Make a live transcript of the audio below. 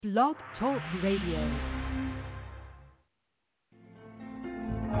Blog Talk Radio.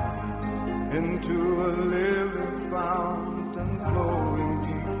 Into a living fountain flowing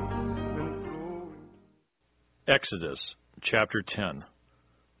deep and flowing. Exodus chapter 10.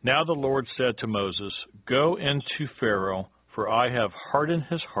 Now the Lord said to Moses, Go into Pharaoh, for I have hardened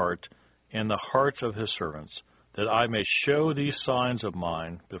his heart and the hearts of his servants, that I may show these signs of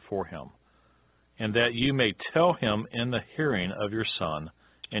mine before him, and that you may tell him in the hearing of your son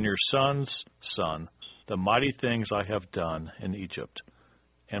and your son's son the mighty things I have done in Egypt,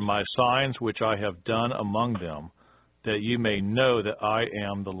 and my signs which I have done among them, that you may know that I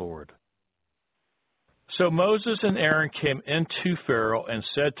am the Lord. So Moses and Aaron came into Pharaoh and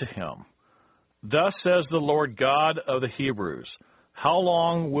said to him, Thus says the Lord God of the Hebrews, How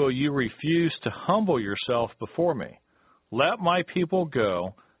long will you refuse to humble yourself before me? Let my people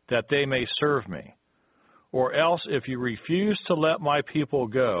go, that they may serve me. Or else, if you refuse to let my people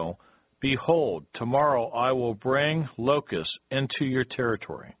go, behold, tomorrow I will bring locusts into your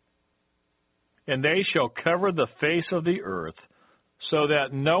territory. And they shall cover the face of the earth, so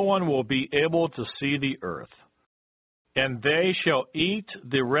that no one will be able to see the earth. And they shall eat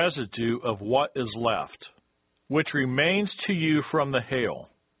the residue of what is left, which remains to you from the hail.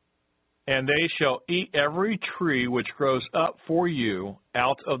 And they shall eat every tree which grows up for you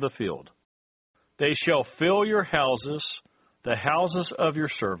out of the field. They shall fill your houses, the houses of your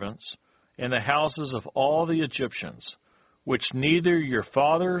servants, and the houses of all the Egyptians, which neither your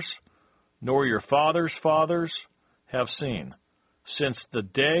fathers nor your fathers' fathers have seen, since the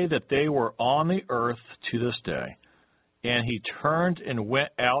day that they were on the earth to this day. And he turned and went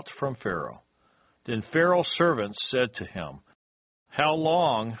out from Pharaoh. Then Pharaoh's servants said to him, How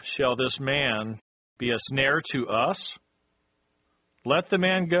long shall this man be a snare to us? Let the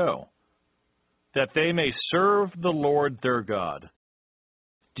man go, that they may serve the Lord their God.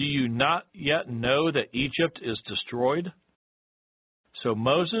 Do you not yet know that Egypt is destroyed? So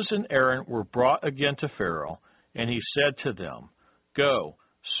Moses and Aaron were brought again to Pharaoh, and he said to them, Go,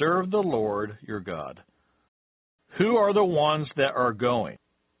 serve the Lord your God. Who are the ones that are going?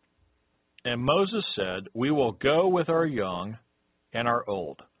 And Moses said, We will go with our young and our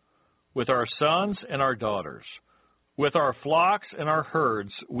old, with our sons and our daughters, with our flocks and our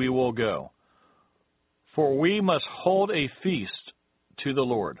herds we will go. For we must hold a feast to the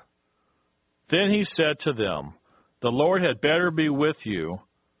Lord. Then he said to them, The Lord had better be with you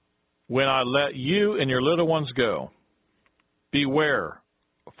when I let you and your little ones go. Beware,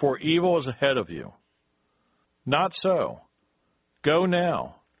 for evil is ahead of you. Not so. Go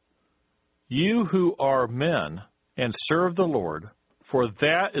now, you who are men, and serve the Lord, for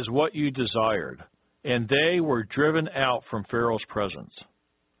that is what you desired. And they were driven out from Pharaoh's presence.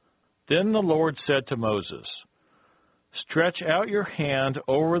 Then the Lord said to Moses, Stretch out your hand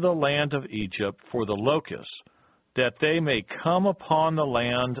over the land of Egypt for the locusts, that they may come upon the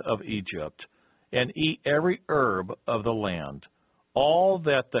land of Egypt, and eat every herb of the land, all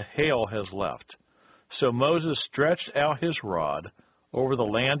that the hail has left. So Moses stretched out his rod over the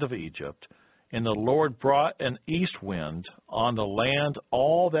land of Egypt, and the Lord brought an east wind on the land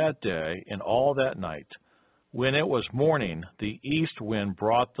all that day and all that night. When it was morning, the east wind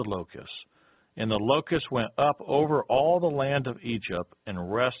brought the locusts, and the locusts went up over all the land of Egypt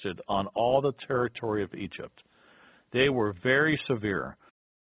and rested on all the territory of Egypt. They were very severe.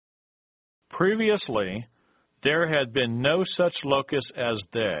 Previously, there had been no such locusts as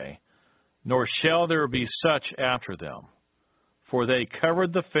they, nor shall there be such after them. For they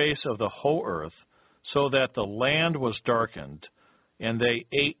covered the face of the whole earth, so that the land was darkened, and they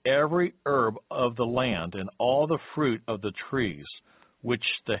ate every herb of the land and all the fruit of the trees which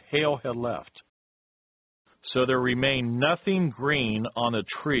the hail had left. So there remained nothing green on the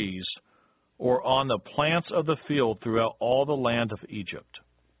trees or on the plants of the field throughout all the land of Egypt.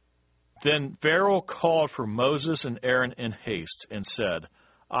 Then Pharaoh called for Moses and Aaron in haste and said,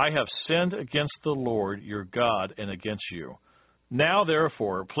 I have sinned against the Lord your God and against you. Now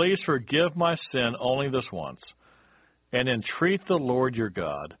therefore, please forgive my sin only this once, and entreat the Lord your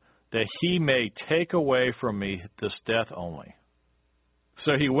God, that he may take away from me this death only.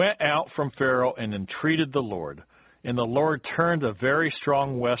 So he went out from Pharaoh and entreated the Lord, and the Lord turned a very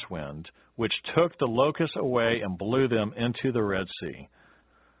strong west wind, which took the locusts away and blew them into the Red Sea.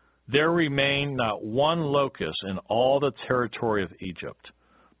 There remained not one locust in all the territory of Egypt,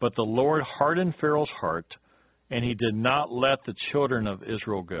 but the Lord hardened Pharaoh's heart, and he did not let the children of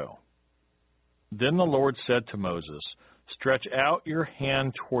Israel go. Then the Lord said to Moses, Stretch out your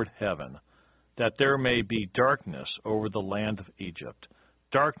hand toward heaven, that there may be darkness over the land of Egypt,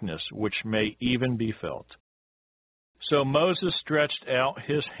 darkness which may even be felt. So Moses stretched out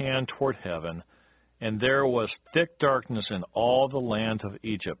his hand toward heaven, and there was thick darkness in all the land of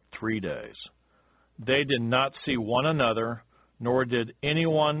Egypt 3 days. They did not see one another, nor did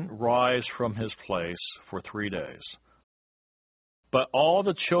anyone rise from his place for 3 days. But all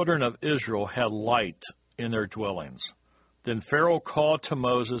the children of Israel had light in their dwellings. Then Pharaoh called to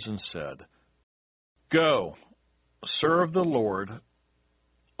Moses and said, Go, serve the Lord.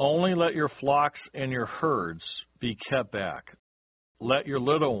 Only let your flocks and your herds be kept back. Let your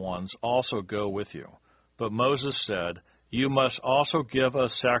little ones also go with you. But Moses said, You must also give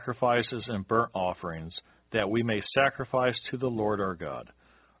us sacrifices and burnt offerings, that we may sacrifice to the Lord our God.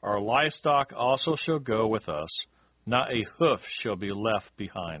 Our livestock also shall go with us. Not a hoof shall be left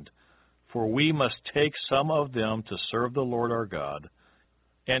behind. For we must take some of them to serve the Lord our God.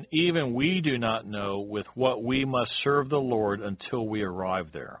 And even we do not know with what we must serve the Lord until we arrive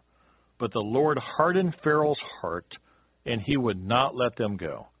there. But the Lord hardened Pharaoh's heart, and he would not let them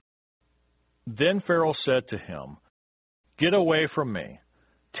go. Then Pharaoh said to him, Get away from me.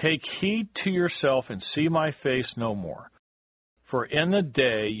 Take heed to yourself and see my face no more. For in the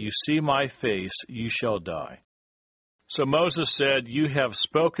day you see my face, you shall die. So Moses said, You have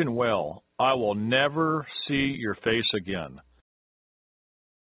spoken well. I will never see your face again.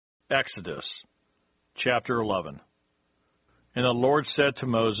 Exodus chapter 11. And the Lord said to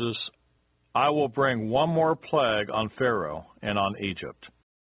Moses, I will bring one more plague on Pharaoh and on Egypt.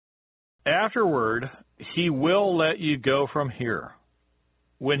 Afterward, he will let you go from here.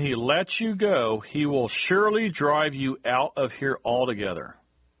 When he lets you go, he will surely drive you out of here altogether.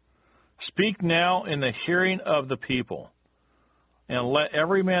 Speak now in the hearing of the people, and let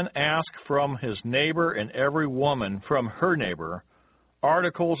every man ask from his neighbor and every woman from her neighbor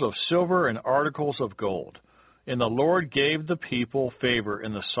articles of silver and articles of gold. And the Lord gave the people favor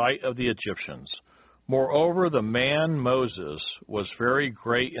in the sight of the Egyptians. Moreover, the man Moses was very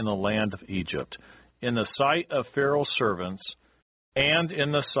great in the land of Egypt, in the sight of Pharaoh's servants, and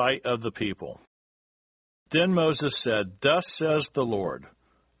in the sight of the people. Then Moses said, Thus says the Lord,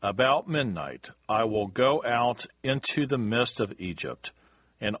 About midnight I will go out into the midst of Egypt,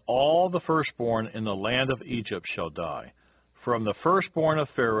 and all the firstborn in the land of Egypt shall die, from the firstborn of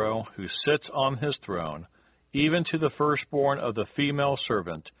Pharaoh who sits on his throne, even to the firstborn of the female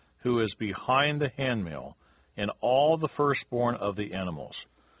servant who is behind the handmill, and all the firstborn of the animals.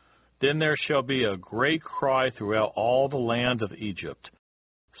 Then there shall be a great cry throughout all the land of Egypt,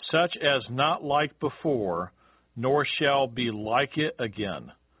 such as not like before, nor shall be like it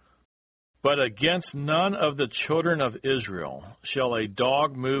again. But against none of the children of Israel shall a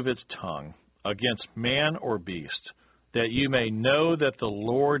dog move its tongue, against man or beast, that you may know that the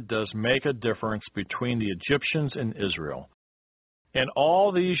Lord does make a difference between the Egyptians and Israel. And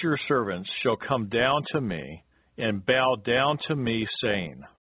all these your servants shall come down to me, and bow down to me, saying,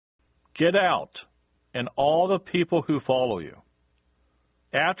 Get out, and all the people who follow you.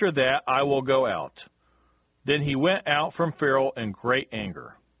 After that I will go out. Then he went out from Pharaoh in great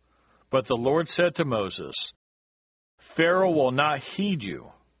anger. But the Lord said to Moses, Pharaoh will not heed you,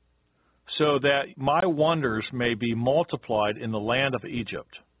 so that my wonders may be multiplied in the land of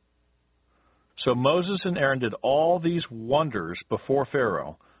Egypt. So Moses and Aaron did all these wonders before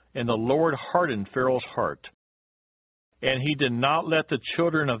Pharaoh, and the Lord hardened Pharaoh's heart. And he did not let the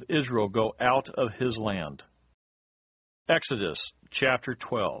children of Israel go out of his land. Exodus chapter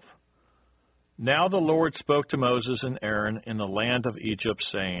 12. Now the Lord spoke to Moses and Aaron in the land of Egypt,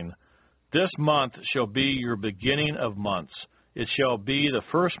 saying, This month shall be your beginning of months. It shall be the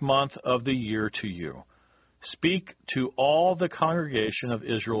first month of the year to you. Speak to all the congregation of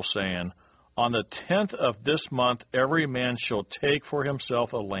Israel, saying, On the 10th of this month every man shall take for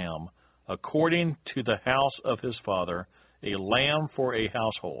himself a lamb, according to the house of his father, a lamb for a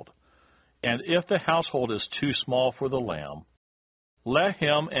household. And if the household is too small for the lamb, let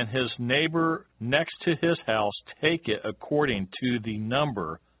him and his neighbor next to his house take it according to the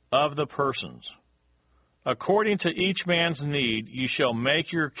number of the persons. According to each man's need you shall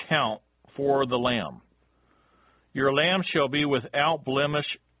make your count for the lamb. Your lamb shall be without blemish,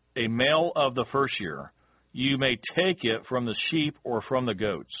 a male of the first year. You may take it from the sheep or from the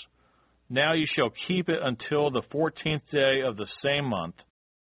goats. Now you shall keep it until the 14th day of the same month.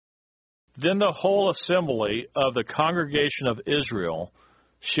 Then the whole assembly of the congregation of Israel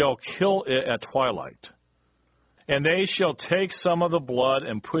shall kill it at twilight. And they shall take some of the blood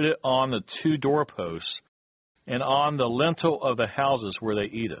and put it on the 2 doorposts and on the lintel of the houses where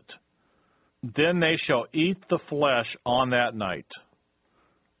they eat it. Then they shall eat the flesh on that night,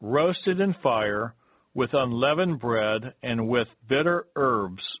 roasted in fire, with unleavened bread, and with bitter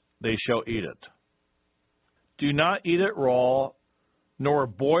herbs they shall eat it. Do not eat it raw, nor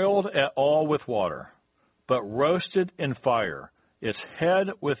boiled at all with water, but roasted in fire, its head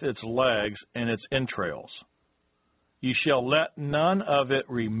with its legs and its entrails. You shall let none of it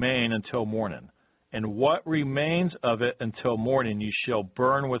remain until morning, and what remains of it until morning you shall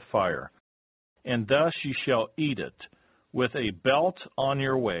burn with fire. And thus you shall eat it, with a belt on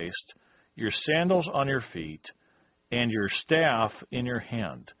your waist, your sandals on your feet, and your staff in your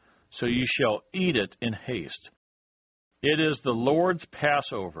hand. So you shall eat it in haste. It is the Lord's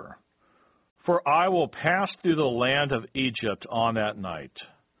Passover. For I will pass through the land of Egypt on that night,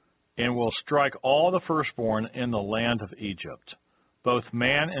 and will strike all the firstborn in the land of Egypt, both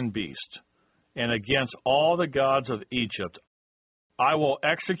man and beast, and against all the gods of Egypt I will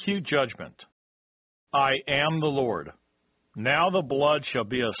execute judgment. I am the Lord. Now the blood shall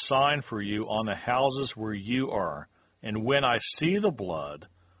be a sign for you on the houses where you are, and when I see the blood,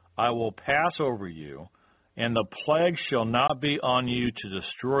 I will pass over you, and the plague shall not be on you to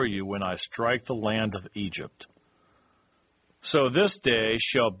destroy you when I strike the land of Egypt. So this day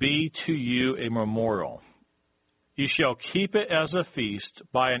shall be to you a memorial. You shall keep it as a feast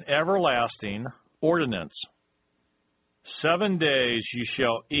by an everlasting ordinance. 7 days you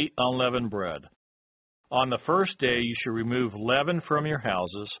shall eat unleavened bread. On the first day you shall remove leaven from your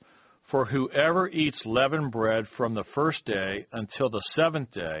houses, for whoever eats leavened bread from the first day until the 7th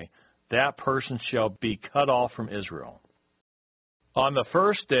day, that person shall be cut off from Israel. On the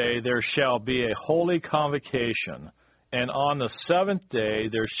first day there shall be a holy convocation, and on the 7th day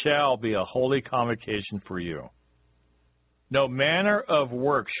there shall be a holy convocation for you. No manner of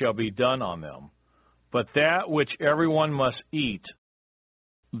work shall be done on them, but that which everyone must eat,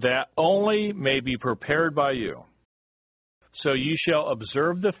 that only may be prepared by you. So you shall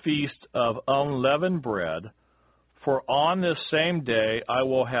observe the feast of unleavened bread, for on this same day I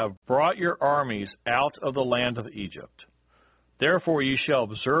will have brought your armies out of the land of Egypt. Therefore you shall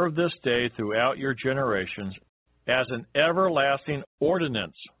observe this day throughout your generations as an everlasting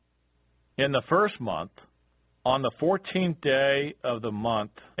ordinance. In the first month, on the 14th day of the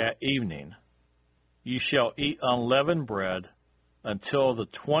month at evening, you shall eat unleavened bread until the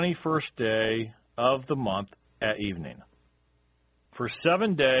 21st day of the month at evening. For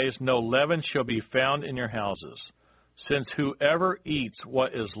 7 days no leaven shall be found in your houses, since whoever eats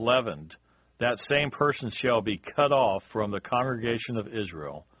what is leavened, that same person shall be cut off from the congregation of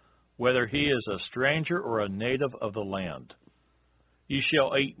Israel, whether he is a stranger or a native of the land. You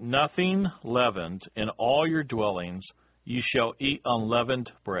shall eat nothing leavened in all your dwellings, you shall eat unleavened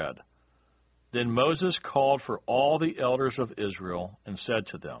bread. Then Moses called for all the elders of Israel and said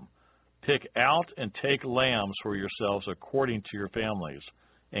to them, Pick out and take lambs for yourselves according to your families,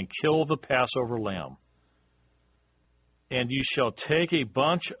 and kill the Passover lamb. And you shall take a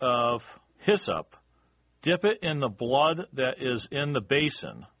bunch of hyssop, dip it in the blood that is in the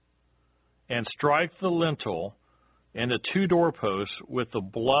basin, and strike the lintel and the 2 doorposts with the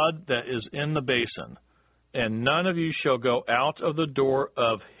blood that is in the basin. And none of you shall go out of the door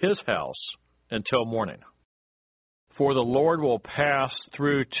of his house until morning. For the Lord will pass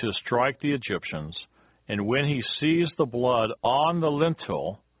through to strike the Egyptians, and when he sees the blood on the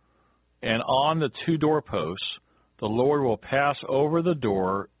lintel and on the 2 doorposts, the Lord will pass over the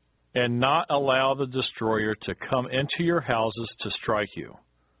door and not allow the destroyer to come into your houses to strike you.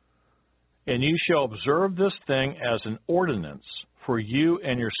 And you shall observe this thing as an ordinance for you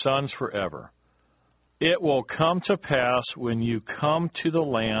and your sons forever. It will come to pass when you come to the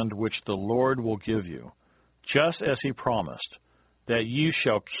land which the Lord will give you, just as he promised, that you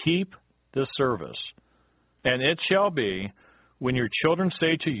shall keep this service. And it shall be, when your children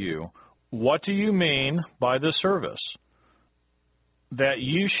say to you, What do you mean by this service? That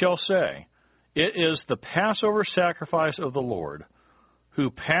you shall say, It is the Passover sacrifice of the Lord, who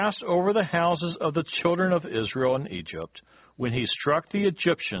passed over the houses of the children of Israel in Egypt, when he struck the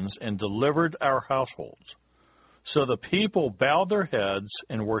Egyptians and delivered our households. So the people bowed their heads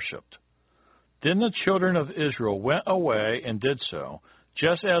and worshipped. Then the children of Israel went away and did so,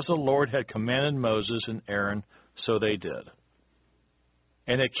 just as the Lord had commanded Moses and Aaron, so they did.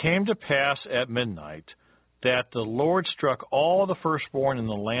 And it came to pass at midnight that the Lord struck all the firstborn in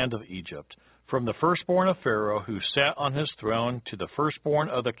the land of Egypt, from the firstborn of Pharaoh who sat on his throne to the firstborn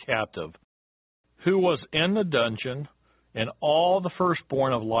of the captive who was in the dungeon, and all the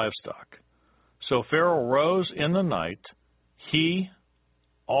firstborn of livestock. So Pharaoh rose in the night, he,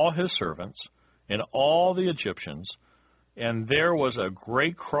 all his servants, and all the Egyptians, and there was a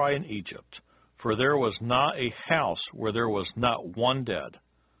great cry in Egypt, for there was not a house where there was not one dead.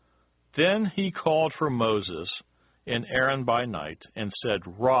 Then he called for Moses and Aaron by night, and said,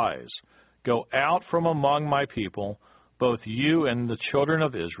 Rise, Go out from among my people, both you and the children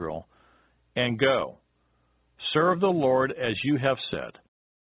of Israel, and go. Serve the Lord as you have said.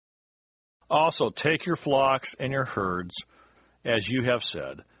 Also take your flocks and your herds, as you have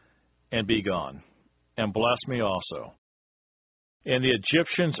said, and be gone, and bless me also. And the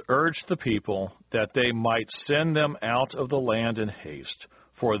Egyptians urged the people that they might send them out of the land in haste,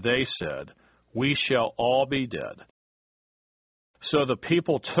 for they said, We shall all be dead. So the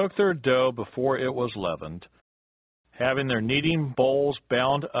people took their dough before it was leavened, having their kneading bowls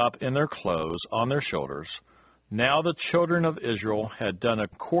bound up in their clothes on their shoulders. Now the children of Israel had done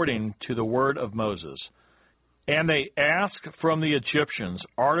according to the word of Moses. And they asked from the Egyptians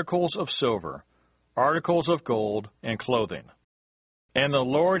articles of silver, articles of gold, and clothing. And the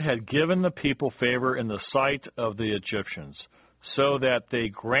Lord had given the people favor in the sight of the Egyptians, so that they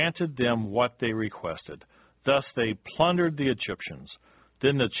granted them what they requested. Thus they plundered the Egyptians.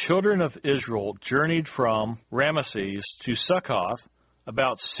 Then the children of Israel journeyed from Ramesses to Succoth,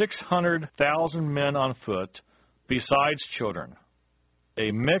 about 600,000 men on foot, besides children.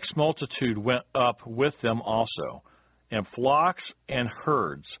 A mixed multitude went up with them also, and flocks and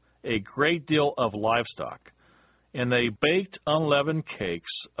herds, a great deal of livestock. And they baked unleavened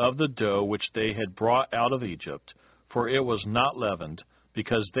cakes of the dough which they had brought out of Egypt, for it was not leavened,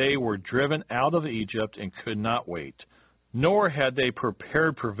 because they were driven out of Egypt and could not wait, nor had they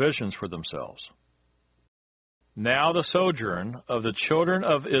prepared provisions for themselves. Now the sojourn of the children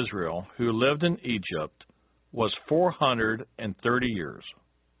of Israel who lived in Egypt was 430 years.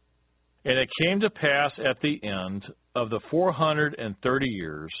 And it came to pass at the end of the 430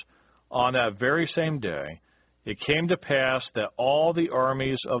 years, on that very same day, it came to pass that all the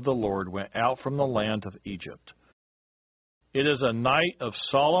armies of the Lord went out from the land of Egypt. It is a night of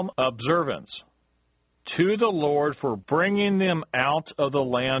solemn observance to the Lord for bringing them out of the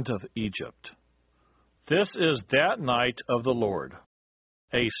land of Egypt. This is that night of the Lord,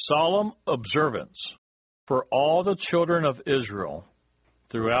 a solemn observance for all the children of Israel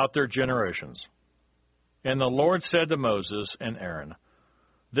throughout their generations. And the Lord said to Moses and Aaron,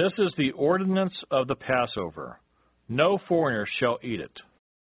 This is the ordinance of the Passover. No foreigner shall eat it.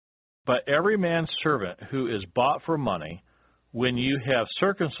 But every man's servant who is bought for money, when you have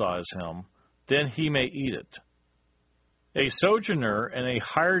circumcised him, then he may eat it. A sojourner and a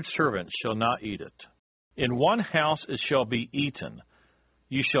hired servant shall not eat it. In one house it shall be eaten.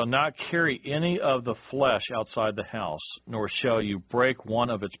 You shall not carry any of the flesh outside the house, nor shall you break one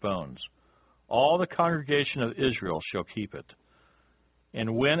of its bones. All the congregation of Israel shall keep it.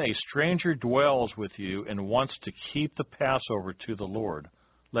 And when a stranger dwells with you and wants to keep the Passover to the Lord,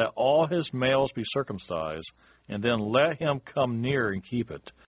 let all his males be circumcised, and then let him come near and keep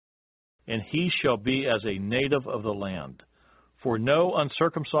it. And he shall be as a native of the land, for no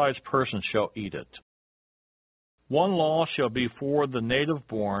uncircumcised person shall eat it. One law shall be for the native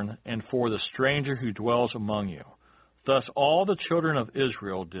born and for the stranger who dwells among you. Thus all the children of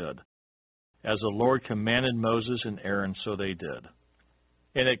Israel did. As the Lord commanded Moses and Aaron, so they did.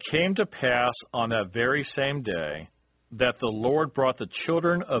 And it came to pass on that very same day that the Lord brought the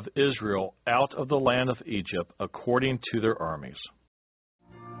children of Israel out of the land of Egypt according to their armies.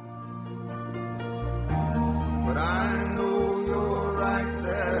 But I know you're right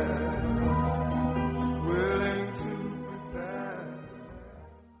there, willing to prepare.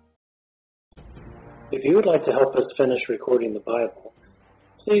 If you would like to help us finish recording the Bible,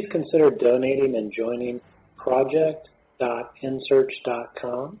 please consider donating and joining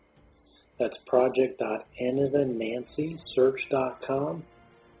project.nsearch.com. That's project.nancysearch.com,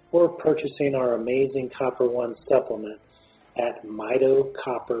 or purchasing our amazing Copper One supplement at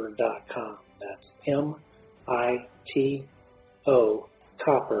mitocopper.com. That's MITO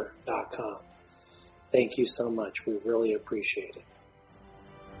copper.com. Thank you so much. We really appreciate it.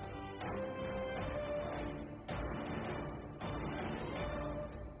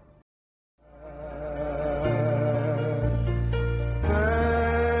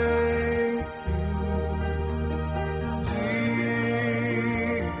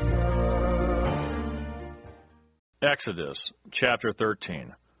 Exodus chapter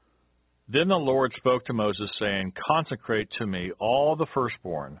 13. Then the Lord spoke to Moses, saying, Consecrate to me all the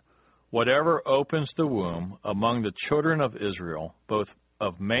firstborn, whatever opens the womb among the children of Israel, both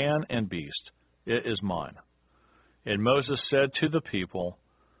of man and beast, it is mine. And Moses said to the people,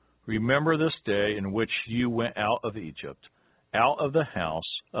 Remember this day in which you went out of Egypt, out of the house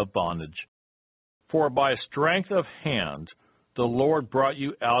of bondage. For by strength of hand the Lord brought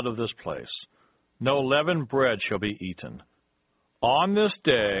you out of this place. No leavened bread shall be eaten. On this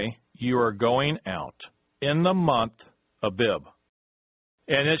day you are going out, in the month Abib.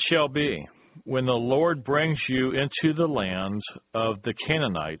 And it shall be, when the Lord brings you into the land of the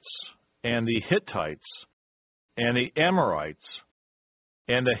Canaanites, and the Hittites, and the Amorites,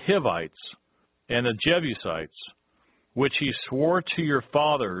 and the Hivites, and the Jebusites, which he swore to your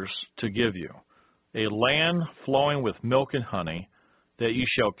fathers to give you, a land flowing with milk and honey, that you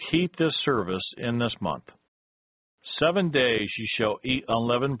shall keep this service in this month. 7 days you shall eat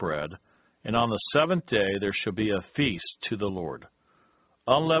unleavened bread, and on the 7th day there shall be a feast to the Lord.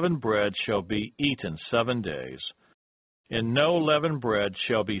 Unleavened bread shall be eaten 7 days, and no leavened bread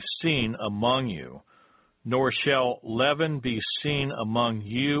shall be seen among you, nor shall leaven be seen among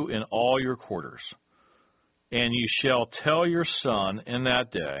you in all your quarters. And you shall tell your son in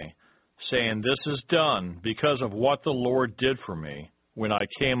that day, saying, This is done because of what the Lord did for me when I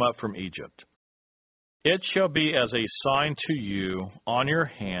came up from Egypt. It shall be as a sign to you on your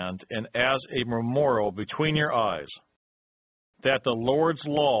hand and as a memorial between your eyes, that the Lord's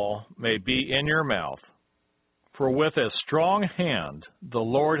law may be in your mouth. For with a strong hand the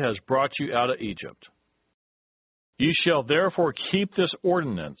Lord has brought you out of Egypt. You shall therefore keep this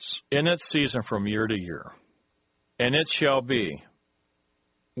ordinance in its season from year to year. And it shall be,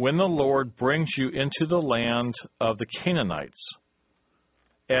 when the Lord brings you into the land of the Canaanites,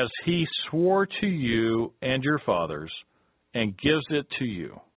 as he swore to you and your fathers, and gives it to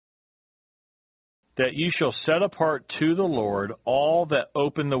you, that you shall set apart to the Lord all that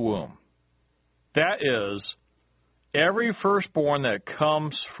open the womb. That is, every firstborn that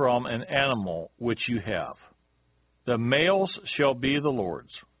comes from an animal which you have. The males shall be the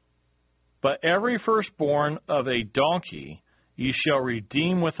Lord's. But every firstborn of a donkey you shall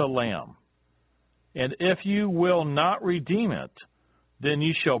redeem with a lamb. And if you will not redeem it, then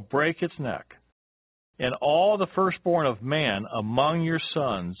you shall break its neck. And all the firstborn of man among your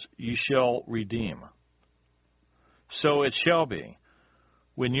sons you shall redeem. So it shall be,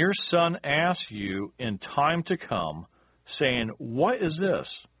 when your son asks you in time to come, saying, What is this?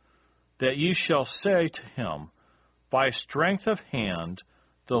 That you shall say to him, By strength of hand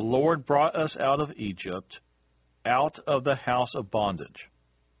the Lord brought us out of Egypt, out of the house of bondage.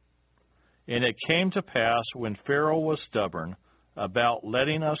 And it came to pass, when Pharaoh was stubborn about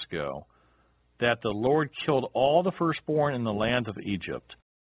letting us go, that the Lord killed all the firstborn in the land of Egypt,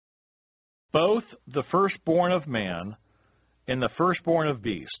 both the firstborn of man and the firstborn of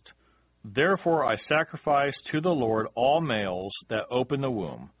beast. Therefore I sacrifice to the Lord all males that open the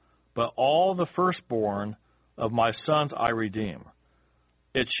womb, but all the firstborn of my sons I redeem.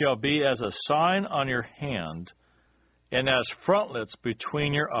 It shall be as a sign on your hand, and as frontlets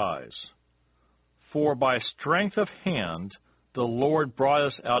between your eyes. For by strength of hand the Lord brought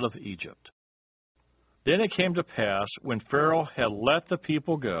us out of Egypt. Then it came to pass, when Pharaoh had let the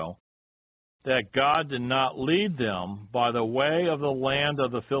people go, that God did not lead them by the way of the land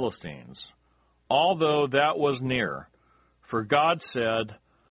of the Philistines, although that was near. For God said,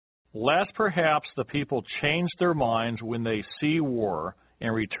 Lest perhaps the people change their minds when they see war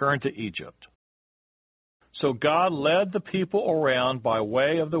and return to Egypt. So God led the people around by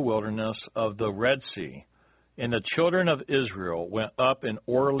way of the wilderness of the Red Sea, and the children of Israel went up in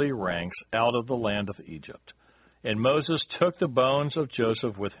orderly ranks out of the land of Egypt. And Moses took the bones of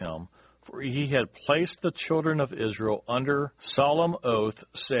Joseph with him, for he had placed the children of Israel under solemn oath,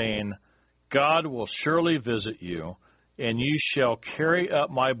 saying, God will surely visit you, and you shall carry up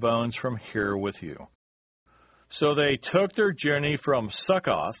my bones from here with you. So they took their journey from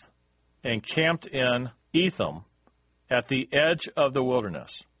Succoth and camped in Etham at the edge of the wilderness.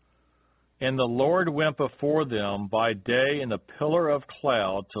 And the Lord went before them by day in a pillar of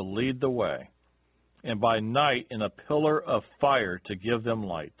cloud to lead the way, and by night in a pillar of fire to give them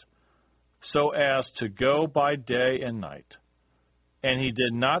light, so as to go by day and night. And he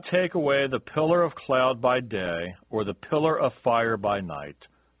did not take away the pillar of cloud by day, or the pillar of fire by night,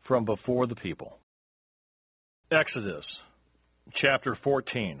 from before the people. Exodus chapter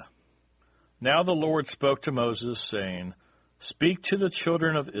 14. Now the Lord spoke to Moses, saying, Speak to the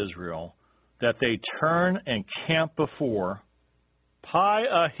children of Israel, that they turn and camp before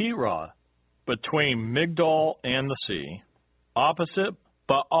Pi-Hahiroth, between Migdol and the sea, opposite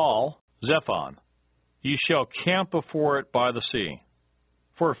Baal-Zephon. Ye shall camp before it by the sea.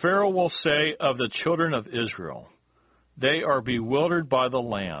 For Pharaoh will say of the children of Israel, They are bewildered by the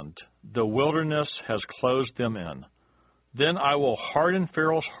land, the wilderness has closed them in. Then I will harden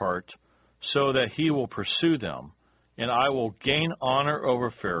Pharaoh's heart, so that he will pursue them, and I will gain honor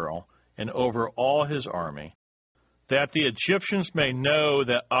over Pharaoh and over all his army, that the Egyptians may know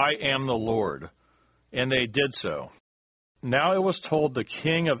that I am the Lord. And they did so. Now it was told the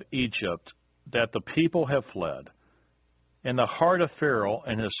king of Egypt that the people have fled, And the heart of Pharaoh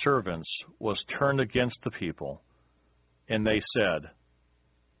and his servants was turned against the people. And they said,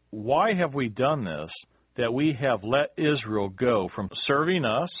 Why have we done this, that we have let Israel go from serving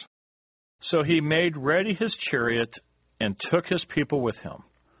us? So he made ready his chariot and took his people with him.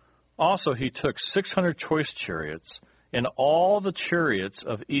 Also he took 600 choice chariots, and all the chariots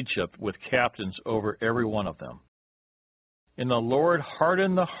of Egypt with captains over every one of them. And the Lord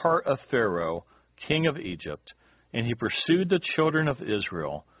hardened the heart of Pharaoh, king of Egypt, and he pursued the children of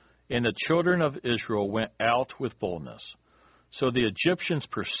Israel, and the children of Israel went out with boldness. So the Egyptians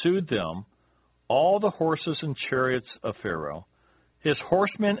pursued them, all the horses and chariots of Pharaoh, his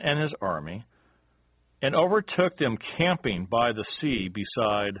horsemen and his army, and overtook them camping by the sea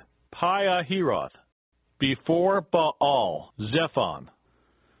beside Pi-hahiroth, before Baal Zephon.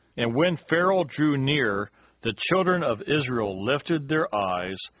 And when Pharaoh drew near, the children of Israel lifted their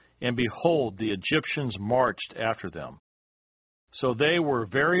eyes, and behold, the Egyptians marched after them. So they were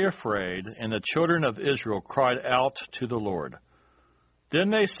very afraid, and the children of Israel cried out to the Lord. Then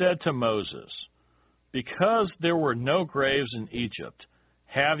they said to Moses, Because there were no graves in Egypt,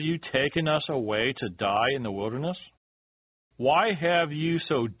 have you taken us away to die in the wilderness? Why have you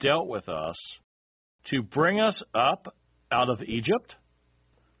so dealt with us, to bring us up out of Egypt?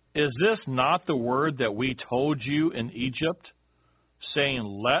 Is this not the word that we told you in Egypt, saying,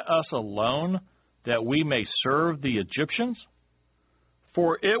 Let us alone, that we may serve the Egyptians?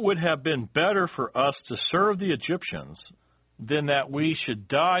 For it would have been better for us to serve the Egyptians than that we should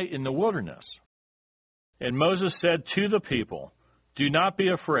die in the wilderness. And Moses said to the people, Do not be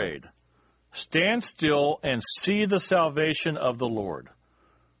afraid. Stand still and see the salvation of the Lord,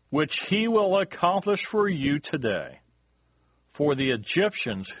 which he will accomplish for you today. For the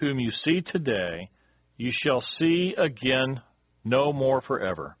Egyptians whom you see today, you shall see again no more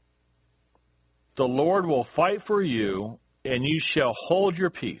forever. The Lord will fight for you, and you shall hold your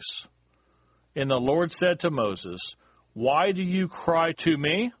peace. And the Lord said to Moses, Why do you cry to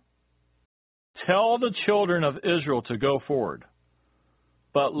me? Tell the children of Israel to go forward.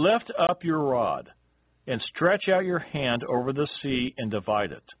 But lift up your rod, and stretch out your hand over the sea, and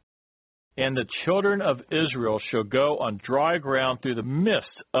divide it. And the children of Israel shall go on dry ground through the midst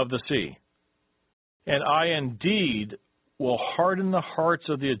of the sea. And I indeed will harden the hearts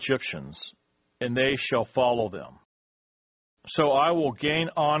of the Egyptians, and they shall follow them. So I will gain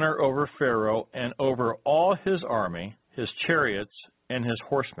honor over Pharaoh and over all his army, his chariots, and his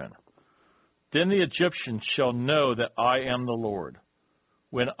horsemen. Then the Egyptians shall know that I am the Lord,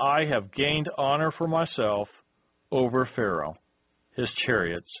 when I have gained honor for myself over Pharaoh, his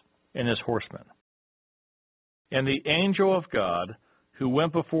chariots, and his horsemen. And the angel of God, who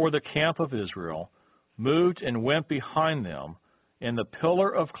went before the camp of Israel, moved and went behind them, and the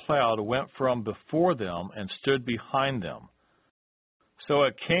pillar of cloud went from before them and stood behind them. So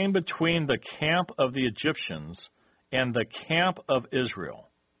it came between the camp of the Egyptians and the camp of Israel.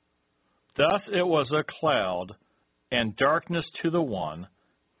 Thus it was a cloud and darkness to the one,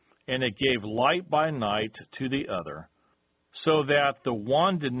 and it gave light by night to the other, so that the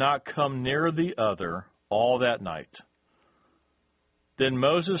one did not come near the other all that night. Then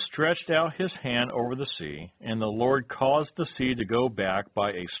Moses stretched out his hand over the sea, and the Lord caused the sea to go back by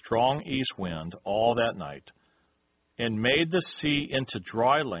a strong east wind all that night, and made the sea into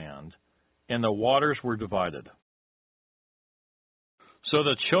dry land, and the waters were divided. So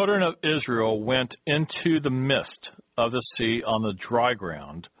the children of Israel went into the midst of the sea on the dry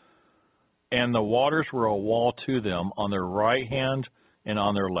ground, and the waters were a wall to them on their right hand and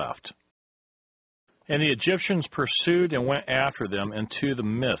on their left. And the Egyptians pursued and went after them into the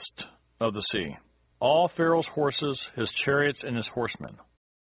midst of the sea, all Pharaoh's horses, his chariots, and his horsemen.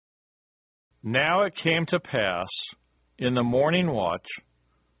 Now it came to pass in the morning watch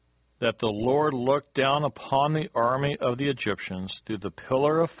that the Lord looked down upon the army of the Egyptians through the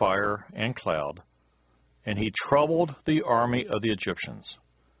pillar of fire and cloud, and he troubled the army of the Egyptians.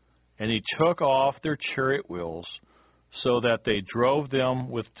 And he took off their chariot wheels, so that they drove them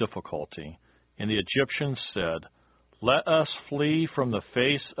with difficulty. And the Egyptians said, Let us flee from the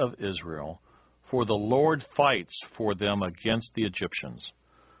face of Israel, for the Lord fights for them against the Egyptians.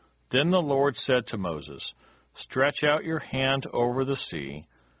 Then the Lord said to Moses, Stretch out your hand over the sea,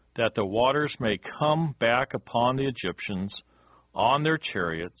 that the waters may come back upon the Egyptians, on their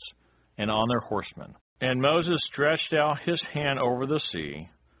chariots, and on their horsemen. And Moses stretched out his hand over the sea,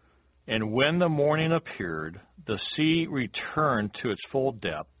 and when the morning appeared, the sea returned to its full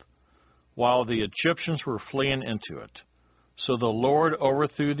depth, while the Egyptians were fleeing into it. So the Lord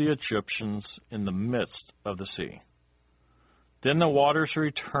overthrew the Egyptians in the midst of the sea. Then the waters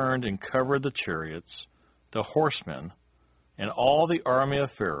returned and covered the chariots, the horsemen, and all the army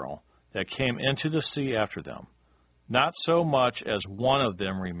of Pharaoh that came into the sea after them. Not so much as one of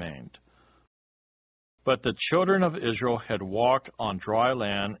them remained. But the children of Israel had walked on dry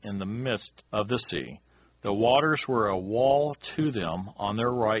land in the midst of the sea. The waters were a wall to them on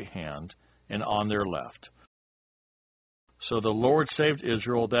their right hand and on their left. So the Lord saved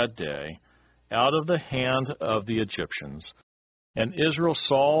Israel that day out of the hand of the Egyptians, and Israel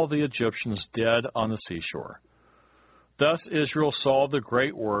saw the Egyptians dead on the seashore. Thus Israel saw the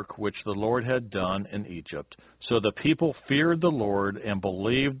great work which the Lord had done in Egypt. So the people feared the Lord and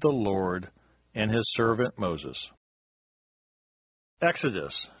believed the Lord and his servant Moses.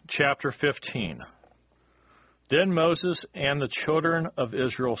 Exodus chapter 15. Then Moses and the children of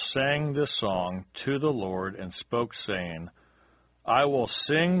Israel sang this song to the Lord and spoke, saying, I will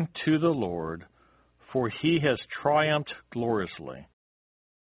sing to the Lord, for he has triumphed gloriously.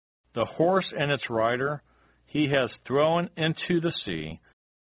 The horse and its rider he has thrown into the sea.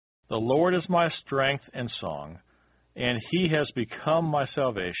 The Lord is my strength and song, and he has become my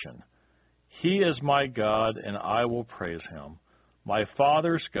salvation. He is my God, and I will praise him, my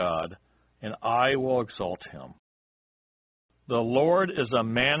Father's God, and I will exalt him. The Lord is a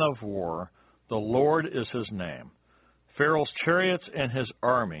man of war, the Lord is his name. Pharaoh's chariots and his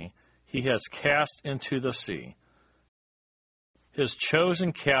army he has cast into the sea. His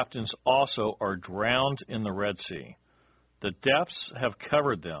chosen captains also are drowned in the Red Sea. The depths have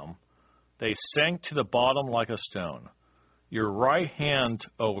covered them. They sank to the bottom like a stone. Your right hand,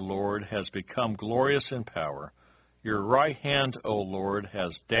 O Lord, has become glorious in power. Your right hand, O Lord,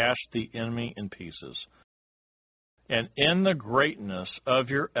 has dashed the enemy in pieces. And in the greatness of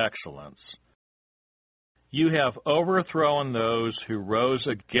your excellence, you have overthrown those who rose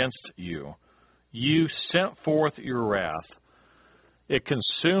against you. You sent forth your wrath. It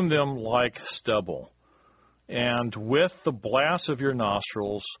consumed them like stubble. And with the blast of your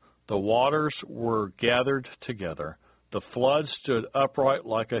nostrils, the waters were gathered together. The flood stood upright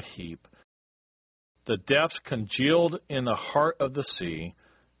like a heap. The depths congealed in the heart of the sea.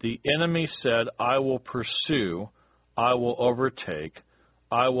 The enemy said, I will pursue, I will overtake,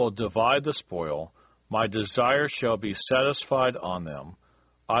 I will divide the spoil. My desire shall be satisfied on them.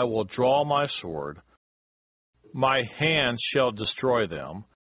 I will draw my sword. My hand shall destroy them.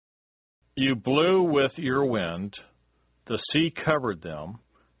 You blew with your wind. The sea covered them.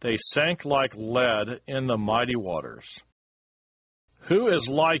 They sank like lead in the mighty waters. Who is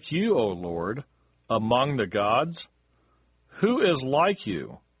like you, O Lord, among the gods? Who is like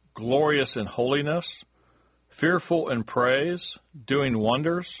you, glorious in holiness, fearful in praise, doing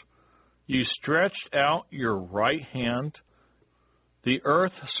wonders? You stretched out your right hand. The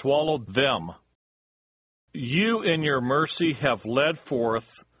earth swallowed them. You in your mercy have led forth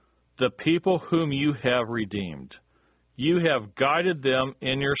the people whom you have redeemed. You have guided them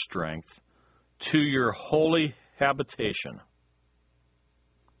in your strength to your holy habitation.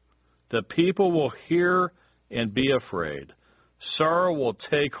 The people will hear and be afraid. Sorrow will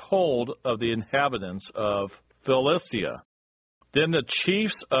take hold of the inhabitants of Philistia. Then the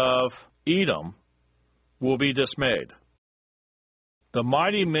chiefs of Edom will be dismayed. The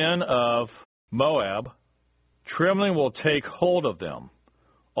mighty men of Moab, trembling will take hold of them.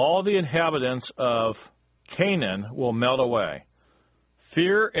 All the inhabitants of Canaan will melt away.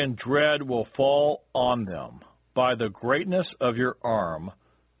 Fear and dread will fall on them. By the greatness of your arm,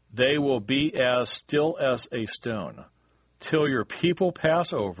 they will be as still as a stone, till your people pass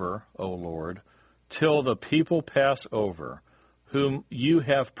over, O Lord, till the people pass over, whom you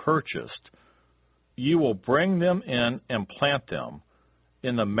have purchased. You will bring them in and plant them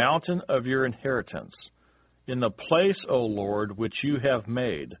in the mountain of your inheritance, in the place, O Lord, which you have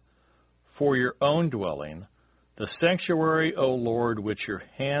made for your own dwelling, the sanctuary, O Lord, which your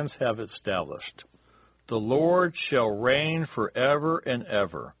hands have established. The Lord shall reign forever and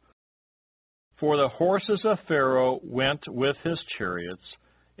ever. For the horses of Pharaoh went with his chariots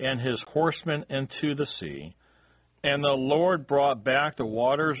and his horsemen into the sea, and the Lord brought back the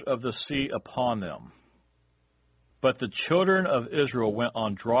waters of the sea upon them. But the children of Israel went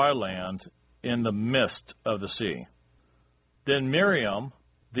on dry land in the midst of the sea. Then Miriam,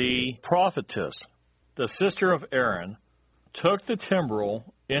 the prophetess, the sister of Aaron, took the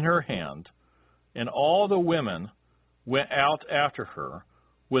timbrel in her hand, and all the women went out after her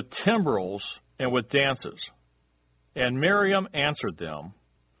with timbrels and with dances. And Miriam answered them,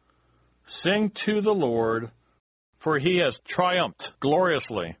 Sing to the Lord, for he has triumphed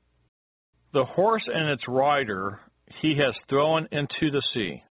gloriously. The horse and its rider he has thrown into the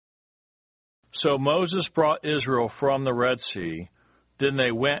sea. So Moses brought Israel from the Red Sea. Then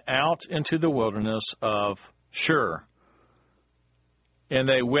they went out into the wilderness of Shur. And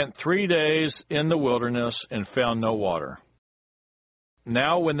they went 3 days in the wilderness and found no water.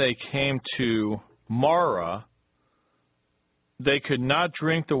 Now when they came to Marah, they could not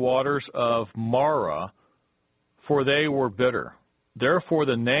drink the waters of Marah, for they were bitter. Therefore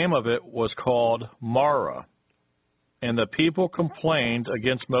the name of it was called Marah. And the people complained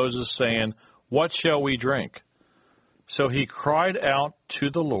against Moses, saying, What shall we drink? So he cried out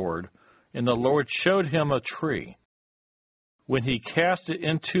to the Lord, and the Lord showed him a tree. When he cast it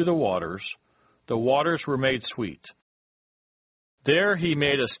into the waters were made sweet. There he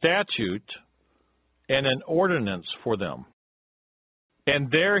made a statute and an ordinance for them. And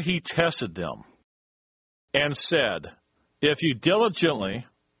there he tested them, and said, If you diligently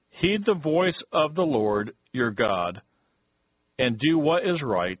heed the voice of the Lord your God, and do what is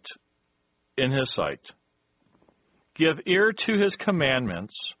right in his sight, give ear to his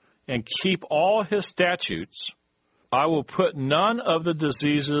commandments, and keep all his statutes, I will put none of the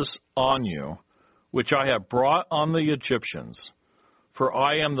diseases on you, which I have brought on the Egyptians, for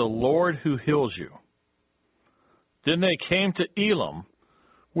I am the Lord who heals you. Then they came to Elim,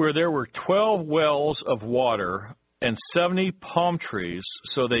 where there were 12 wells of water and 70 palm trees,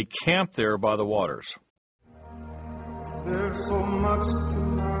 so they camped there by the waters. There's so much to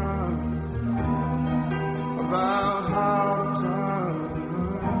learn about how to turn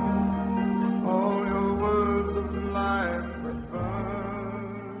all your words of life that burn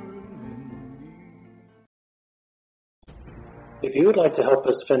in me. If you would like to help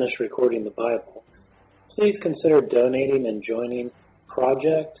us finish recording the Bible, please consider donating and joining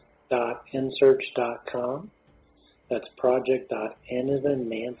project.nsearch.com. That's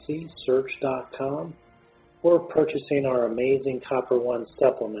project.n-as-in-Nancy-search.com, or purchasing our amazing Copper One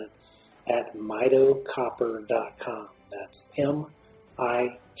supplement at mitocopper.com. That's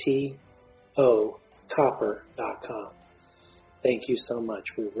M-I-T-O copper.com. Thank you so much.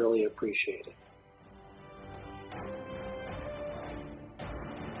 We really appreciate it.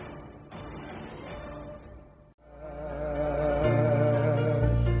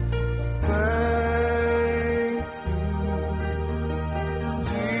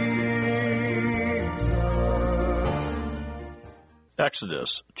 Exodus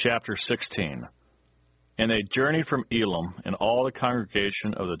chapter 16. And they journeyed from Elim, and all the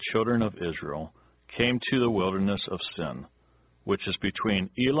congregation of the children of Israel came to the wilderness of Sin, which is between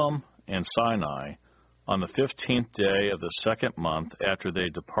Elim and Sinai, on the 15th day of the 2nd month after they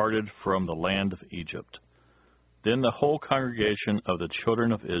departed from the land of Egypt. Then the whole congregation of the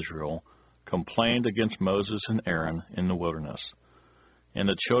children of Israel complained against Moses and Aaron in the wilderness. And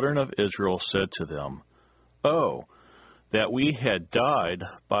the children of Israel said to them, Oh, that we had died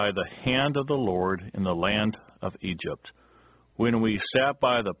by the hand of the Lord in the land of Egypt, when we sat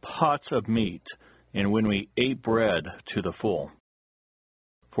by the pots of meat, and when we ate bread to the full.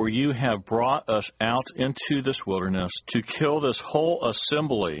 For you have brought us out into this wilderness to kill this whole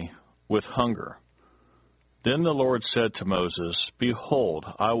assembly with hunger. Then the Lord said to Moses, Behold,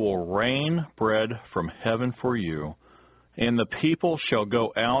 I will rain bread from heaven for you, and the people shall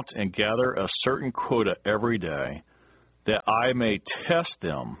go out and gather a certain quota every day, that I may test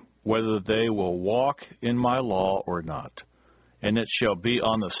them whether they will walk in my law or not. And it shall be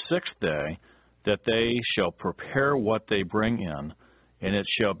on the 6th day that they shall prepare what they bring in, and it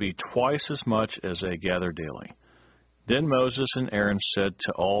shall be twice as much as they gather daily. Then Moses and Aaron said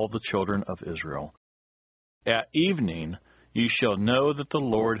to all the children of Israel, At evening you shall know that the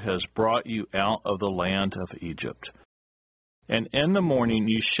Lord has brought you out of the land of Egypt. And in the morning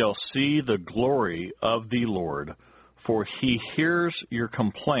you shall see the glory of the Lord, for he hears your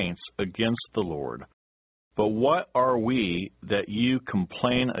complaints against the Lord. But what are we that you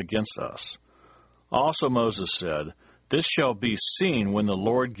complain against us? Also Moses said, This shall be seen when the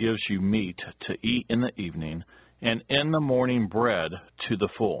Lord gives you meat to eat in the evening, and in the morning bread to the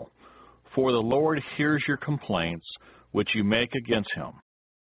full. For the Lord hears your complaints which you make against him.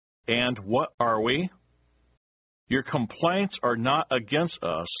 And what are we? Your complaints are not against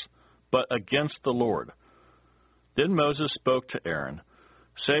us, but against the Lord. Then Moses spoke to Aaron,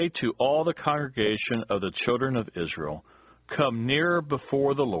 Say to all the congregation of the children of Israel, Come near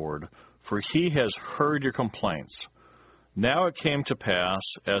before the Lord, for he has heard your complaints. Now it came to pass,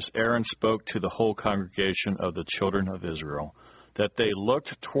 as Aaron spoke to the whole congregation of the children of Israel, that they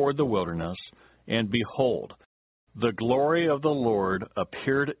looked toward the wilderness, and behold, the glory of the Lord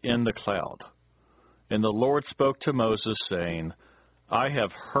appeared in the cloud. And the Lord spoke to Moses, saying, I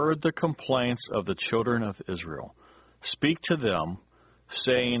have heard the complaints of the children of Israel. Speak to them,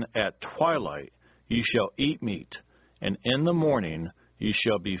 saying, At twilight ye shall eat meat, and in the morning ye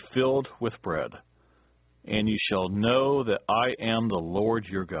shall be filled with bread. and you shall know that I am the Lord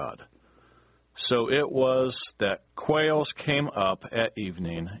your God. So it was that quails came up at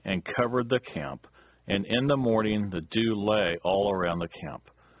evening and covered the camp, and in the morning the dew lay all around the camp.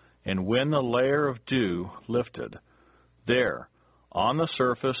 And when the layer of dew lifted, there, on the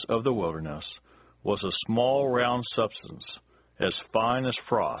surface of the wilderness, was a small round substance, as fine as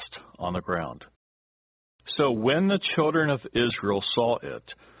frost, on the ground. So when the children of Israel saw it,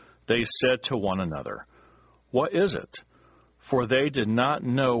 they said to one another, What is it? For they did not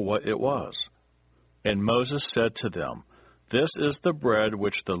know what it was. And Moses said to them, This is the bread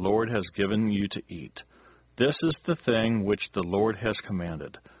which the Lord has given you to eat. This is the thing which the Lord has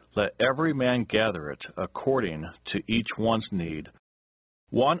commanded. Let every man gather it according to each one's need,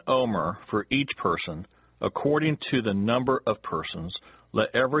 1 omer for each person, according to the number of persons.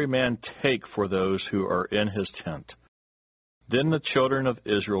 Let every man take for those who are in his tent. Then the children of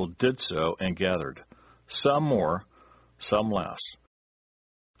Israel did so and gathered, some more, some less.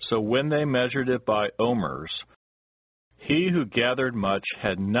 So when they measured it by omers, he who gathered much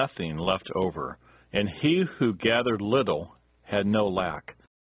had nothing left over, and he who gathered little had no lack.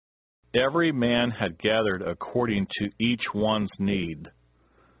 Every man had gathered according to each one's need.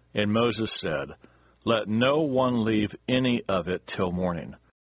 And Moses said, Let no one leave any of it till morning.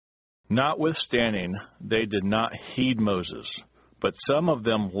 Notwithstanding, they did not heed Moses, but some of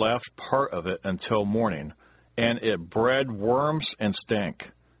them left part of it until morning, and it bred worms and stank,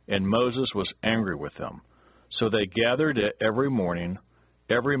 and Moses was angry with them. So they gathered it every morning,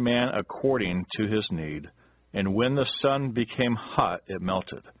 every man according to his need, and when the sun became hot, it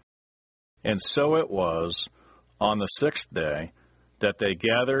melted. And so it was on the 6th day that they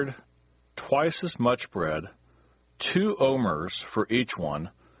gathered twice as much bread, 2 omers for each one,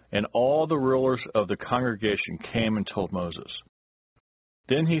 and all the rulers of the congregation came and told Moses.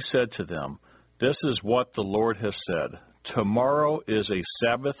 Then he said to them, This is what the Lord has said. Tomorrow is a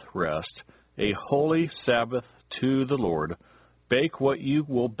Sabbath rest, a holy Sabbath to the Lord. Bake what you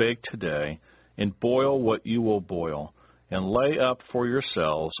will bake today, and boil what you will boil, and lay up for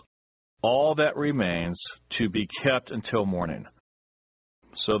yourselves all that remains to be kept until morning.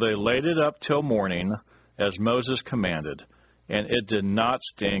 So they laid it up till morning, as Moses commanded, and it did not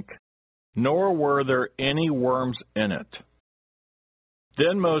stink, nor were there any worms in it.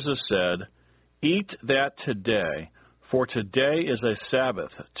 Then Moses said, Eat that today, for today is a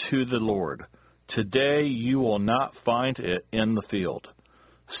Sabbath to the Lord. Today you will not find it in the field.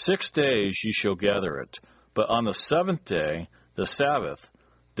 6 days you shall gather it, but on the 7th day, the Sabbath,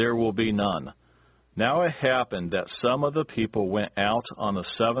 there will be none. Now it happened that some of the people went out on the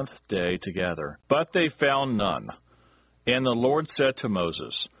 7th day to gather, but they found none. And the Lord said to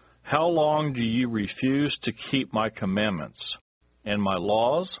Moses, How long do you refuse to keep my commandments and my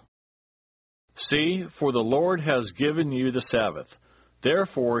laws? See, for the Lord has given you the Sabbath.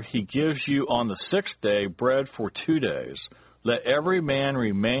 Therefore he gives you on the 6th day bread for 2 days. Let every man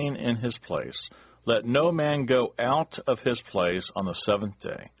remain in his place. Let no man go out of his place on the 7th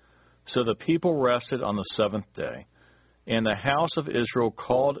day. So the people rested on the 7th day. And the house of Israel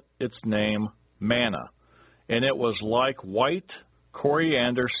called its name manna. And it was like white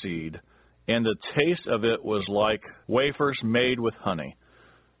coriander seed, and the taste of it was like wafers made with honey.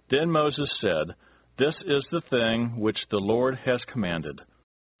 Then Moses said, This is the thing which the Lord has commanded.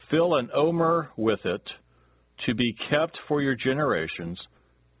 Fill an omer with it, to be kept for your generations,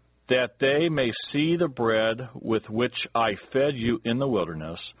 that they may see the bread with which I fed you in the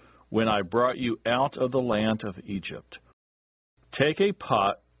wilderness, when I brought you out of the land of Egypt. Take a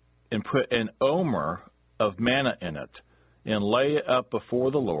pot and put an omer of manna in it, and lay it up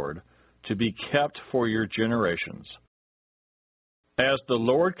before the Lord, to be kept for your generations. As the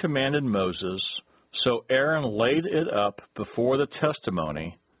Lord commanded Moses, so Aaron laid it up before the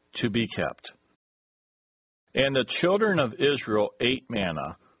testimony, to be kept. And the children of Israel ate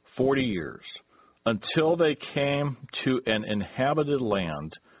manna 40 years, until they came to an inhabited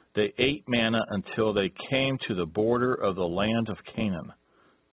land. They ate manna until they came to the border of the land of Canaan.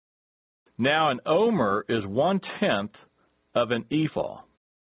 Now an omer is 1/10 of an ephah.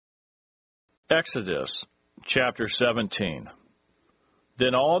 Exodus chapter 17.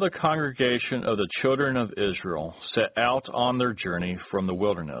 Then all the congregation of the children of Israel set out on their journey from the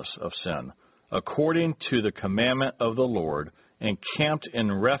wilderness of Sin, according to the commandment of the Lord, and camped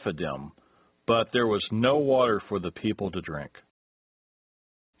in Rephidim, but there was no water for the people to drink.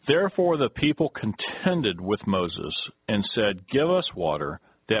 Therefore the people contended with Moses, and said, Give us water,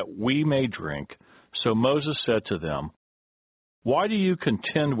 that we may drink. So Moses said to them, Why do you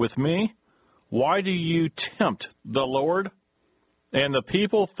contend with me? Why do you tempt the Lord? And the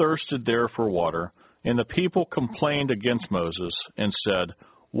people thirsted there for water, And the people complained against Moses and said,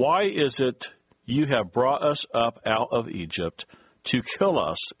 "Why is it you have brought us up out of Egypt to kill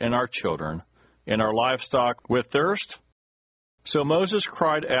us and our children and our livestock with thirst?" So Moses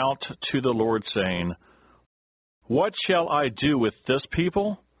cried out to the Lord, saying, "What shall I do with this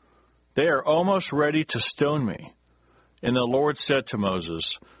people? They are almost ready to stone me." And the Lord said to Moses,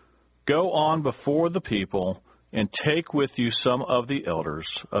 "Go on before the people and take with you some of the elders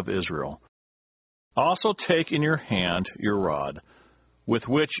of Israel. Also take in your hand your rod, with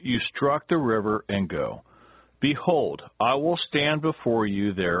which you struck the river, and go. Behold, I will stand before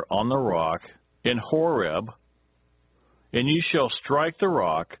you there on the rock in Horeb, and you shall strike the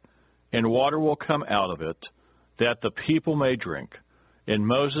rock, and water will come out of it, that the people may drink." And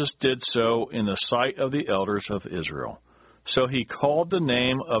Moses did so in the sight of the elders of Israel. So he called the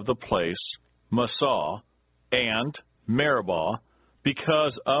name of the place Massah and Meribah,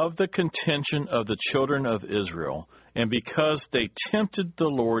 because of the contention of the children of Israel, and because they tempted the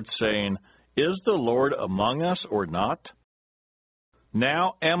Lord, saying, "Is the Lord among us or not?"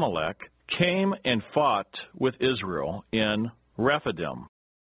 Now Amalek came and fought with Israel in Rephidim.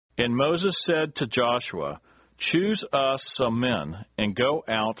 And Moses said to Joshua, "Choose us some men, and go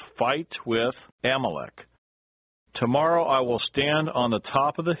out, fight with Amalek. Tomorrow I will stand on the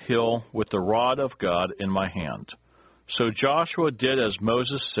top of the hill with the rod of God in my hand." So Joshua did as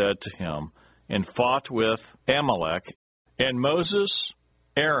Moses said to him, and fought with Amalek. And Moses,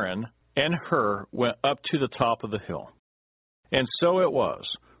 Aaron, and Hur went up to the top of the hill. And so it was,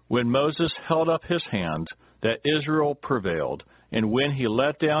 when Moses held up his hand, that Israel prevailed, and when he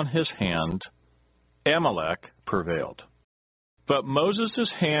let down his hand, Amalek prevailed. But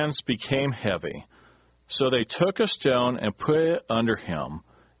Moses' hands became heavy, so they took a stone and put it under him,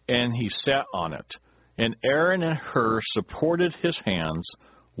 and he sat on it. And Aaron and Hur supported his hands,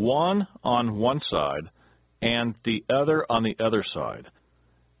 one on one side, and the other on the other side.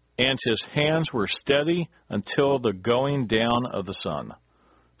 And his hands were steady until the going down of the sun.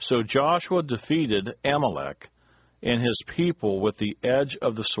 So Joshua defeated Amalek and his people with the edge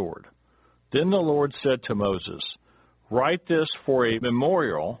of the sword. Then the Lord said to Moses, "Write this for a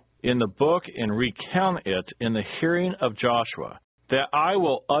memorial in the book and recount it in the hearing of Joshua, that I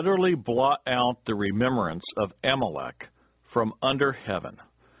will utterly blot out the remembrance of Amalek from under heaven."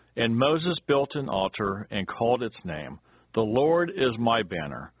 And Moses built an altar and called its name, "The Lord is my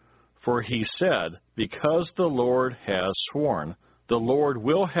banner." For he said, "Because the Lord has sworn, the Lord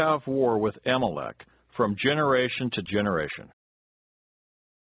will have war with Amalek from generation to generation."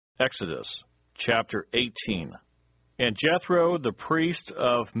 Exodus chapter 18. And Jethro, the priest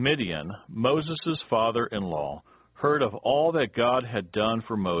of Midian, Moses' father-in-law, heard of all that God had done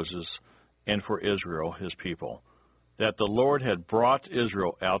for Moses and for Israel, his people, that the Lord had brought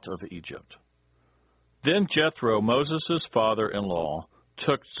Israel out of Egypt. Then Jethro, Moses' father-in-law,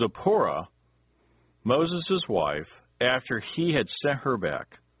 took Zipporah, Moses' wife, after he had sent her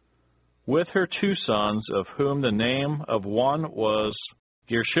back, with her 2 sons, of whom the name of one was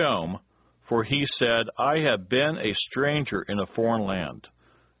Gershom, for he said, "I have been a stranger in a foreign land."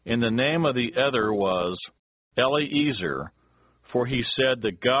 And the name of the other was Eliezer, for he said,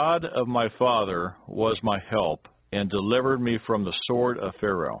 "The God of my father was my help, and delivered me from the sword of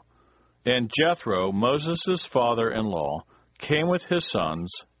Pharaoh." And Jethro, Moses' father-in-law, came with his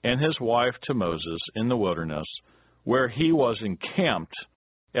sons and his wife to Moses in the wilderness, where he was encamped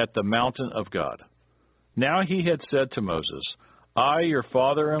at the mountain of God. Now he had said to Moses, "I, your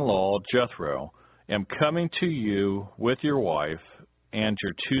father-in-law, Jethro, am coming to you with your wife and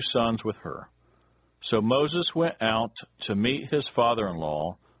your 2 sons with her." So Moses went out to meet his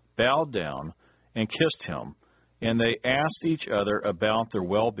father-in-law, bowed down, and kissed him, and they asked each other about their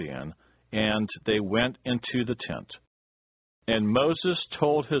well-being, and they went into the tent. And Moses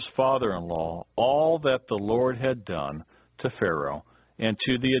told his father-in-law all that the Lord had done to Pharaoh and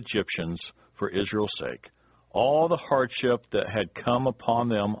to the Egyptians for Israel's sake, all the hardship that had come upon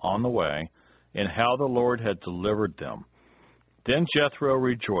them on the way, and how the Lord had delivered them. Then Jethro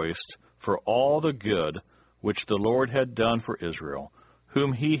rejoiced for all the good which the Lord had done for Israel,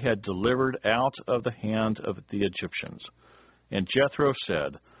 whom he had delivered out of the hand of the Egyptians. And Jethro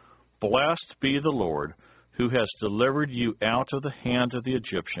said, "Blessed be the Lord, who has delivered you out of the hand of the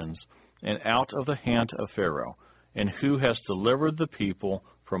Egyptians and out of the hand of Pharaoh, and who has delivered the people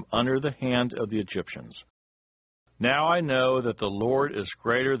from under the hand of the Egyptians. Now I know that the Lord is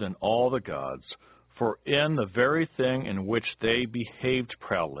greater than all the gods, for in the very thing in which they behaved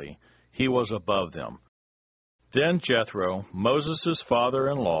proudly, he was above them." Then Jethro, Moses'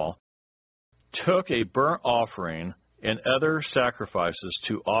 father-in-law, took a burnt offering and other sacrifices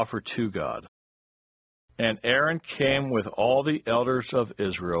to offer to God. And Aaron came with all the elders of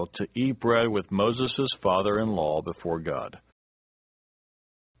Israel to eat bread with Moses' father-in-law before God.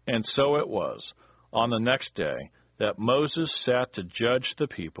 And so it was, on the next day, that Moses sat to judge the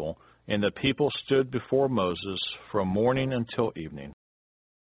people, and the people stood before Moses from morning until evening.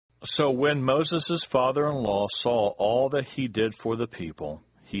 So when Moses' father-in-law saw all that he did for the people,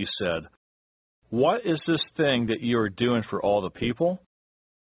 he said, "What is this thing that you are doing for all the people?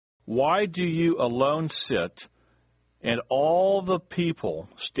 Why do you alone sit, and all the people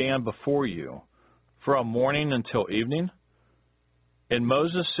stand before you from morning until evening?" And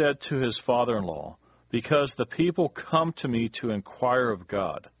Moses said to his father-in-law, "Because the people come to me to inquire of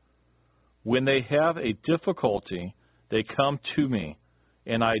God. When they have a difficulty, they come to me,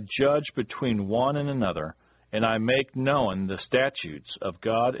 and I judge between one and another, and I make known the statutes of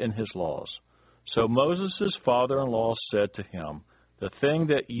God and his laws." So Moses' father-in-law said to him, "The thing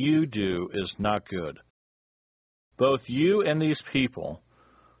that you do is not good. Both you and these people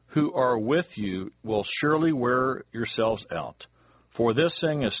who are with you will surely wear yourselves out, for this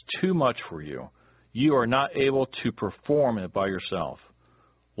thing is too much for you. You are not able to perform it by yourself.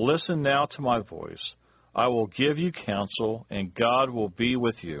 Listen now to my voice. I will give you counsel, and God will be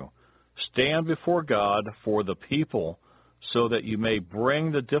with you. Stand before God for the people, so that you may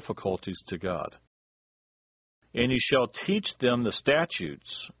bring the difficulties to God. And you shall teach them the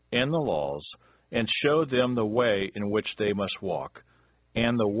statutes and the laws, and show them the way in which they must walk,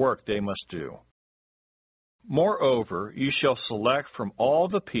 and the work they must do. Moreover, you shall select from all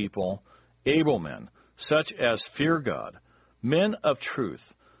the people able men, such as fear God, men of truth,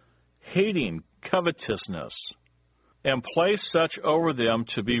 hating covetousness, and place such over them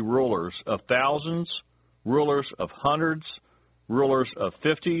to be rulers of thousands, rulers of hundreds, rulers of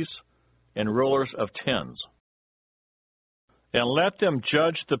 50s, and rulers of 10s. And let them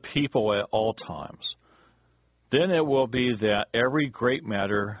judge the people at all times. Then it will be that every great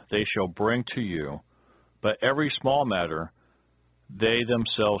matter they shall bring to you, but every small matter they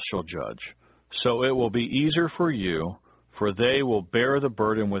themselves shall judge. So it will be easier for you, for they will bear the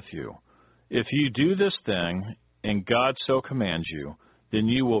burden with you. If you do this thing, and God so commands you, then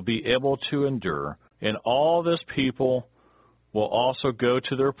you will be able to endure, and all this people will also go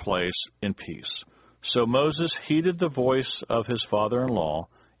to their place in peace." So Moses heeded the voice of his father-in-law,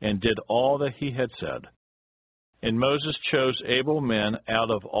 and did all that he had said. And Moses chose able men out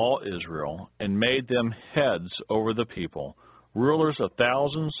of all Israel, and made them heads over the people, rulers of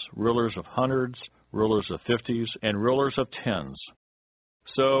thousands, rulers of hundreds, rulers of 50s, and rulers of 10s.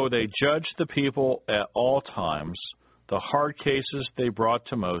 So they judged the people at all times. The hard cases they brought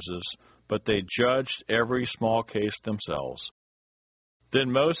to Moses, but they judged every small case themselves. Then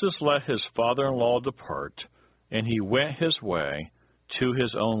Moses let his father-in-law depart, and he went his way to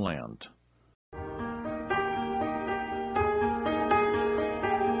his own land.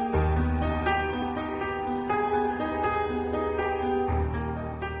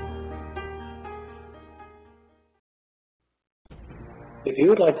 If you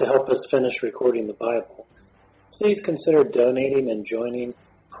would like to help us finish recording the Bible, please consider donating and joining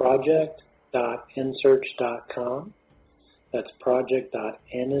project.nsearch.com. That's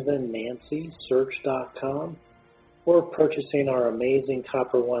project.nancysearch.com, or purchasing our amazing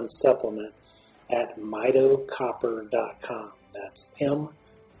Copper One supplement at mitocopper.com. That's MITO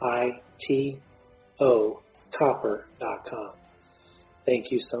copper.com. Thank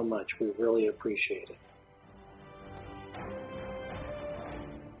you so much. We really appreciate it.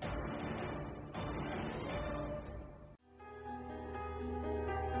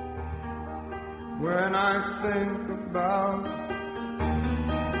 When I think about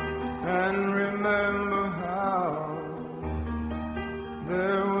and remember how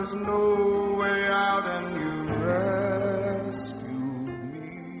there was no way out and you rescued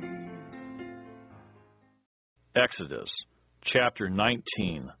me. Exodus, chapter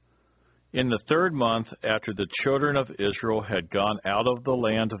 19. In the 3rd month after the children of Israel had gone out of the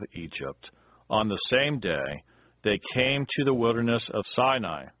land of Egypt, on the same day they came to the wilderness of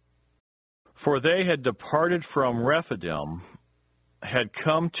Sinai. For they had departed from Rephidim, had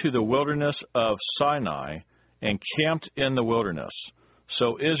come to the wilderness of Sinai, and camped in the wilderness.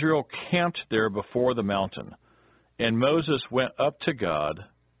 So Israel camped there before the mountain. And Moses went up to God,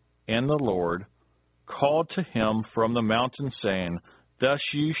 and the Lord called to him from the mountain, saying, "Thus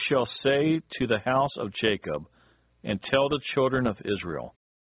you shall say to the house of Jacob, and tell the children of Israel,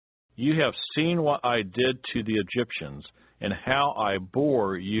 you have seen what I did to the Egyptians, and how I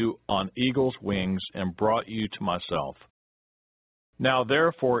bore you on eagle's wings and brought you to myself. Now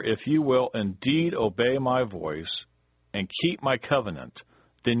therefore, if you will indeed obey my voice and keep my covenant,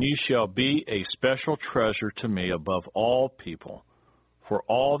 then you shall be a special treasure to me above all people, for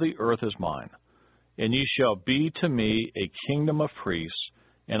all the earth is mine. And you shall be to me a kingdom of priests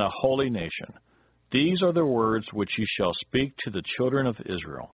and a holy nation. These are the words which you shall speak to the children of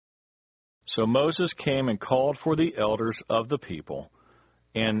Israel. So Moses came and called for the elders of the people,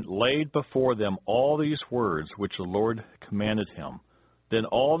 and laid before them all these words which the Lord commanded him. Then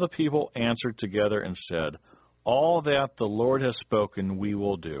all the people answered together and said, All that the Lord has spoken we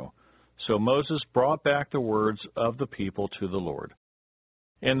will do. So Moses brought back the words of the people to the Lord.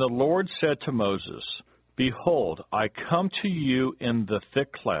 And the Lord said to Moses, Behold, I come to you in the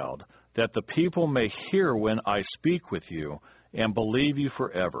thick cloud, that the people may hear when I speak with you, and believe you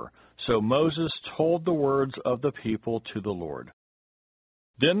forever. So Moses told the words of the people to the Lord.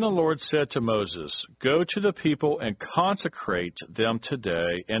 Then the Lord said to Moses, Go to the people and consecrate them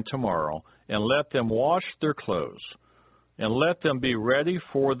today and tomorrow, and let them wash their clothes, and let them be ready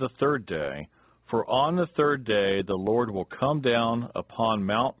for the third day. For on the third day the Lord will come down upon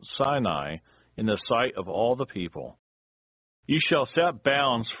Mount Sinai in the sight of all the people. You shall set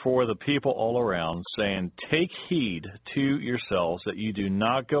bounds for the people all around, saying, Take heed to yourselves that you do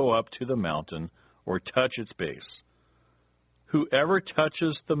not go up to the mountain or touch its base. Whoever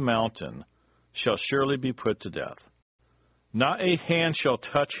touches the mountain shall surely be put to death. Not a hand shall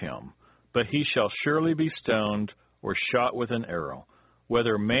touch him, but he shall surely be stoned or shot with an arrow.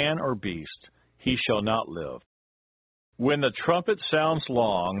 Whether man or beast, he shall not live. When the trumpet sounds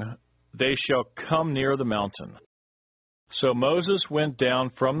long, they shall come near the mountain. So Moses went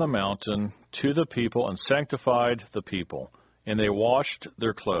down from the mountain to the people and sanctified the people, and they washed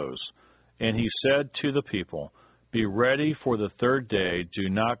their clothes. And he said to the people, Be ready for the third day, do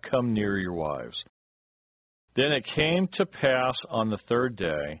not come near your wives. Then it came to pass on the third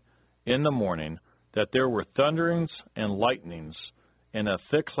day, in the morning, that there were thunderings and lightnings, and a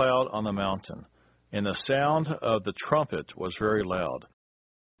thick cloud on the mountain, and the sound of the trumpet was very loud,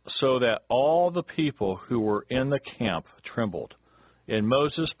 so that all the people who were in the camp trembled. And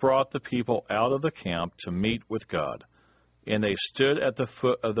Moses brought the people out of the camp to meet with God, and they stood at the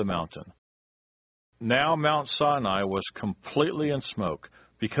foot of the mountain. Now Mount Sinai was completely in smoke,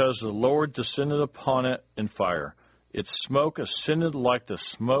 because the Lord descended upon it in fire. Its smoke ascended like the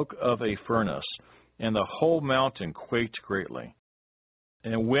smoke of a furnace, and the whole mountain quaked greatly.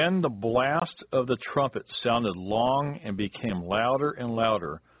 And when the blast of the trumpet sounded long and became louder and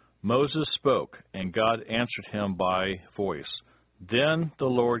louder, Moses spoke, and God answered him by voice. Then the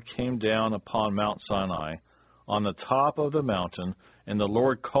Lord came down upon Mount Sinai, on the top of the mountain, and the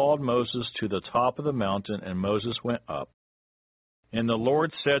Lord called Moses to the top of the mountain, and Moses went up. And the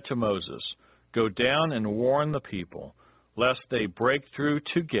Lord said to Moses, Go down and warn the people, lest they break through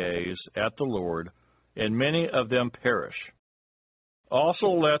to gaze at the Lord, and many of them perish. Also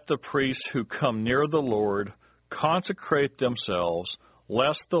let the priests who come near the Lord consecrate themselves,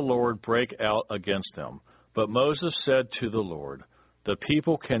 lest the Lord break out against them. But Moses said to the Lord, The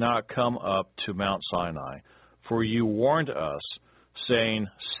people cannot come up to Mount Sinai, for you warned us, saying,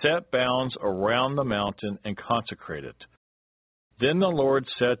 Set bounds around the mountain and consecrate it. Then the Lord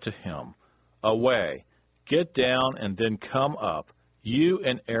said to him, Away, get down and then come up, you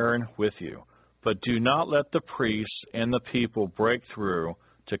and Aaron with you. But do not let the priests and the people break through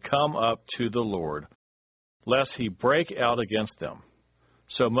to come up to the Lord, lest he break out against them.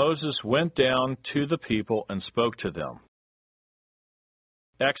 So Moses went down to the people and spoke to them.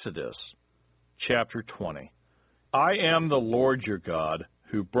 Exodus chapter 20. I am the Lord your God,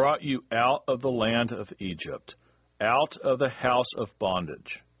 who brought you out of the land of Egypt, out of the house of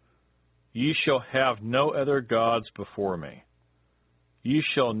bondage. Ye shall have no other gods before me. Ye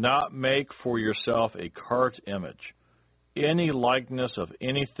shall not make for yourself a carved image, any likeness of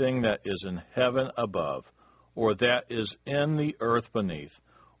anything that is in heaven above, or that is in the earth beneath,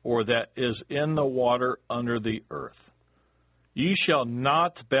 or that is in the water under the earth. Ye shall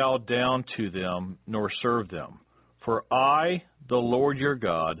not bow down to them, nor serve them. For I, the Lord your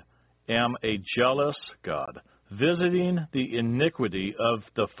God, am a jealous God, visiting the iniquity of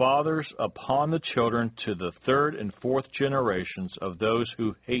the fathers upon the children to the third and fourth generations of those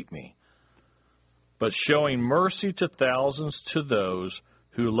who hate me, but showing mercy to thousands to those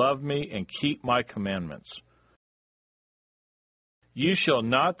who love me and keep my commandments. You shall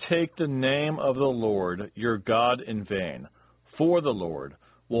not take the name of the Lord your God in vain, for the Lord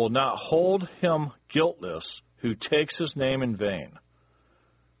will not hold him guiltless who takes his name in vain.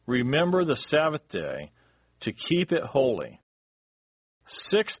 Remember the Sabbath day, to keep it holy.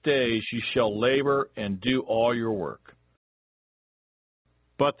 6 days you shall labor and do all your work.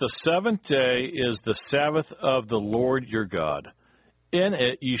 But the seventh day is the Sabbath of the Lord your God. In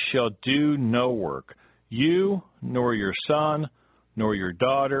it you shall do no work, you, nor your son, nor your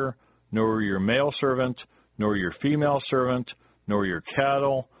daughter, nor your male servant, nor your female servant, nor your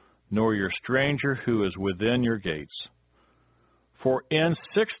cattle, nor your stranger who is within your gates. For in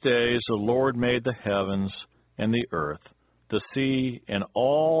 6 days the Lord made the heavens and the earth, the sea, and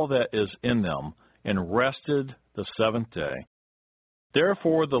all that is in them, and rested the seventh day.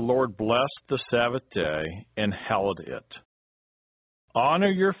 Therefore the Lord blessed the Sabbath day and hallowed it. Honor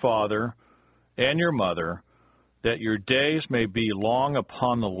your father and your mother, that your days may be long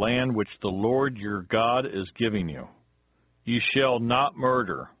upon the land which the Lord your God is giving you. You shall not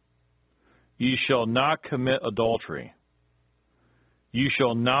murder. You shall not commit adultery. You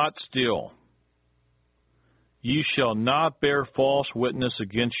shall not steal. You shall not bear false witness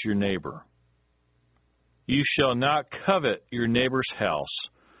against your neighbor. You shall not covet your neighbor's house.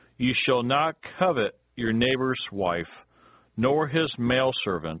 You shall not covet your neighbor's wife, nor his male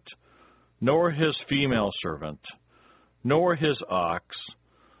servant, nor his female servant, nor his ox,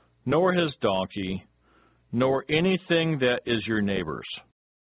 nor his donkey, nor anything that is your neighbor's.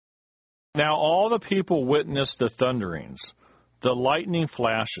 Now all the people witnessed the thunderings, the lightning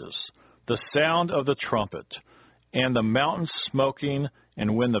flashes, the sound of the trumpet, and the mountain smoking,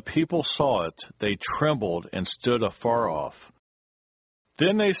 and when the people saw it, they trembled and stood afar off.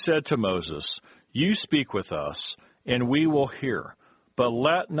 Then they said to Moses, You speak with us, and we will hear, but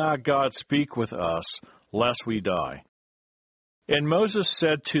let not God speak with us, lest we die. And Moses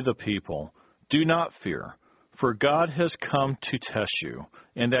said to the people, Do not fear, for God has come to test you,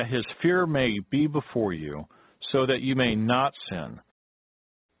 and that his fear may be before you, so that you may not sin.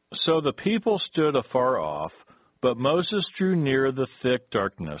 So the people stood afar off, but Moses drew near the thick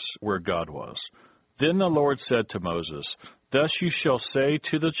darkness where God was. Then the Lord said to Moses, Thus you shall say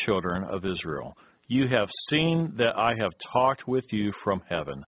to the children of Israel, You have seen that I have talked with you from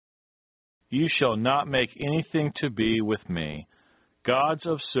heaven. You shall not make anything to be with me, gods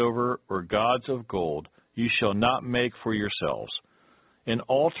of silver or gods of gold you shall not make for yourselves. An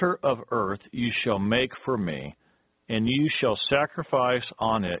altar of earth you shall make for me, and you shall sacrifice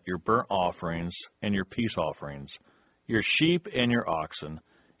on it your burnt offerings and your peace offerings, your sheep and your oxen.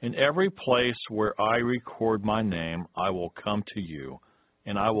 In every place where I record my name, I will come to you,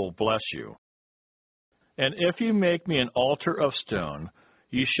 and I will bless you. And if you make me an altar of stone,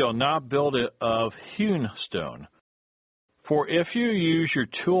 you shall not build it of hewn stone. For if you use your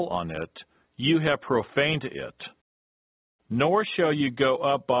tool on it, you have profaned it. Nor shall you go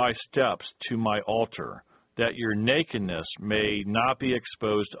up by steps to my altar, that your nakedness may not be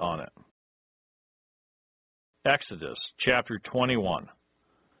exposed on it. Exodus chapter 21.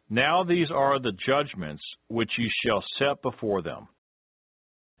 Now these are the judgments which you shall set before them.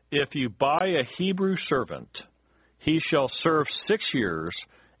 If you buy a Hebrew servant, he shall serve 6 years,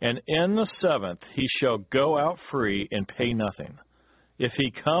 and in the 7th he shall go out free and pay nothing. If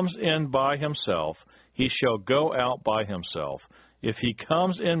he comes in by himself, he shall go out by himself. If he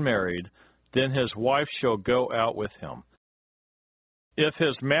comes in married, then his wife shall go out with him. If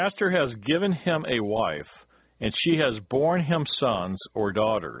his master has given him a wife, and she has borne him sons or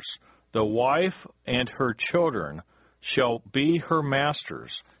daughters, the wife and her children shall be her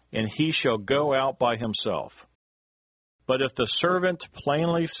master's, and he shall go out by himself. But if the servant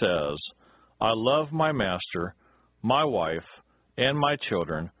plainly says, I love my master, my wife, and my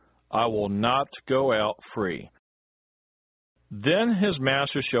children, I will not go out free. Then his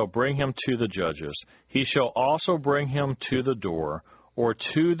master shall bring him to the judges. He shall also bring him to the door, or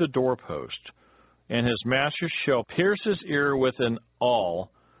to the doorpost. And his master shall pierce his ear with an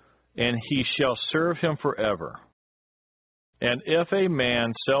awl, and he shall serve him forever. And if a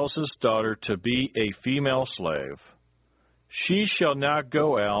man sells his daughter to be a female slave, she shall not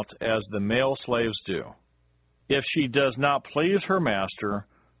go out as the male slaves do. If she does not please her master,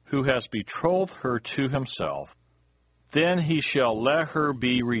 who has betrothed her to himself, then he shall let her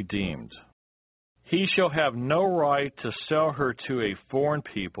be redeemed. He shall have no right to sell her to a foreign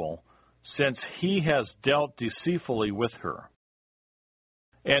people, since he has dealt deceitfully with her.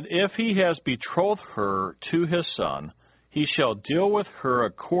 And if he has betrothed her to his son, he shall deal with her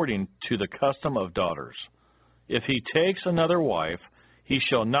according to the custom of daughters. If he takes another wife, he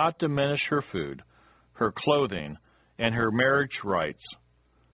shall not diminish her food, her clothing, and her marriage rights.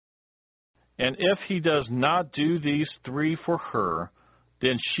 And if he does not do these 3 for her,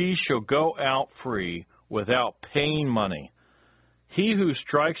 then she shall go out free without paying money. He who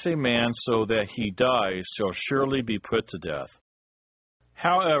strikes a man so that he dies shall surely be put to death.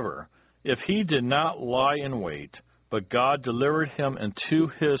 However, if he did not lie in wait, but God delivered him into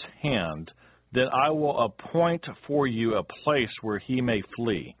his hand then I will appoint for you a place where he may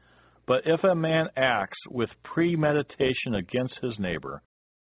flee. But if a man acts with premeditation against his neighbor,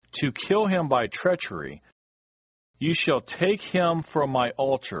 to kill him by treachery, you shall take him from my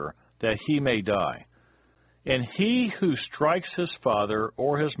altar, that he may die. And he who strikes his father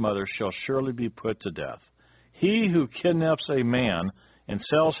or his mother shall surely be put to death. He who kidnaps a man and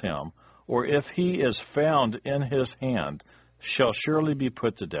sells him, or if he is found in his hand, shall surely be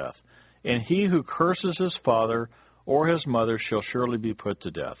put to death. And he who curses his father or his mother shall surely be put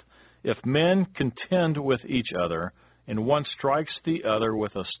to death. If men contend with each other, and one strikes the other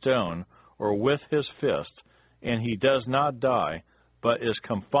with a stone or with his fist, and he does not die, but is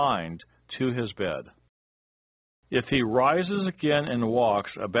confined to his bed, if he rises again and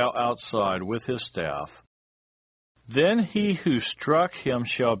walks about outside with his staff, then he who struck him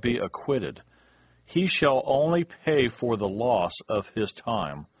shall be acquitted. He shall only pay for the loss of his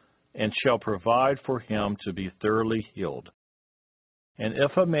time, and shall provide for him to be thoroughly healed. And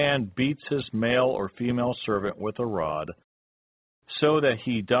if a man beats his male or female servant with a rod, so that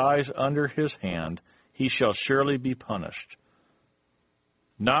he dies under his hand, he shall surely be punished.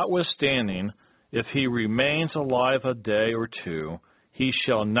 Notwithstanding, if he remains alive a day or two, he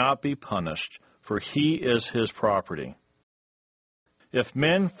shall not be punished, for he is his property. If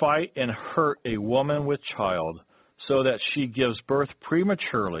men fight and hurt a woman with child, so that she gives birth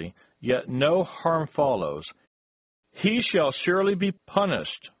prematurely, yet no harm follows, he shall surely be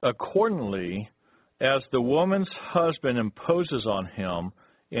punished accordingly as the woman's husband imposes on him,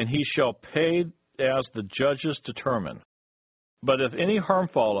 and he shall pay as the judges determine. But if any harm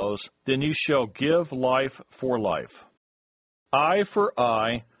follows, then you shall give life for life, eye for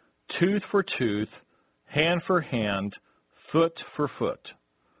eye, tooth for tooth, hand for hand, foot for foot,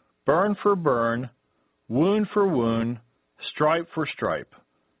 burn for burn, wound for wound, stripe for stripe.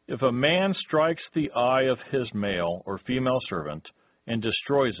 If a man strikes the eye of his male or female servant and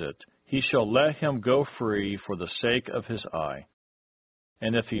destroys it, he shall let him go free for the sake of his eye.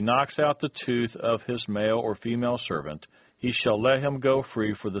 And if he knocks out the tooth of his male or female servant, he shall let him go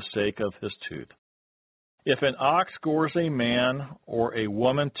free for the sake of his tooth. If an ox gores a man or a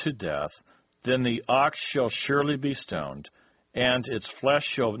woman to death, then the ox shall surely be stoned, and its flesh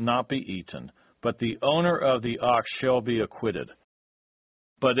shall not be eaten, but the owner of the ox shall be acquitted.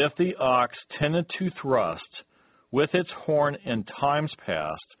 But if the ox tended to thrust with its horn in times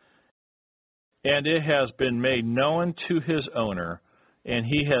past, and it has been made known to his owner, and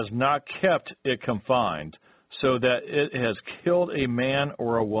he has not kept it confined, so that it has killed a man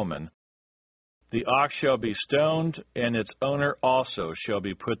or a woman, the ox shall be stoned, and its owner also shall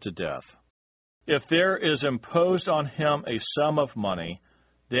be put to death. If there is imposed on him a sum of money,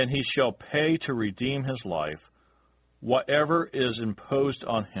 then he shall pay to redeem his life, whatever is imposed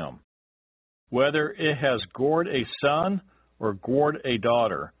on him. Whether it has gored a son or gored a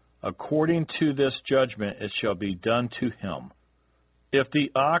daughter, according to this judgment it shall be done to him. If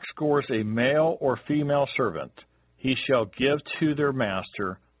the ox gores a male or female servant, he shall give to their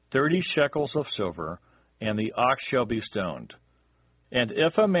master 30 shekels of silver, and the ox shall be stoned. And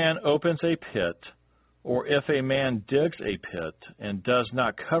if a man opens a pit, or if a man digs a pit and does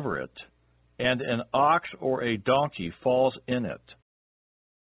not cover it, and an ox or a donkey falls in it,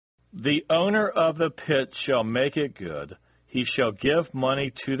 the owner of the pit shall make it good. He shall give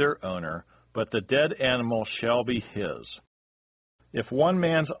money to their owner, but the dead animal shall be his. If one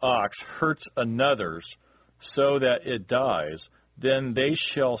man's ox hurts another's so that it dies, then they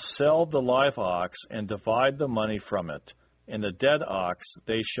shall sell the live ox and divide the money from it, and the dead ox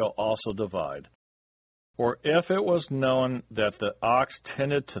they shall also divide. Or if it was known that the ox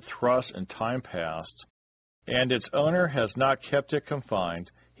tended to thrust in time past, and its owner has not kept it confined,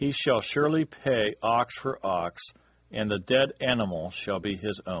 he shall surely pay ox for ox, and the dead animal shall be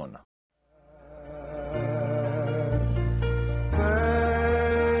his own.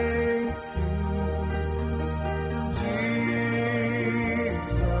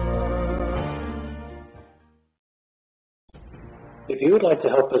 If you would like to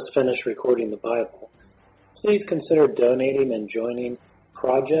help us finish recording the Bible, please consider donating and joining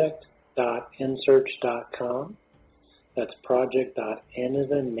project.nsearch.com. That's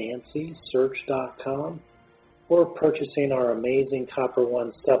project.n-as-in-Nancy-search.com, or purchasing our amazing Copper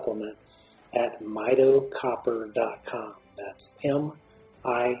One supplement at mitocopper.com. That's M-I-T-O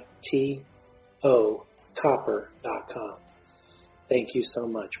copper.com. Thank you so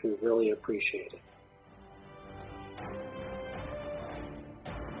much. We really appreciate it.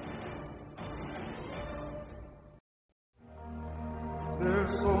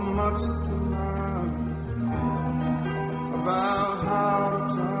 There's so much to learn about how to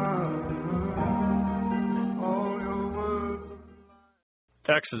turn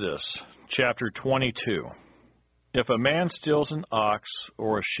Exodus chapter 22. If a man steals an ox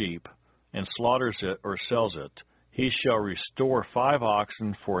or a sheep and slaughters it or sells it, he shall restore 5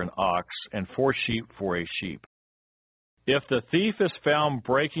 oxen for an ox and 4 sheep for a sheep. If the thief is found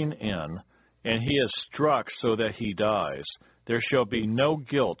breaking in, and he is struck so that he dies, there shall be no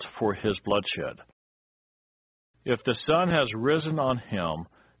guilt for his bloodshed. If the sun has risen on him,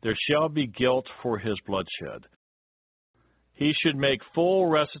 there shall be guilt for his bloodshed. He should make full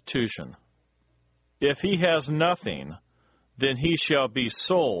restitution. If he has nothing, then he shall be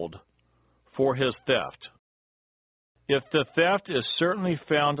sold for his theft. If the theft is certainly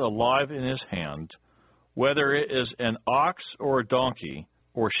found alive in his hand, whether it is an ox or a donkey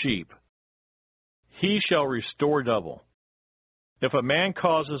or sheep, he shall restore double. If a man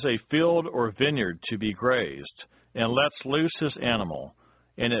causes a field or vineyard to be grazed, and lets loose his animal,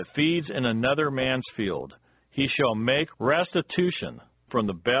 and it feeds in another man's field, he shall make restitution from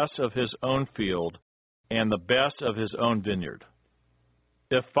the best of his own field and the best of his own vineyard.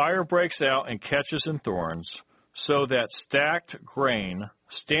 If fire breaks out and catches in thorns, so that stacked grain,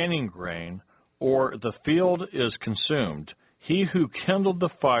 standing grain, or the field is consumed, he who kindled the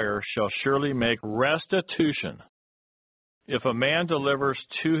fire shall surely make restitution. If a man delivers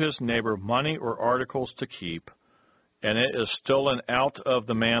to his neighbor money or articles to keep, and it is stolen out of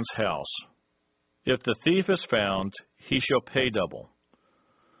the man's house, if the thief is found, he shall pay double.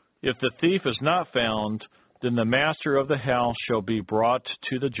 If the thief is not found, then the master of the house shall be brought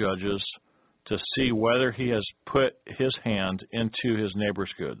to the judges to see whether he has put his hand into his neighbor's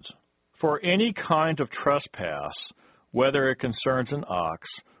goods. For any kind of trespass, whether it concerns an ox,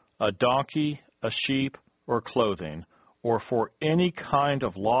 a donkey, a sheep, or clothing, or for any kind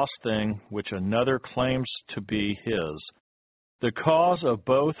of lost thing which another claims to be his, the cause of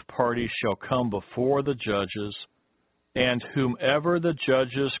both parties shall come before the judges, and whomever the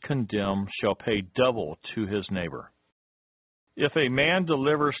judges condemn shall pay double to his neighbor. If a man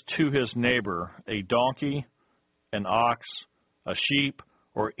delivers to his neighbor a donkey, an ox, a sheep,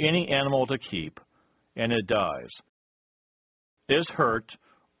 or any animal to keep, and it dies, is hurt,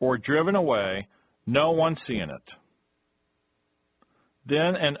 or driven away, no one seeing it,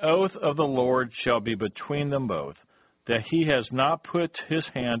 then an oath of the Lord shall be between them both, that he has not put his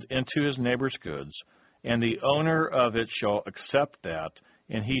hand into his neighbor's goods, and the owner of it shall accept that,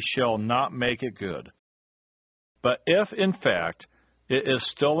 and he shall not make it good. But if, in fact, it is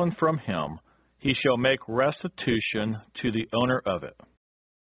stolen from him, he shall make restitution to the owner of it.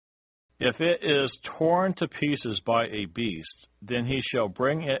 If it is torn to pieces by a beast, then he shall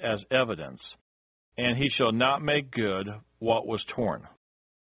bring it as evidence, and he shall not make good what was torn.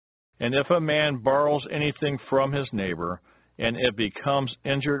 And if a man borrows anything from his neighbor, and it becomes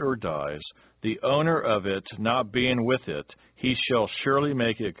injured or dies, the owner of it not being with it, he shall surely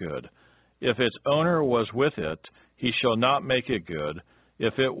make it good. If its owner was with it, he shall not make it good.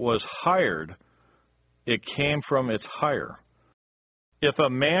 If it was hired, it came from its hire. If a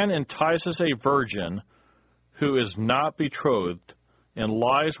man entices a virgin who is not betrothed and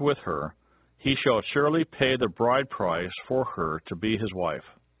lies with her, he shall surely pay the bride price for her to be his wife.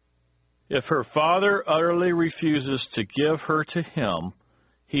 If her father utterly refuses to give her to him,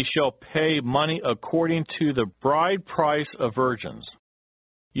 he shall pay money according to the bride price of virgins.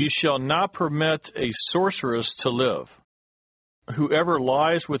 You shall not permit a sorceress to live. Whoever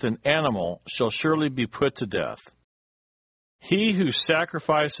lies with an animal shall surely be put to death. He who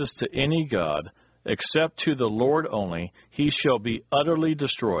sacrifices to any god, except to the Lord only, he shall be utterly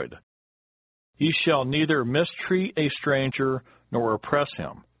destroyed. You shall neither mistreat a stranger nor oppress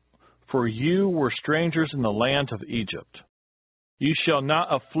him, for you were strangers in the land of Egypt. You shall not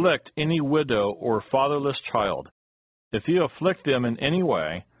afflict any widow or fatherless child. If you afflict them in any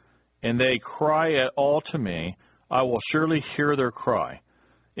way, and they cry at all to me, I will surely hear their cry,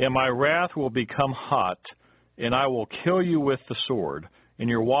 and my wrath will become hot, and I will kill you with the sword, and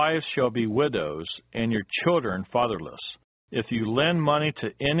your wives shall be widows, and your children fatherless. If you lend money to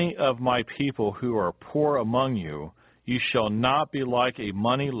any of my people who are poor among you, you shall not be like a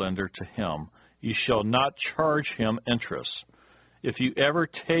money lender to him. You shall not charge him interest. If you ever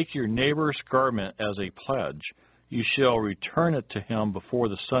take your neighbor's garment as a pledge, you shall return it to him before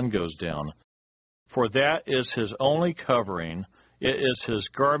the sun goes down. For that is his only covering, it is his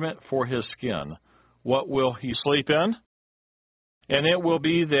garment for his skin. What will he sleep in? And it will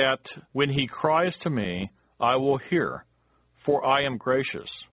be that when he cries to me, I will hear, for I am gracious.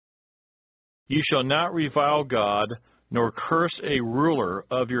 You shall not revile God, nor curse a ruler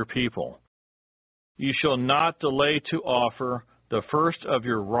of your people. You shall not delay to offer the first of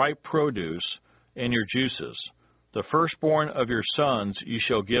your ripe produce and your juices, The firstborn of your sons you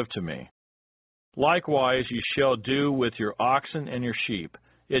shall give to me. Likewise you shall do with your oxen and your sheep.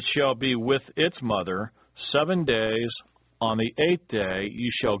 It shall be with its mother 7 days. On the 8th day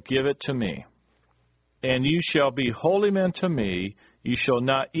you shall give it to me. And you shall be holy men to me. You shall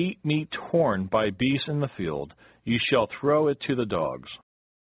not eat meat torn by beasts in the field. You shall throw it to the dogs.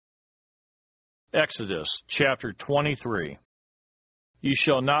 Exodus chapter 23. You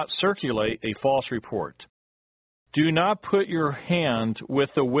shall not circulate a false report. Do not put your hand with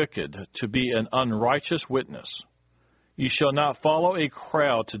the wicked to be an unrighteous witness. You shall not follow a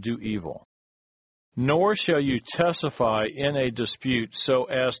crowd to do evil. Nor shall you testify in a dispute so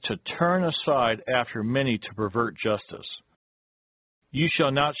as to turn aside after many to pervert justice. You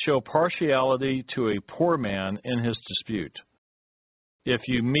shall not show partiality to a poor man in his dispute. If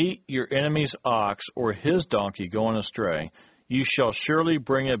you meet your enemy's ox or his donkey going astray, you shall surely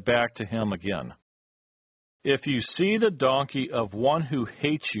bring it back to him again. If you see the donkey of one who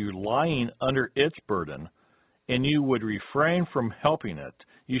hates you lying under its burden, and you would refrain from helping it,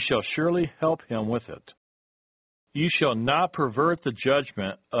 you shall surely help him with it. You shall not pervert the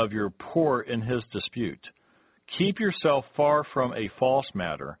judgment of your poor in his dispute. Keep yourself far from a false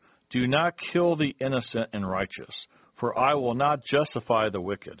matter. Do not kill the innocent and righteous, for I will not justify the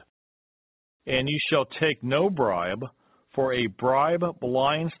wicked. And you shall take no bribe, for a bribe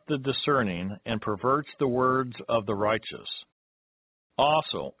blinds the discerning and perverts the words of the righteous.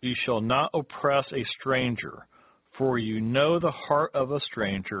 Also, you shall not oppress a stranger, for you know the heart of a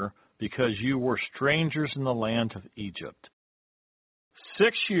stranger, because you were strangers in the land of Egypt.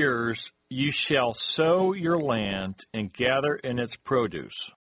 6 years you shall sow your land and gather in its produce.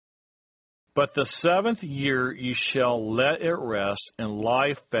 But the 7th year you shall let it rest and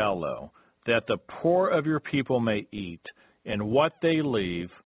lie fallow, that the poor of your people may eat, and what they leave,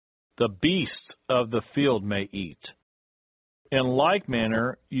 the beasts of the field may eat. In like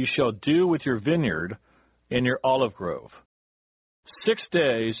manner you shall do with your vineyard and your olive grove. 6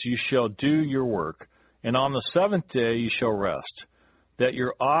 days you shall do your work, and on the 7th day you shall rest, that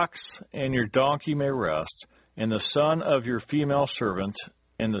your ox and your donkey may rest, and the son of your female servant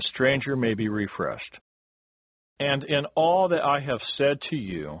and the stranger may be refreshed. And in all that I have said to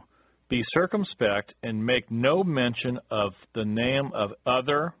you, be circumspect, and make no mention of the name of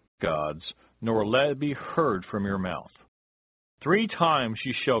other gods, nor let it be heard from your mouth. 3 times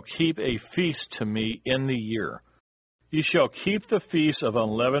you shall keep a feast to me in the year. You shall keep the feast of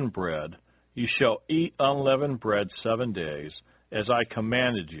unleavened bread. You shall eat unleavened bread 7 days, as I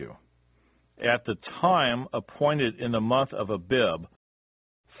commanded you, at the time appointed in the month of Abib,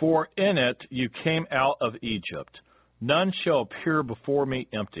 for in it you came out of Egypt. None shall appear before me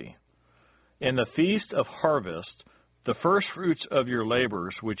empty. In the feast of harvest, the firstfruits of your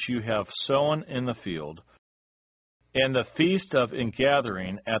labors which you have sown in the field, and the feast of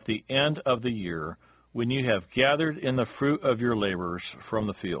ingathering at the end of the year, when you have gathered in the fruit of your labors from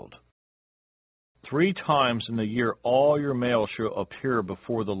the field. 3 times in the year all your males shall appear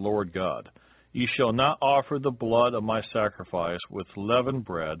before the Lord God. You shall not offer the blood of my sacrifice with leavened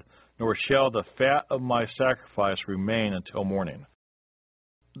bread, nor shall the fat of my sacrifice remain until morning.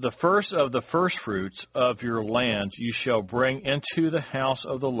 The first of the firstfruits of your land you shall bring into the house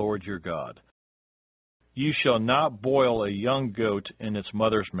of the Lord your God. You shall not boil a young goat in its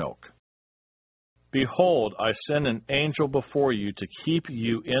mother's milk. Behold, I send an angel before you to keep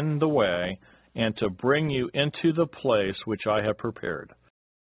you in the way, and to bring you into the place which I have prepared.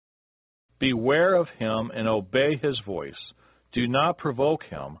 Beware of him and obey his voice. Do not provoke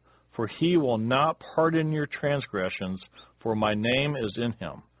him, for he will not pardon your transgressions, for my name is in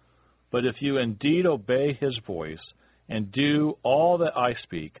him. But if you indeed obey his voice, and do all that I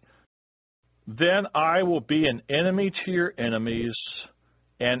speak, then I will be an enemy to your enemies,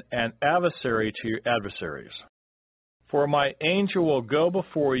 and an adversary to your adversaries. For my angel will go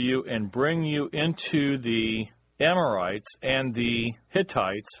before you and bring you into the Amorites, and the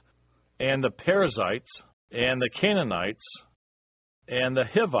Hittites, and the Perizzites, and the Canaanites, and the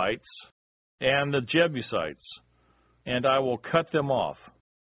Hivites, and the Jebusites, and I will cut them off.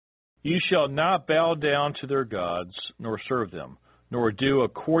 You shall not bow down to their gods, nor serve them, nor do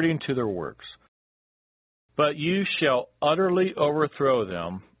according to their works. But you shall utterly overthrow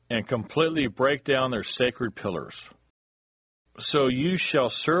them, and completely break down their sacred pillars. So you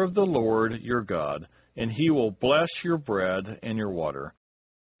shall serve the Lord your God, and he will bless your bread and your water.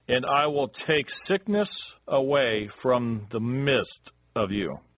 And I will take sickness away from the midst of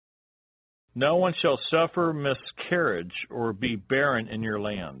you. No one shall suffer miscarriage or be barren in your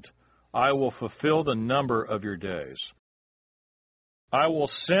land. I will fulfill the number of your days. I will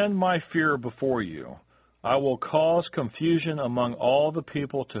send my fear before you. I will cause confusion among all the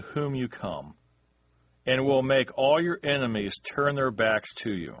people to whom you come, and will make all your enemies turn their backs to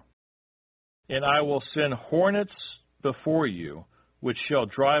you. And I will send hornets before you, which shall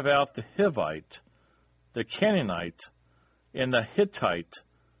drive out the Hivite, the Canaanite, and the Hittite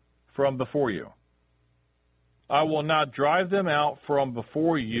from before you. I will not drive them out from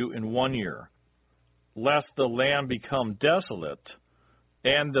before you in 1 year, lest the land become desolate,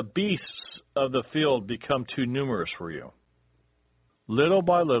 and the beasts of the field become too numerous for you. Little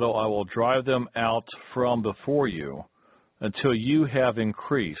by little I will drive them out from before you, until you have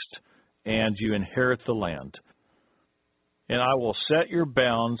increased, and you inherit the land. And I will set your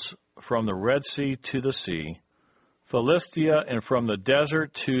bounds from the Red Sea to the sea, Philistia, and from the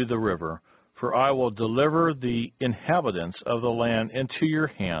desert to the river. For I will deliver the inhabitants of the land into your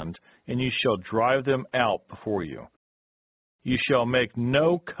hand, and you shall drive them out before you. You shall make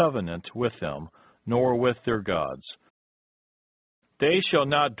no covenant with them, nor with their gods. They shall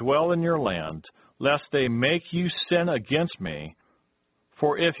not dwell in your land, lest they make you sin against me.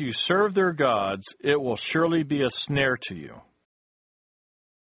 For if you serve their gods, it will surely be a snare to you.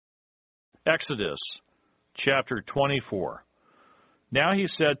 Exodus chapter 24. Now he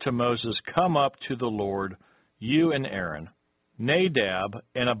said to Moses, Come up to the Lord, you and Aaron, Nadab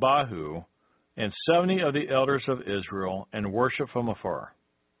and Abihu, and 70 of the elders of Israel, and worship from afar.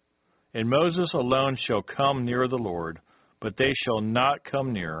 And Moses alone shall come near the Lord, but they shall not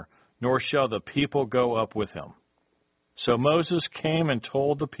come near, nor shall the people go up with him. So Moses came and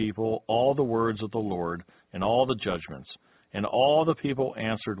told the people all the words of the Lord and all the judgments. And all the people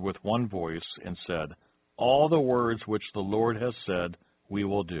answered with one voice and said, All the words which the Lord has said, we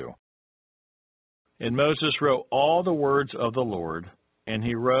will do. And Moses wrote all the words of the Lord, and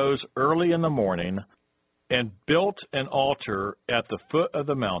he rose early in the morning and built an altar at the foot of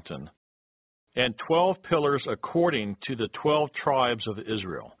the mountain, and 12 pillars according to the 12 tribes of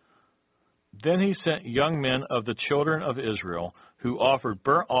Israel. Then he sent young men of the children of Israel, who offered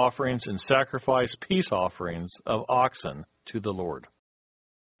burnt offerings and sacrificed peace offerings of oxen to the Lord.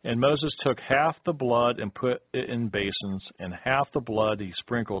 And Moses took half the blood and put it in basins, and half the blood he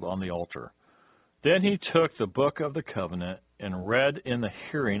sprinkled on the altar. Then he took the book of the covenant and read in the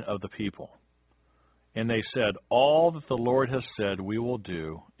hearing of the people. And they said, All that the Lord has said we will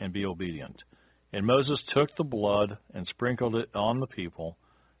do, and be obedient. And Moses took the blood and sprinkled it on the people,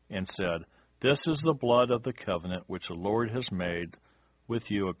 and said, This is the blood of the covenant which the Lord has made with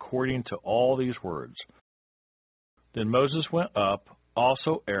you according to all these words. Then Moses went up,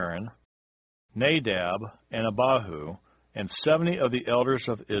 also Aaron, Nadab, and Abihu, and 70 of the elders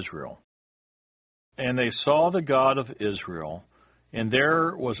of Israel. And they saw the God of Israel, and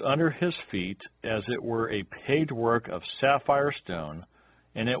there was under his feet as it were a paved work of sapphire stone,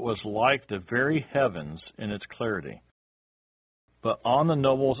 and it was like the very heavens in its clarity. But on the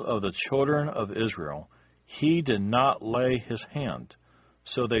nobles of the children of Israel he did not lay his hand.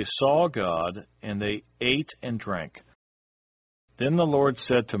 So they saw God, and they ate and drank. Then the Lord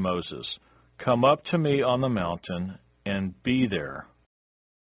said to Moses, Come up to me on the mountain, and be there.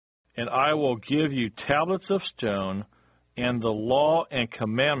 And I will give you tablets of stone, and the law and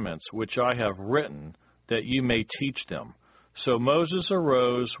commandments which I have written, that you may teach them. So Moses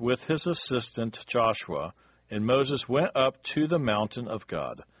arose with his assistant Joshua, and Moses went up to the mountain of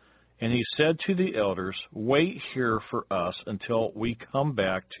God. And he said to the elders, Wait here for us until we come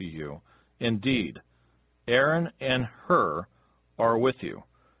back to you. Indeed, Aaron and Hur are with you.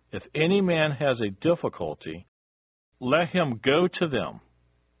 If any man has a difficulty, let him go to them.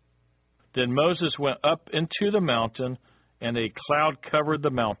 Then Moses went up into the mountain, and a cloud covered the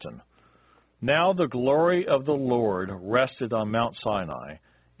mountain. Now the glory of the Lord rested on Mount Sinai,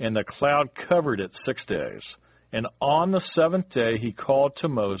 and the cloud covered it 6 days. And on the seventh day he called to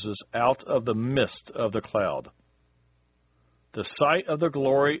Moses out of the midst of the cloud. The sight of the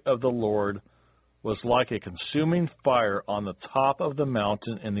glory of the Lord was like a consuming fire on the top of the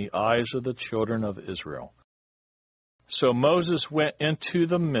mountain in the eyes of the children of Israel. So Moses went into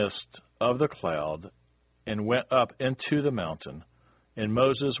the midst of the cloud and went up into the mountain, and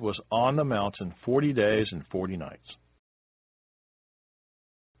Moses was on the mountain 40 days and 40 nights.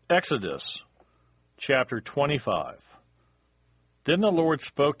 Exodus chapter 25. Then the Lord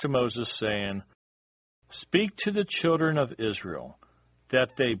spoke to Moses, saying, Speak to the children of Israel, that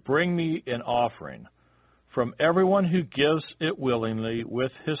they bring me an offering. From everyone who gives it willingly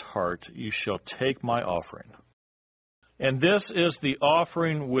with his heart, you shall take my offering. And this is the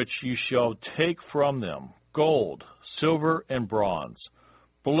offering which you shall take from them: gold, silver, and bronze,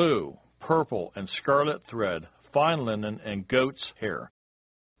 blue, purple, and scarlet thread, fine linen, and goat's hair,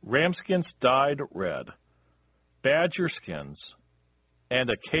 ram skins dyed red, badger skins, and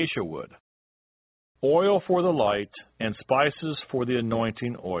acacia wood, oil for the light, and spices for the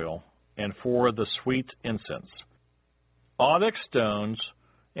anointing oil, and for the sweet incense, onyx stones,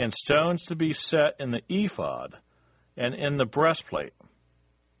 and stones to be set in the ephod and in the breastplate.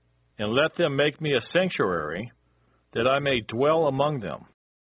 And let them make me a sanctuary, that I may dwell among them,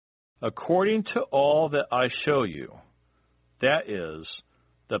 according to all that I show you, that is,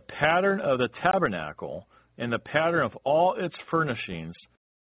 the pattern of the tabernacle and the pattern of all its furnishings,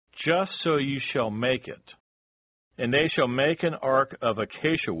 just so you shall make it. And they shall make an ark of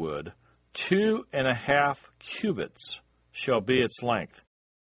acacia wood, 2.5 cubits shall be its length,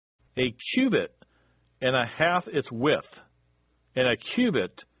 1.5 cubits its width, and 1.5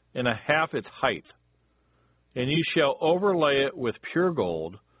 cubits its height. And you shall overlay it with pure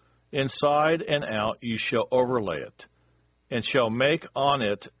gold, inside and out you shall overlay it, and shall make on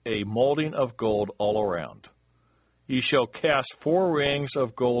it a molding of gold all around. You shall cast 4 rings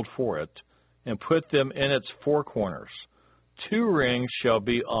of gold for it, and put them in its 4 corners. 2 rings shall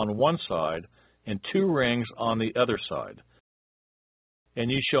be on one side, and 2 rings on the other side. And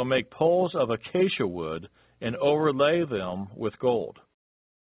you shall make poles of acacia wood, and overlay them with gold.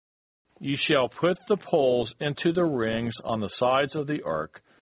 You shall put the poles into the rings on the sides of the ark,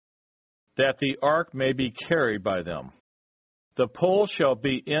 that the ark may be carried by them. The poles shall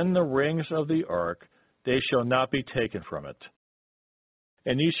be in the rings of the ark, they shall not be taken from it.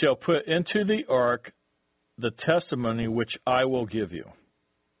 And you shall put into the ark the testimony which I will give you.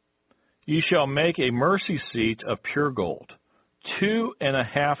 You shall make a mercy seat of pure gold.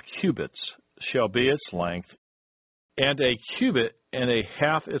 2.5 cubits shall be its length, and 1.5 cubits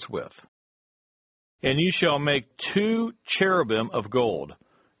its width. And you shall make 2 cherubim of gold.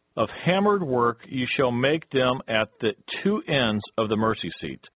 Of hammered work you shall make them at the 2 ends of the mercy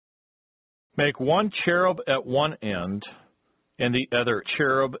seat. Make 1 cherub at one end, and the other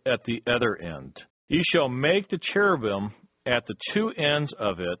cherub at the other end. You shall make the cherubim at the 2 ends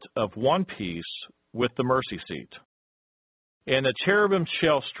of it of one piece with the mercy seat. And the cherubim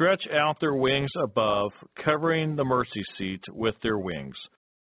shall stretch out their wings above, covering the mercy seat with their wings.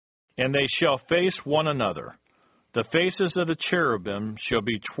 And they shall face one another. The faces of the cherubim shall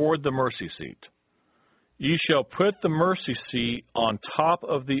be toward the mercy seat. You shall put the mercy seat on top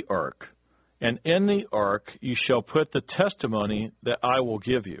of the ark, and in the ark you shall put the testimony that I will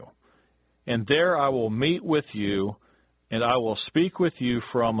give you. And there I will meet with you, and I will speak with you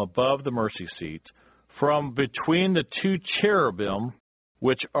from above the mercy seat, from between the 2 cherubim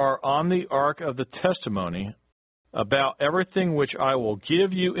which are on the ark of the testimony, about everything which I will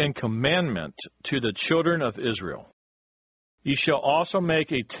give you in commandment to the children of Israel. You shall also make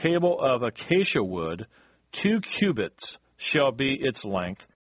a table of acacia wood, 2 cubits shall be its length,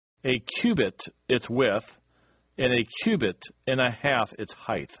 1 cubit its width, and 1.5 cubits its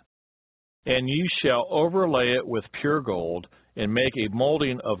height. And you shall overlay it with pure gold, and make a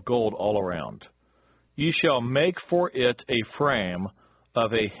molding of gold all around. You shall make for it a frame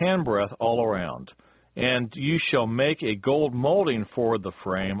of a handbreadth all around, and you shall make a gold molding for the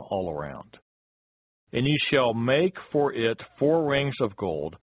frame all around. And you shall make for it 4 rings of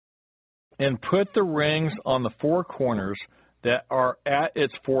gold, and put the rings on the 4 corners that are at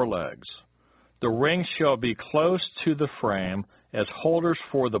its 4 legs. The rings shall be close to the frame as holders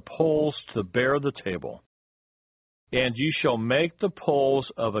for the poles to bear the table. And you shall make the poles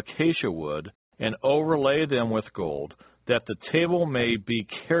of acacia wood, and overlay them with gold, that the table may be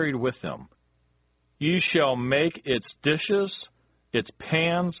carried with them. You shall make its dishes, its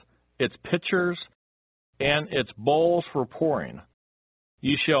pans, its pitchers, and its bowls for pouring.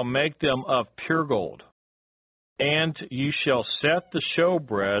 You shall make them of pure gold. And you shall set the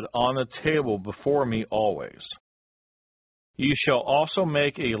showbread on the table before me always. You shall also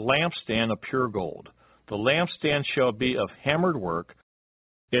make a lampstand of pure gold. The lampstand shall be of hammered work.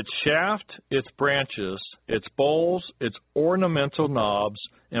 Its shaft, its branches, its bowls, its ornamental knobs,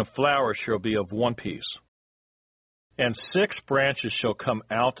 and flowers shall be of one piece. And 6 branches shall come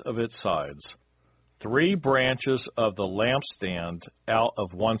out of its sides, 3 branches of the lampstand out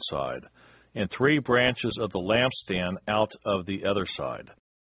of one side, and 3 branches of the lampstand out of the other side.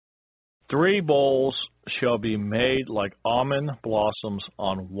 3 bowls shall be made like almond blossoms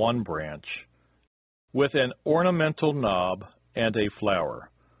on one branch, with an ornamental knob and a flower,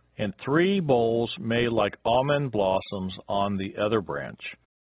 and 3 bowls made like almond blossoms on the other branch,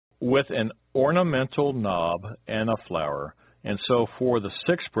 with an ornamental knob and a flower, and so for the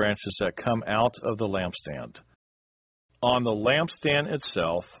 6 branches that come out of the lampstand. On the lampstand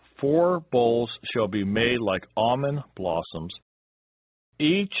itself, 4 bowls shall be made like almond blossoms,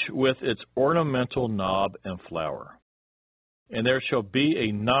 each with its ornamental knob and flower. And there shall be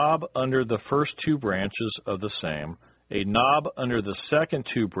a knob under the first 2 branches of the same, a knob under the second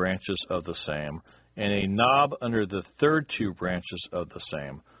 2 branches of the same, and a knob under the third 2 branches of the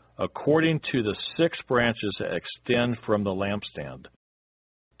same, according to the 6 branches that extend from the lampstand.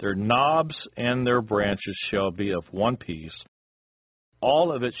 Their knobs and their branches shall be of one piece.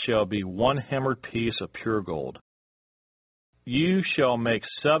 All of it shall be one hammered piece of pure gold. You shall make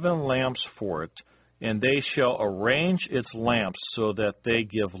 7 lamps for it, and they shall arrange its lamps so that they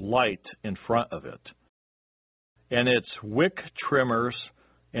give light in front of it. And its wick trimmers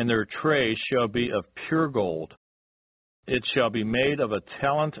and their trays shall be of pure gold. It shall be made of a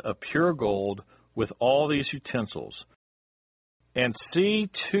talent of pure gold with all these utensils. And see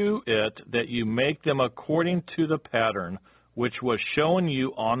to it that you make them according to the pattern which was shown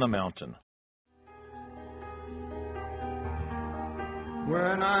you on the mountain.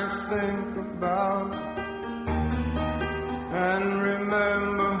 When I think about and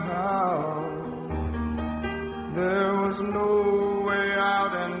remember how there was no way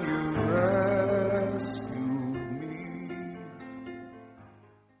out and you rescued me.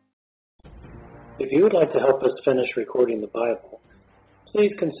 If you would like to help us finish recording the Bible,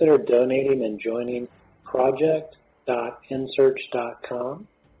 please consider donating and joining project.nsearch.com.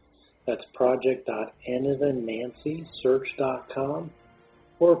 That's project.nancysearch.com,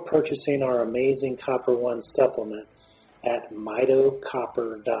 or purchasing our amazing Copper One supplement at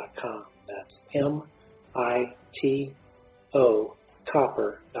mitocopper.com. That's M-I-T-O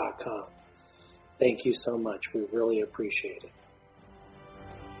copper.com. Thank you so much. We really appreciate it.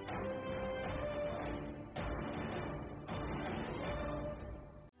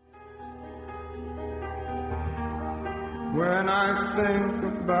 When I think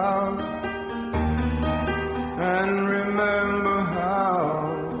about and remember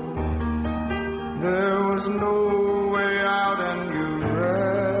how there was no way out and you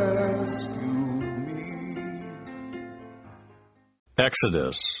rescued me.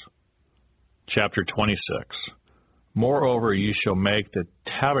 Exodus, chapter 26. Moreover, you shall make the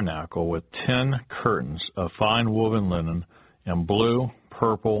tabernacle with 10 curtains of fine woven linen and blue,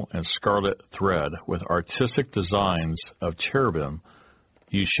 purple, and scarlet thread with artistic designs of cherubim.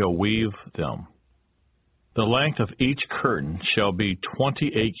 You shall weave them. The length of each curtain shall be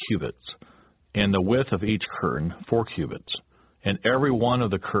 28 cubits, and the width of each curtain 4 cubits, and every one of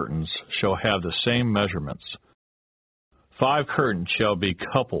the curtains shall have the same measurements. 5 curtains shall be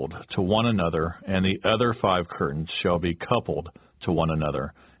coupled to one another, and the other 5 curtains shall be coupled to one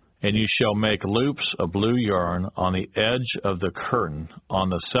another. And you shall make loops of blue yarn on the edge of the curtain on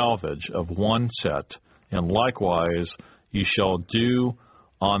the selvage of one set, and likewise you shall do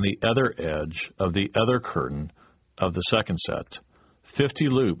on the other edge of the other curtain of the second set. 50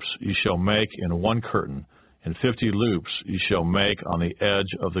 loops you shall make in one curtain, and 50 loops you shall make on the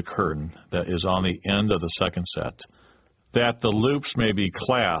edge of the curtain that is on the end of the second set, that the loops may be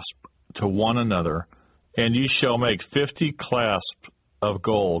clasped to one another. And you shall make 50 clasps of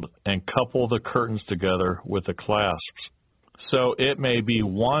gold, and couple the curtains together with the clasps, so it may be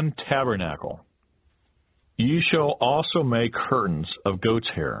one tabernacle. You shall also make curtains of goat's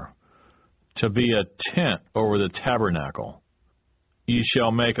hair, to be a tent over the tabernacle. You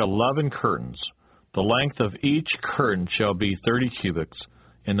shall make 11 curtains. The length of each curtain shall be 30 cubits,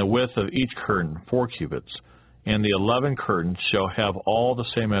 and the width of each curtain 4 cubits, and the 11 curtains shall have all the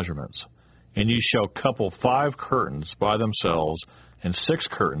same measurements. And you shall couple 5 curtains by themselves, and 6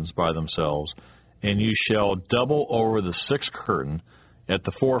 curtains by themselves, and you shall double over the 6th curtain at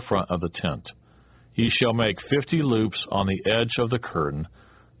the forefront of the tent. You shall make 50 loops on the edge of the curtain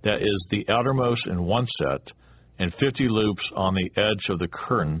that is the outermost in one set, and 50 loops on the edge of the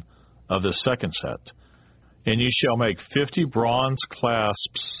curtain of the second set. And you shall make 50 bronze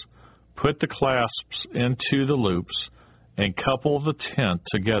clasps. Put the clasps into the loops, and couple the tent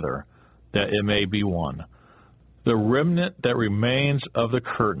together, that it may be one. The remnant that remains of the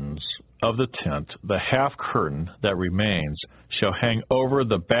curtains of the tent, the half curtain that remains, shall hang over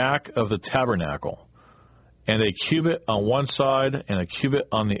the back of the tabernacle, and a cubit on one side and a cubit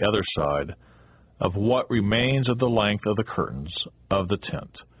on the other side of what remains of the length of the curtains of the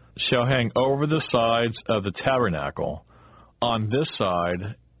tent shall hang over the sides of the tabernacle on this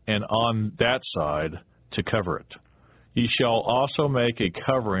side and on that side to cover it. Ye shall also make a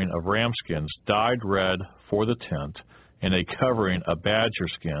covering of ram skins dyed red for the tent, and a covering of badger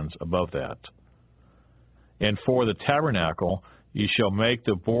skins above that. And for the tabernacle ye shall make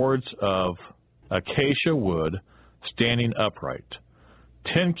the boards of acacia wood standing upright.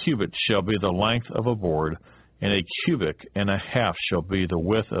 10 cubits shall be the length of a board, and 1.5 cubits shall be the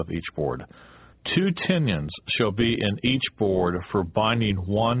width of each board. 2 pinions shall be in each board for binding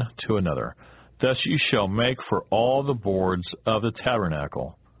one to another. Thus you shall make for all the boards of the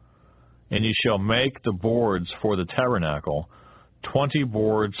tabernacle. And you shall make the boards for the tabernacle, 20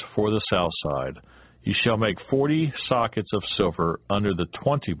 boards for the south side. You shall make 40 sockets of silver under the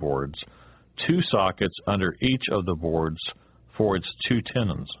 20 boards, 2 sockets under each of the boards for its 2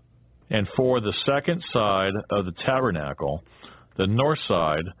 tenons. And for the second side of the tabernacle, the north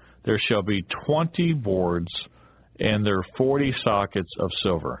side, there shall be 20 boards, and their 40 sockets of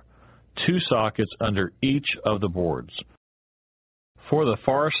silver, 2 sockets under each of the boards. For the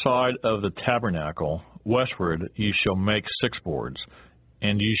far side of the tabernacle, westward, you shall make 6 boards,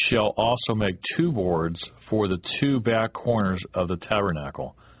 and you shall also make 2 boards for the 2 back corners of the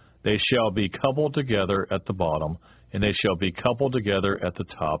tabernacle. They shall be coupled together at the bottom, and they shall be coupled together at the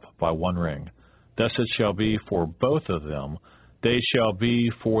top by 1 ring. Thus it shall be for both of them. They shall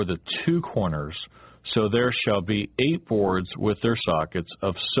be for the 2 corners, so there shall be 8 boards with their sockets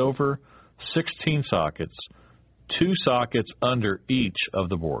of silver, 16 sockets, 2 sockets under each of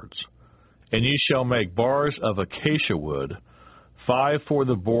the boards. And you shall make bars of acacia wood, 5 for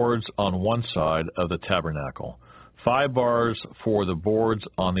the boards on one side of the tabernacle, 5 bars for the boards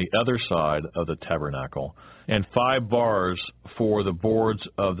on the other side of the tabernacle, and 5 bars for the boards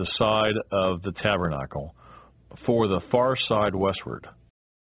of the side of the tabernacle, for the far side westward.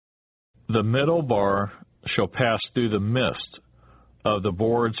 The middle bar shall pass through the midst of the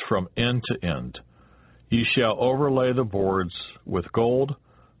boards from end to end. You shall overlay the boards with gold,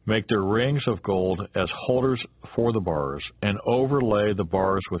 make their rings of gold as holders for the bars, and overlay the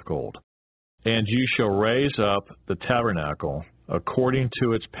bars with gold. And you shall raise up the tabernacle according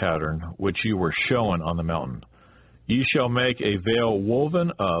to its pattern which you were shown on the mountain. You shall make a veil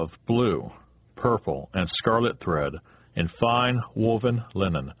woven of blue, purple, and scarlet thread, and fine woven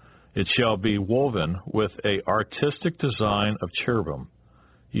linen. It shall be woven with an artistic design of cherubim.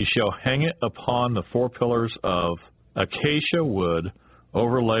 You shall hang it upon the 4 pillars of acacia wood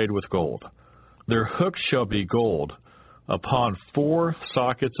overlaid with gold. Their hooks shall be gold upon 4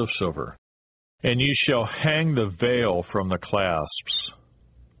 sockets of silver. And you shall hang the veil from the clasps.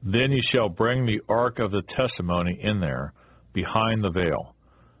 Then you shall bring the ark of the testimony in there, behind the veil.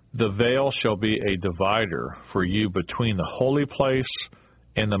 The veil shall be a divider for you between the holy place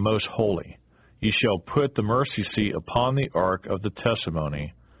and the most holy. You shall put the mercy seat upon the ark of the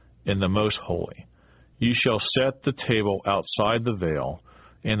testimony in the most holy. You shall set the table outside the veil,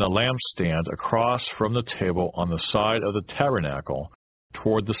 and the lampstand across from the table on the side of the tabernacle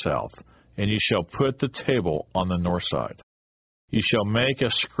toward the south, and you shall put the table on the north side. You shall make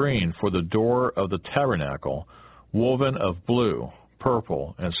a screen for the door of the tabernacle, woven of blue,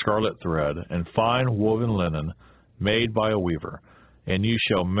 purple, and scarlet thread, and fine woven linen made by a weaver. And you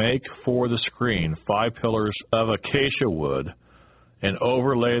shall make for the screen 5 pillars of acacia wood, and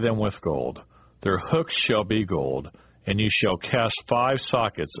overlay them with gold. Their hooks shall be gold, and you shall cast 5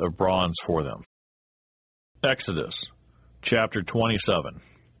 sockets of bronze for them. Exodus chapter 27.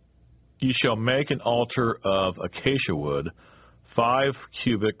 You shall make an altar of acacia wood, 5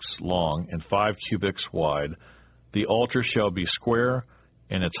 cubits long and 5 cubits wide. The altar shall be square,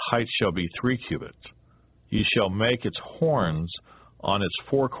 and its height shall be 3 cubits. You shall make its horns on its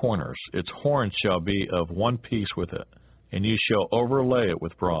 4 corners. Its horns shall be of one piece with it, and you shall overlay it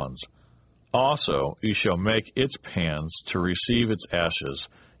with bronze. Also you shall make its pans to receive its ashes,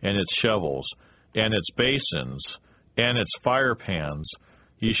 and its shovels, and its basins, and its fire pans.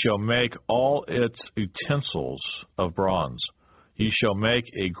 You shall make all its utensils of bronze. You shall make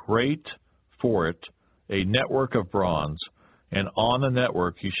a grate for it, a network of bronze, and on the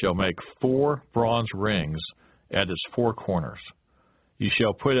network you shall make 4 bronze rings at its 4 corners. You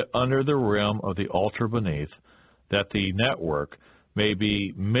shall put it under the rim of the altar beneath, that the network may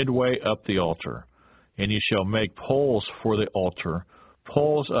be midway up the altar. And you shall make poles for the altar,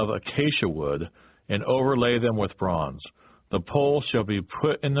 poles of acacia wood, and overlay them with bronze. The poles shall be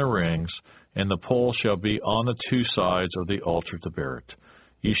put in the rings, and the poles shall be on the 2 sides of the altar to bear it.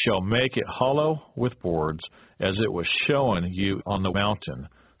 You shall make it hollow with boards, as it was shown you on the mountain,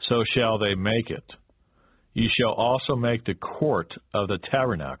 so shall they make it. You shall also make the court of the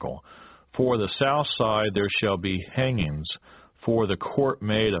tabernacle. For the south side there shall be hangings for the court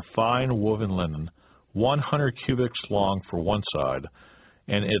made of fine woven linen, 100 cubits long for one side,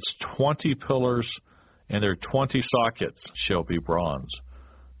 and its 20 pillars and their 20 sockets shall be bronze.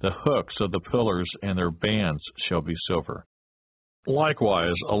 The hooks of the pillars and their bands shall be silver.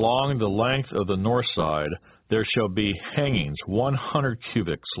 Likewise, along the length of the north side there shall be hangings 100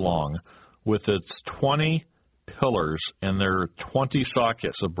 cubits long, with its 20 pillars and their 20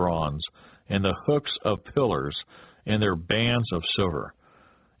 sockets of bronze, and the hooks of pillars and their bands of silver.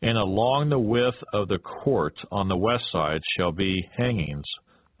 And along the width of the court on the west side shall be hangings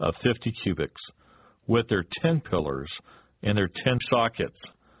of 50 cubits, with their 10 pillars and their 10 sockets.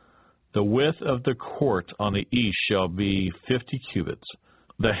 The width of the court on the east shall be 50 cubits.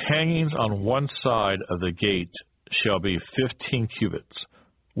 The hangings on one side of the gate shall be 15 cubits,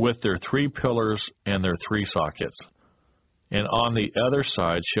 with their 3 pillars and their 3 sockets. And on the other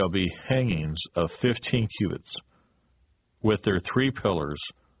side shall be hangings of 15 cubits, with their 3 pillars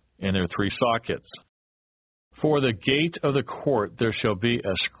and their 3 sockets. For the gate of the court there shall be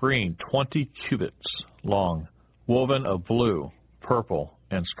a screen 20 cubits long, woven of blue, purple,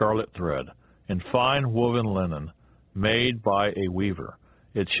 and scarlet thread, and fine woven linen, made by a weaver.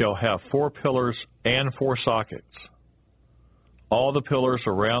 It shall have 4 pillars and 4 sockets. All the pillars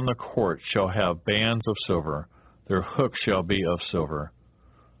around the court shall have bands of silver. Their hooks shall be of silver,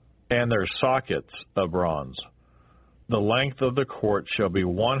 and their sockets of bronze. The length of the court shall be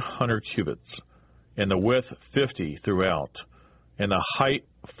 100 cubits, and the width 50 throughout, and the height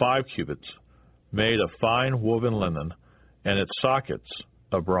 5 cubits, made of fine woven linen, and its sockets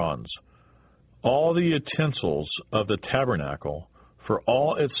of bronze. All the utensils of the tabernacle, for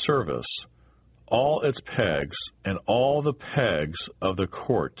all its service, all its pegs, and all the pegs of the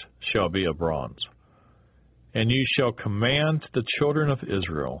court shall be of bronze. And you shall command the children of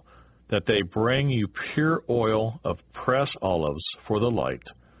Israel that they bring you pure oil of pressed olives for the light,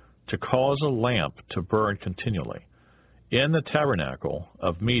 to cause a lamp to burn continually. In the tabernacle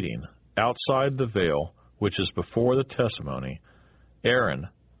of meeting, outside the veil which is before the testimony, Aaron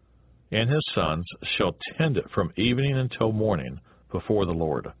and his sons shall tend it from evening until morning before the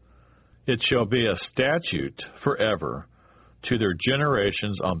Lord. It shall be a statute forever to their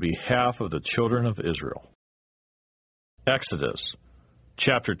generations on behalf of the children of Israel. Exodus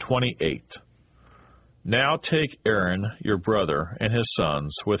chapter 28. Now take Aaron your brother and his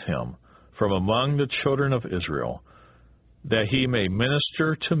sons with him from among the children of Israel, that he may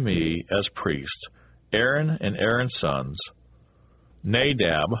minister to me as priest, Aaron and Aaron's sons,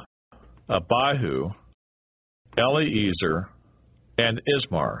 Nadab, Abihu, Eleazar, and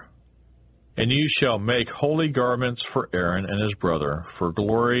Ismar. And you shall make holy garments for Aaron and his brother, for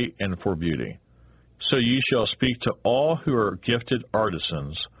glory and for beauty. So you shall speak to all who are gifted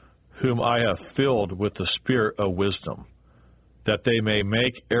artisans, whom I have filled with the spirit of wisdom, that they may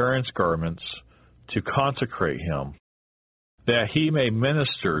make Aaron's garments to consecrate him, that he may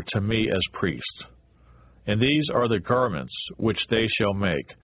minister to me as priest. And these are the garments which they shall make: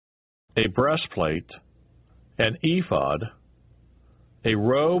 a breastplate, an ephod, a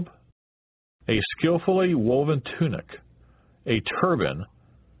robe, a skillfully woven tunic, a turban,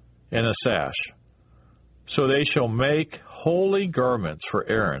 and a sash. So they shall make holy garments for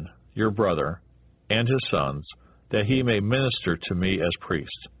Aaron, your brother, and his sons, that he may minister to me as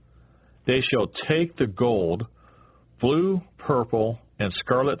priest. They shall take the gold, blue, purple, and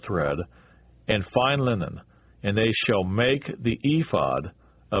scarlet thread, and fine linen, and they shall make the ephod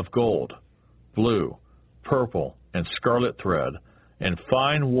of gold, blue, purple, and scarlet thread, and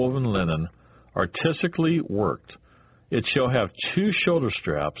fine woven linen, artistically worked. It shall have 2 shoulder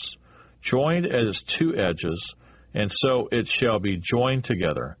straps, joined at its 2 edges, and so it shall be joined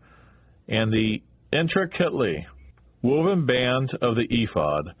together. And the intricately woven band of the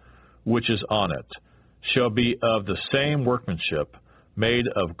ephod, which is on it, shall be of the same workmanship, made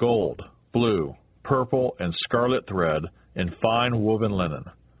of gold, blue, purple, and scarlet thread, and fine woven linen.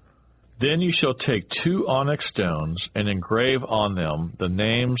 Then you shall take 2 onyx stones and engrave on them the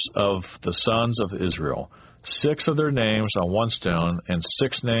names of the sons of Israel, 6 of their names on one stone and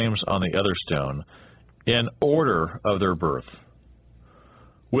 6 names on the other stone, in order of their birth.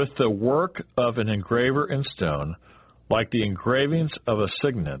 With the work of an engraver in stone, like the engravings of a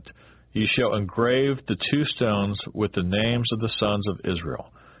signet, you shall engrave the 2 stones with the names of the sons of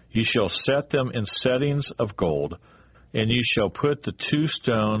Israel. You shall set them in settings of gold, and you shall put the 2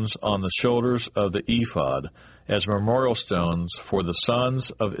 stones on the shoulders of the ephod as memorial stones for the sons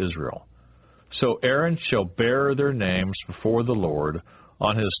of Israel. So Aaron shall bear their names before the Lord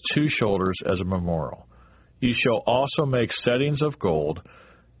on his 2 shoulders as a memorial. You shall also make settings of gold,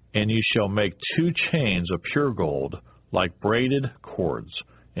 and you shall make 2 chains of pure gold, like braided cords,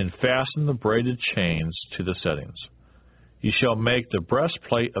 and fasten the braided chains to the settings. You shall make the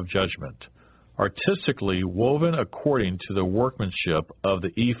breastplate of judgment, artistically woven according to the workmanship of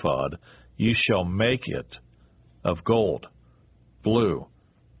the ephod. You shall make it of gold, blue,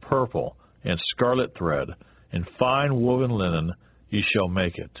 purple, and scarlet thread, and fine woven linen you shall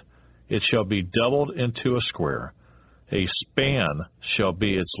make it. it shall be doubled into a square. A span shall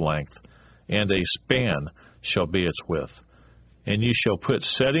be its length, and a span shall be its width. And you shall put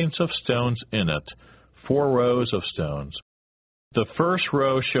settings of stones in it, 4 rows of stones. The first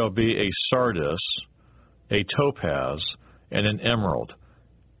row shall be a sardius, a topaz, and an emerald.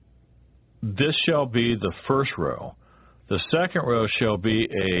 This shall be the first row. The second row shall be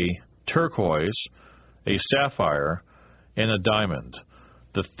a turquoise, a sapphire, and a diamond.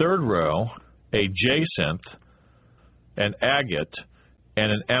 The third row, a jacinth, an agate,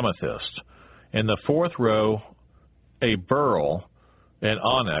 and an amethyst. And the fourth row, a beryl, an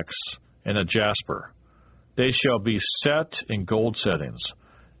onyx, and a jasper. They shall be set in gold settings.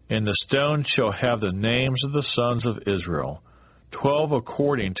 And the stone shall have the names of the sons of Israel, 12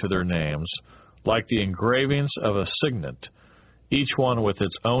 according to their names, like the engravings of a signet, each one with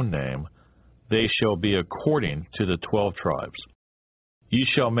its own name. They shall be according to the 12 tribes. You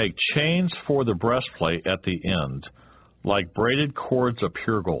shall make chains for the breastplate at the end, like braided cords of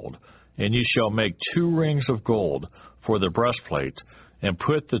pure gold. And you shall make 2 rings of gold for the breastplate, and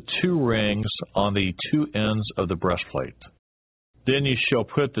put the 2 rings on the 2 ends of the breastplate. Then you shall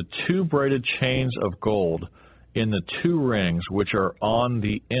put the 2 braided chains of gold in the 2 rings which are on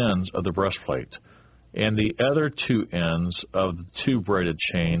the ends of the breastplate. And the other 2 ends of the 2 braided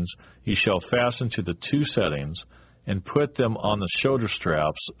chains you shall fasten to the 2 settings, and put them on the shoulder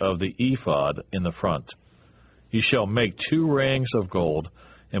straps of the ephod in the front. You shall make 2 rings of gold,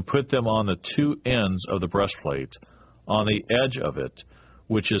 and put them on the 2 ends of the breastplate, on the edge of it,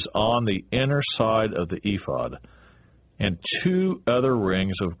 which is on the inner side of the ephod. And 2 other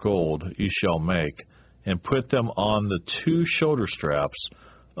rings of gold you shall make, and put them on the 2 shoulder straps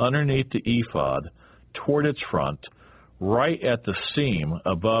underneath the ephod, toward its front, right at the seam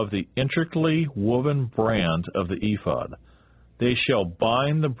above the intricately woven brand of the ephod. They shall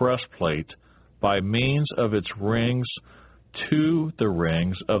bind the breastplate by means of its rings to the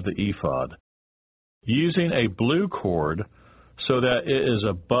rings of the ephod, using a blue cord, so that it is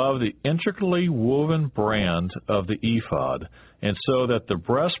above the intricately woven brand of the ephod, and so that the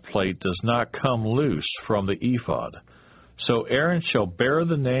breastplate does not come loose from the ephod. So Aaron shall bear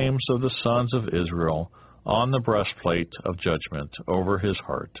the names of the sons of Israel on the breastplate of judgment over his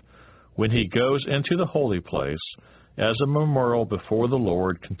heart, when he goes into the holy place, as a memorial before the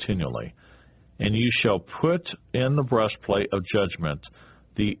Lord continually. And you shall put in the breastplate of judgment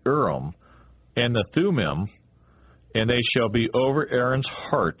the Urim and the Thummim, and they shall be over Aaron's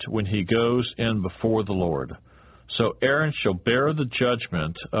heart when he goes in before the Lord. So Aaron shall bear the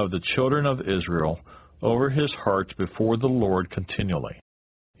judgment of the children of Israel over his heart before the Lord continually.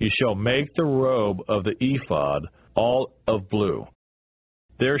 He shall make the robe of the ephod all of blue.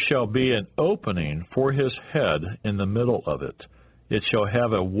 There shall be an opening for his head in the middle of it. It shall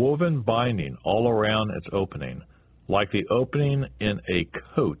have a woven binding all around its opening, like the opening in a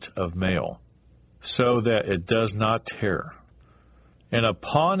coat of mail, so that it does not tear. And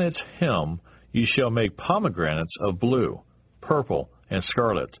upon its hem you shall make pomegranates of blue, purple, and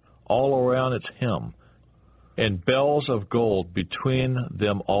scarlet all around its hem, and bells of gold between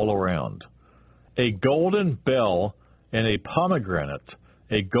them all around. A golden bell and a pomegranate,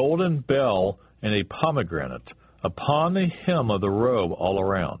 a golden bell and a pomegranate, upon the hem of the robe all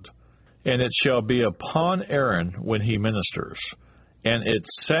around. And it shall be upon Aaron when he ministers, and its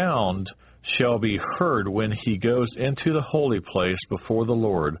sound shall be heard when he goes into the holy place before the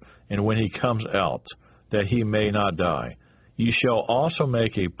Lord, and when he comes out, that he may not die. You shall also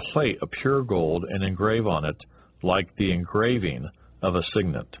make a plate of pure gold, and engrave on it like the engraving of a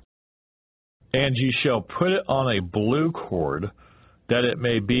signet. And you shall put it on a blue cord, that it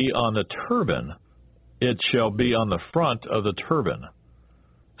may be on the turban. It shall be on the front of the turban.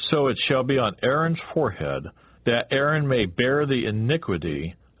 So it shall be on Aaron's forehead, that Aaron may bear the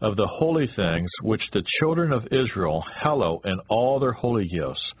iniquity of the holy things which the children of Israel hallow in all their holy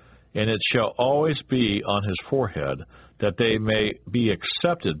gifts. And it shall always be on his forehead, that they may be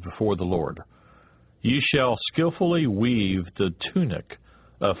accepted before the Lord. You shall skillfully weave the tunic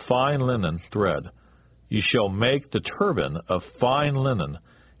of fine linen thread. You shall make the turban of fine linen,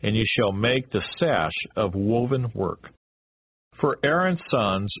 and you shall make the sash of woven work. For Aaron's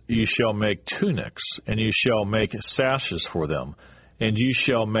sons you shall make tunics, and you shall make sashes for them, and you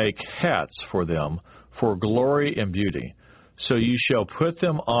shall make hats for them, for glory and beauty. So you shall put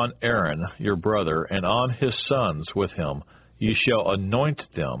them on Aaron your brother, and on his sons with him. You shall anoint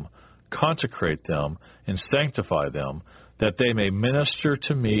them, consecrate them, and sanctify them, that they may minister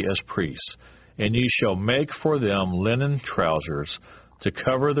to me as priests. And you shall make for them linen trousers to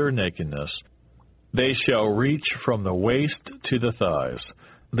cover their nakedness. They shall reach from the waist to the thighs.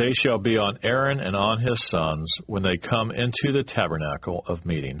 They shall be on Aaron and on his sons when they come into the tabernacle of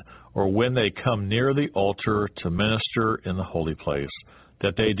meeting, or when they come near the altar to minister in the holy place,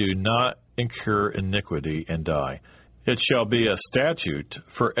 that they do not incur iniquity and die. It shall be a statute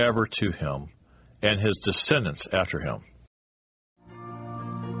forever to him and his descendants after him.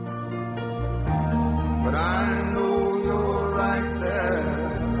 But I know you're right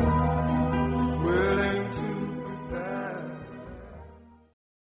there, willing to prepare.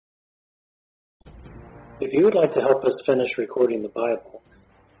 If you would like to help us finish recording the Bible,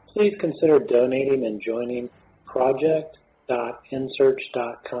 please consider donating and joining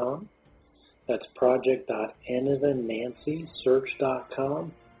project.nsearch.com. That's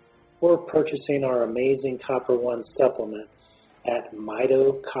project.nancysearch.com, or purchasing our amazing Copper One supplement at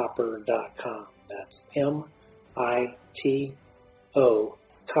mitocopper.com. That's MITO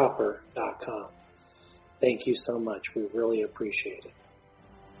copper.com. Thank you so much. We really appreciate it.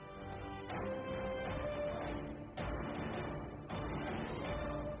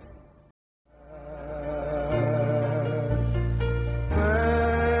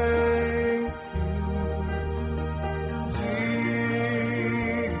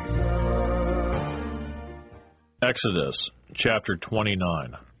 Exodus chapter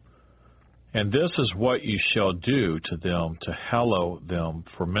 29. And this is what ye shall do to them to hallow them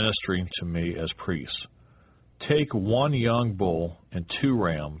for ministering to me as priests. Take 1 young bull and 2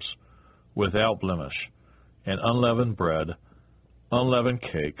 rams without blemish, and unleavened bread, unleavened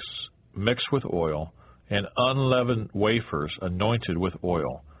cakes mixed with oil, and unleavened wafers anointed with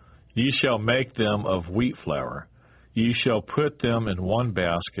oil. Ye shall make them of wheat flour. Ye shall put them in 1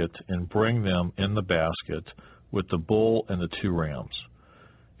 basket, and bring them in the basket with the bull and the 2 rams.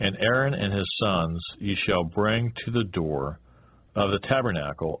 And Aaron and his sons ye shall bring to the door of the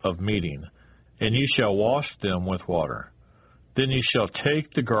tabernacle of meeting, and ye shall wash them with water. Then ye shall take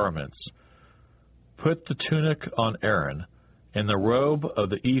the garments, put the tunic on Aaron, and the robe of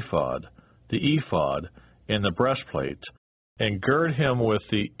the ephod and the breastplate, and gird him with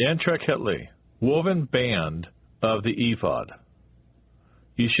the intricately woven band of the ephod.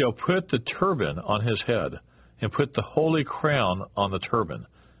 Ye shall put the turban on his head, and put the holy crown on the turban.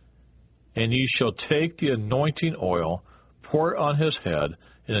 And ye shall take the anointing oil, pour it on his head,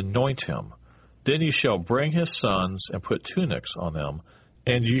 and anoint him. Then ye shall bring his sons, and put tunics on them,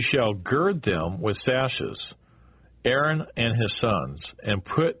 and ye shall gird them with sashes, Aaron and his sons, and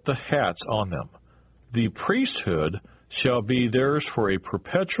put the hats on them. The priesthood shall be theirs for a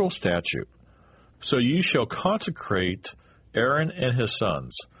perpetual statute. So ye shall consecrate Aaron and his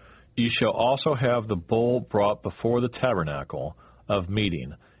sons. Ye shall also have the bull brought before the tabernacle of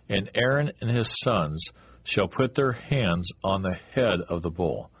meeting, and Aaron and his sons shall put their hands on the head of the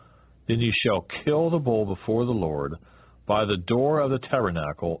bull. Then ye shall kill the bull before the Lord by the door of the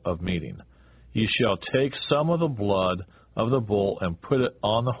tabernacle of meeting. Ye shall take some of the blood of the bull and put it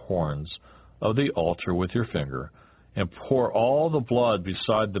on the horns of the altar with your finger, and pour all the blood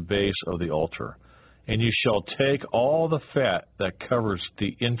beside the base of the altar. And ye shall take all the fat that covers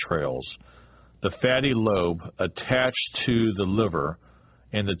the entrails, the fatty lobe attached to the liver,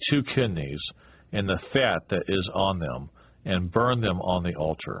 and the 2 kidneys, and the fat that is on them, and burn them on the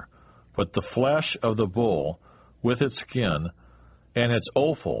altar. But the flesh of the bull, with its skin and its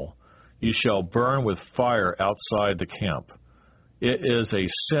offal, ye shall burn with fire outside the camp. It is a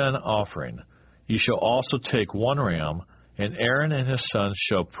sin offering. Ye shall also take 1 ram, and Aaron and his sons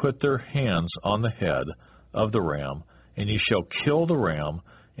shall put their hands on the head of the ram, and ye shall kill the ram,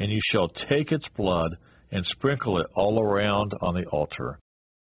 and ye shall take its blood, and sprinkle it all around on the altar.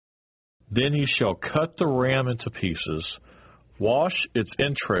 Then ye shall cut the ram into pieces, wash its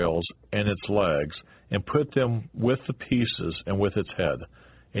entrails and its legs, and put them with the pieces and with its head.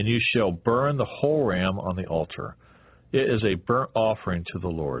 And ye shall burn the whole ram on the altar. It is a burnt offering to the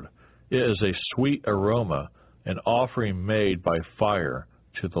Lord. It is a sweet aroma, an offering made by fire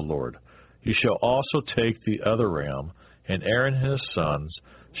to the Lord. Ye shall also take the other ram, and Aaron and his sons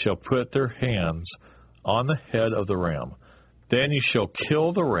shall put their hands on the head of the ram. Then ye shall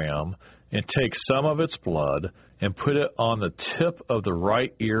kill the ram, and take some of its blood, and put it on the tip of the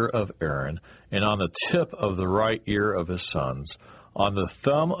right ear of Aaron, and on the tip of the right ear of his sons, on the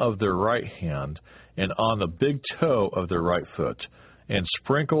thumb of their right hand, and on the big toe of their right foot, and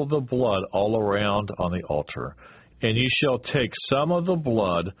sprinkle the blood all around on the altar. And ye shall take some of the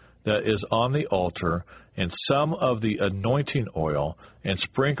blood that is on the altar, and some of the anointing oil, and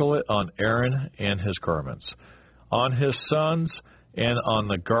sprinkle it on Aaron and his garments, on his sons, and on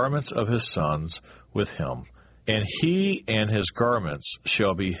the garments of his sons with him. And he and his garments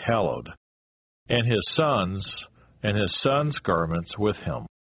shall be hallowed, and his sons' garments with him.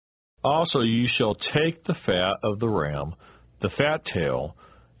 Also you shall take the fat of the ram, the fat tail,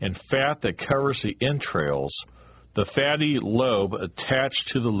 and fat that covers the entrails, the fatty lobe attached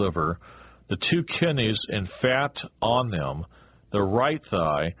to the liver, the 2 kidneys and fat on them, the right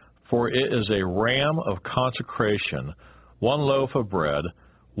thigh, for it is a ram of consecration, 1 loaf of bread,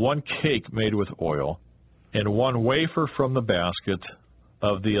 1 cake made with oil, and 1 wafer from the basket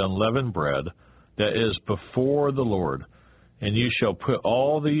of the unleavened bread that is before the Lord. And you shall put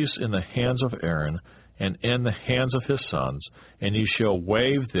all these in the hands of Aaron and in the hands of his sons, and you shall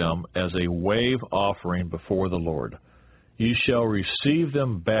wave them as a wave offering before the Lord. You shall receive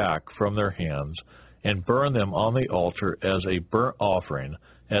them back from their hands and burn them on the altar as a burnt offering,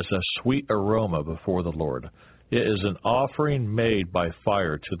 as a sweet aroma before the Lord. It is an offering made by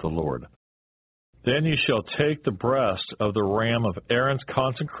fire to the Lord. Then you shall take the breast of the ram of Aaron's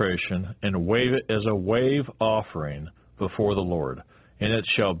consecration and wave it as a wave offering before the Lord, and it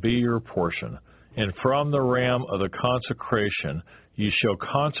shall be your portion. And from the ram of the consecration you shall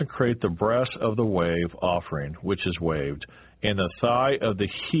consecrate the breast of the wave offering which is waved, and the thigh of the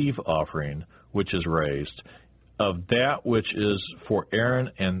heave offering which is raised, of that which is for Aaron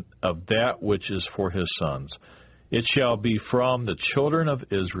and of that which is for his sons. It shall be from the children of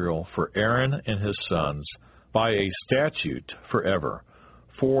Israel for Aaron and his sons by a statute forever.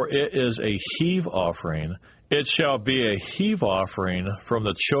 For it is a heave offering. It shall be a heave offering from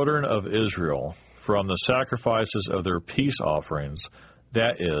the children of Israel, from the sacrifices of their peace offerings,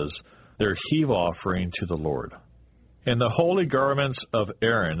 that is, their heave offering to the Lord. And the holy garments of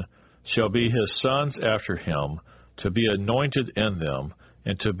Aaron shall be his sons after him, to be anointed in them,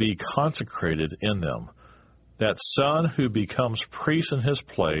 and to be consecrated in them. That son who becomes priest in his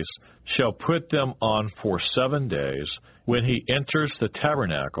place shall put them on for 7 days, when he enters the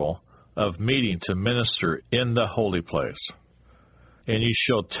tabernacle of meeting to minister in the holy place. And you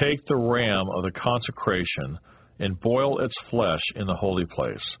shall take the ram of the consecration and boil its flesh in the holy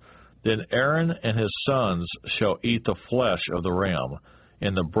place. Then Aaron and his sons shall eat the flesh of the ram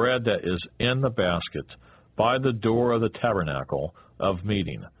and the bread that is in the basket by the door of the tabernacle of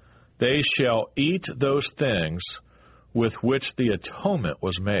meeting. They shall eat those things with which the atonement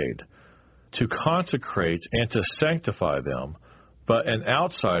was made, to consecrate and to sanctify them, but an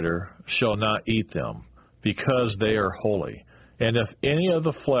outsider shall not eat them, because they are holy. And if any of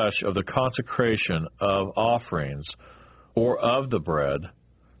the flesh of the consecration of offerings or of the bread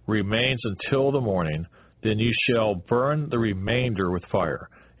remains until the morning, then you shall burn the remainder with fire.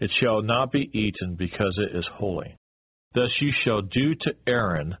 It shall not be eaten, because it is holy. Thus you shall do to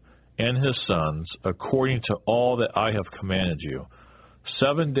Aaron and his sons according to all that I have commanded you.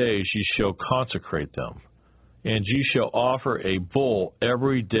 7 days you shall consecrate them, and you shall offer a bull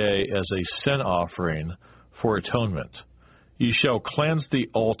every day as a sin offering for atonement. You shall cleanse the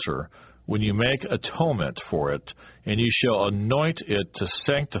altar when you make atonement for it, and you shall anoint it to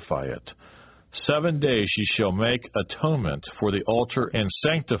sanctify it. 7 days you shall make atonement for the altar and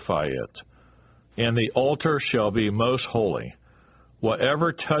sanctify it, and the altar shall be most holy.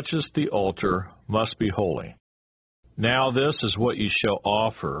 Whatever touches the altar must be holy. Now this is what you shall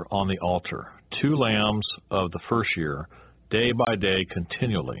offer on the altar: 2 lambs of the first year, day by day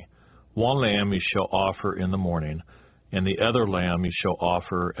continually. 1 lamb you shall offer in the morning, and the other lamb you shall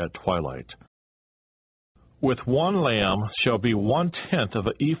offer at twilight. With 1 lamb shall be 1/10 of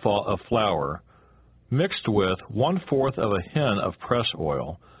an ephah of flour, mixed with 1/4 of a hin of press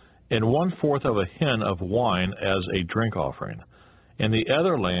oil, and 1/4 of a hin of wine as a drink offering. And the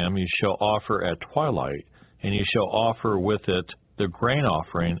other lamb you shall offer at twilight, and you shall offer with it the grain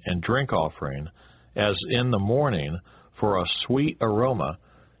offering and drink offering, as in the morning, for a sweet aroma,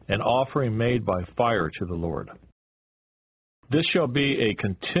 an offering made by fire to the Lord. This shall be a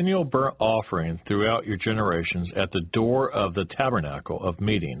continual burnt offering throughout your generations at the door of the tabernacle of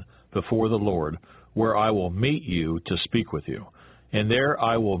meeting before the Lord, where I will meet you to speak with you. And there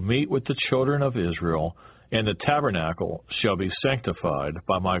I will meet with the children of Israel, and the tabernacle shall be sanctified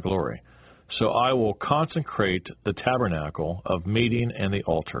by my glory. So I will consecrate the tabernacle of meeting and the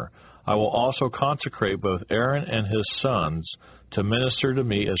altar. I will also consecrate both Aaron and his sons to minister to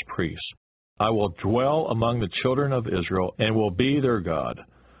me as priests. I will dwell among the children of Israel and will be their God.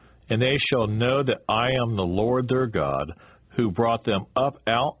 And they shall know that I am the Lord their God, who brought them up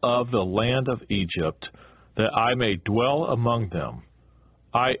out of the land of Egypt, that I may dwell among them.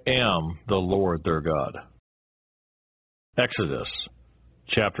 I am the Lord their God. Exodus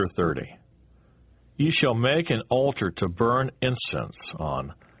chapter 30. You shall make an altar to burn incense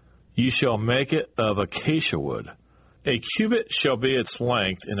on. You shall make it of acacia wood. A cubit shall be its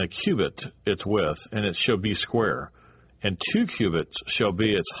length, and a cubit its width, and it shall be square. and 2 cubits shall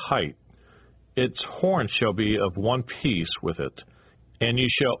be its height. Its horn shall be of one piece with it, and ye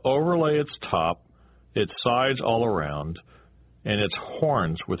shall overlay its top, its sides all around, and its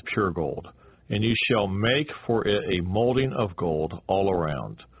horns with pure gold. And ye shall make for it a molding of gold all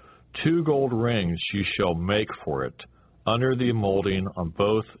around. 2 gold rings ye shall make for it, under the molding on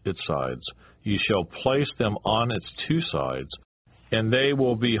both its sides. Ye shall place them on its 2 sides, and they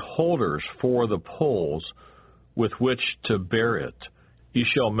will be holders for the poles with which to bear it. Ye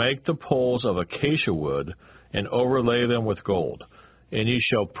shall make the poles of acacia wood, and overlay them with gold. And ye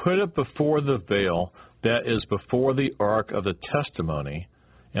shall put it before the veil that is before the ark of the testimony,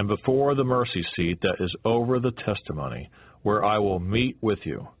 and before the mercy seat that is over the testimony, where I will meet with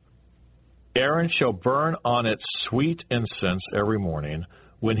you. Aaron shall burn on it sweet incense every morning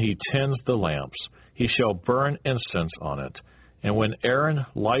when he tends the lamps. He shall burn incense on it. And when Aaron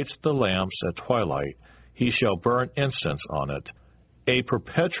lights the lamps at twilight, he shall burn incense on it, a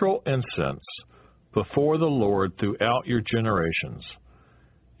perpetual incense before the Lord throughout your generations.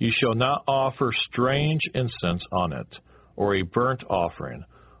 You shall not offer strange incense on it, or a burnt offering,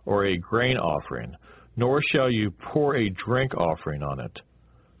 or a grain offering, nor shall you pour a drink offering on it.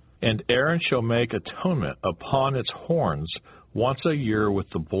 And Aaron shall make atonement upon its horns once a year with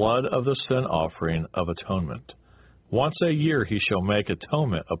the blood of the sin offering of atonement. Once a year he shall make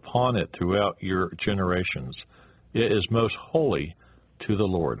atonement upon it throughout your generations. It is most holy to the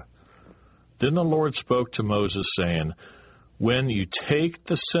Lord. Then the Lord spoke to Moses, saying, When you take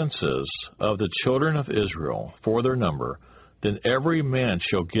the census of the children of Israel for their number, then every man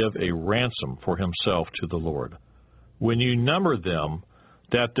shall give a ransom for himself to the Lord. When you number them,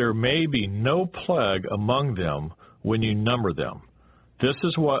 that there may be no plague among them when you number them. This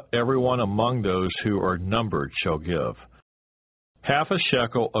is what everyone among those who are numbered shall give. Half a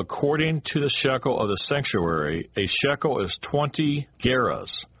shekel according to the shekel of the sanctuary. A shekel is 20 gerahs.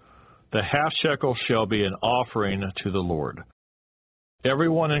 The half shekel shall be an offering to the Lord.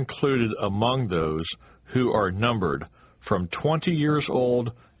 Everyone included among those who are numbered from 20 years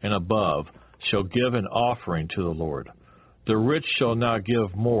old and above shall give an offering to the Lord. The rich shall not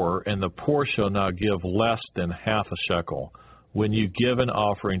give more, and the poor shall not give less than half a shekel, when you give an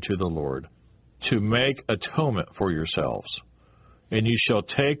offering to the Lord, to make atonement for yourselves. And you shall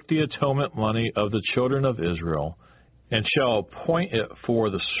take the atonement money of the children of Israel, and shall appoint it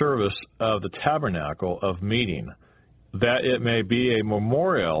for the service of the tabernacle of meeting, that it may be a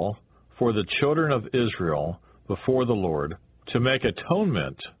memorial for the children of Israel before the Lord, to make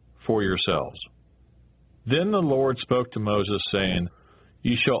atonement for yourselves. Then the Lord spoke to Moses, saying,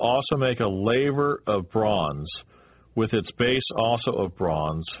 You shall also make a laver of bronze, with its base also of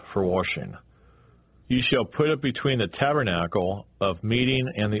bronze, for washing. You shall put it between the tabernacle of meeting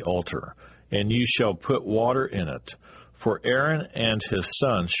and the altar, and you shall put water in it. For Aaron and his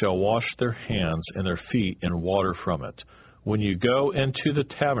sons shall wash their hands and their feet in water from it, when you go into the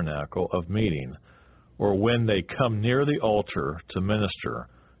tabernacle of meeting, or when they come near the altar to minister,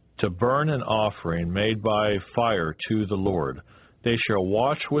 to burn an offering made by fire to the Lord. They shall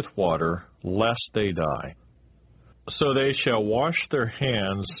wash with water, lest they die. So they shall wash their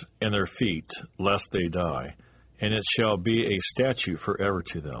hands and their feet, lest they die, and it shall be a statute forever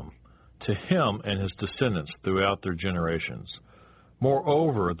to them, to him and his descendants throughout their generations.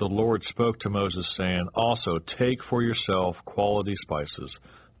 Moreover, the Lord spoke to Moses, saying, Also take for yourself quality spices,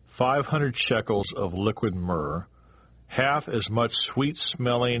 500 shekels of liquid myrrh, half as much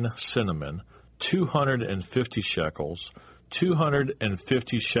sweet-smelling cinnamon, 250 shekels,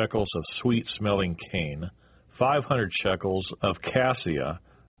 250 shekels of sweet-smelling cane, 500 shekels of cassia,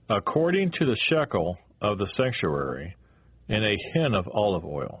 according to the shekel of the sanctuary, and a hin of olive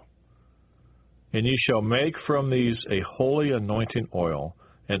oil. And ye shall make from these a holy anointing oil,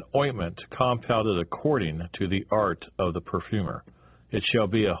 an ointment compounded according to the art of the perfumer. It shall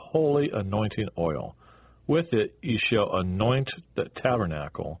be a holy anointing oil. With it ye shall anoint the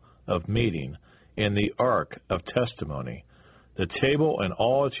tabernacle of meeting, and the ark of testimony, the table and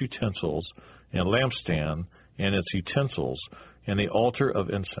all its utensils, and lampstand and its utensils, and the altar of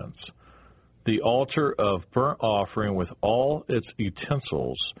incense, the altar of burnt offering with all its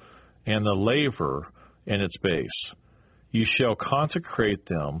utensils, and the laver and its base. You shall consecrate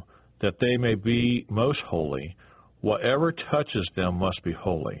them, that they may be most holy. Whatever touches them must be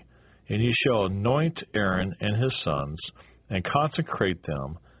holy. And you shall anoint Aaron and his sons, and consecrate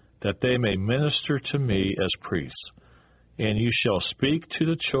them, that they may minister to me as priests. And you shall speak to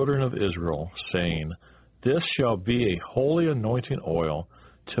the children of Israel, saying, This shall be a holy anointing oil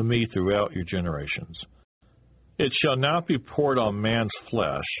to me throughout your generations. It shall not be poured on man's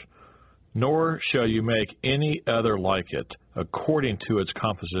flesh, nor shall you make any other like it, according to its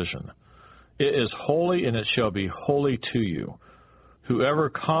composition. It is holy, and it shall be holy to you. Whoever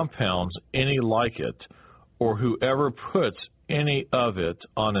compounds any like it, or whoever puts any of it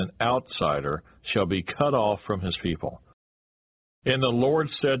on an outsider, shall be cut off from his people. And the Lord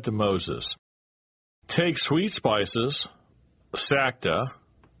said to Moses, Take sweet spices, stacta,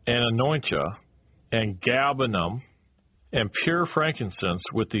 and onycha, and galbanum, and pure frankincense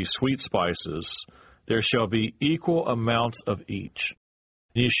with these sweet spices. There shall be equal amounts of each.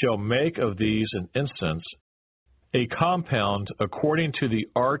 Ye shall make of these an incense, a compound according to the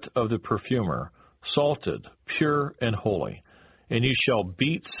art of the perfumer, salted, pure, and holy. And ye shall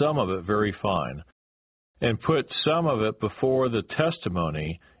beat some of it very fine, and put some of it before the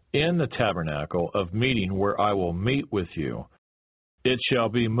testimony in the tabernacle of meeting, where I will meet with you. It shall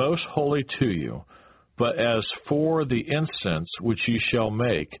be most holy to you. But as for the incense which ye shall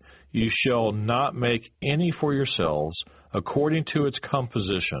make, ye shall not make any for yourselves, according to its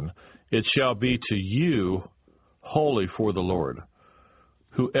composition. It shall be to you holy for the Lord.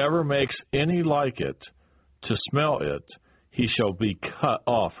 Whoever makes any like it, to smell it, he shall be cut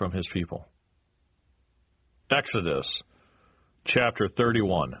off from his people. Exodus chapter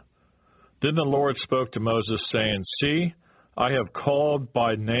 31. Then the Lord spoke to Moses, saying, See, I have called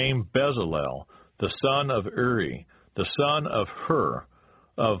by name Bezalel, the son of Uri, the son of Hur,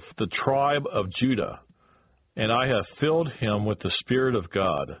 of the tribe of Judah, and I have filled him with the Spirit of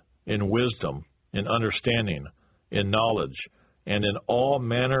God, in wisdom, in understanding, in knowledge, and in all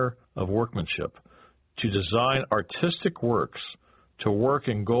manner of workmanship, to design artistic works, to work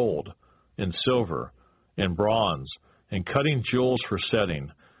in gold, in silver, in bronze, in cutting jewels for setting,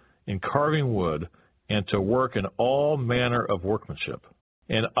 in carving wood, and to work in all manner of workmanship.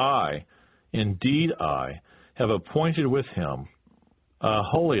 And I, indeed I, have appointed with him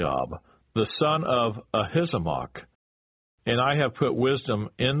Aholiab, the son of Ahisamach, and I have put wisdom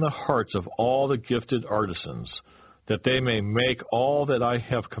in the hearts of all the gifted artisans, that they may make all that I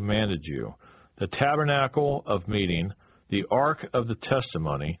have commanded you, the tabernacle of meeting, the ark of the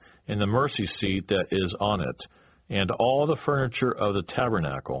testimony, and the mercy seat that is on it, and all the furniture of the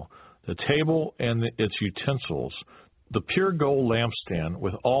tabernacle, the table and its utensils, the pure gold lampstand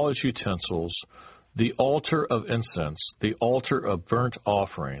with all its utensils, the altar of incense, the altar of burnt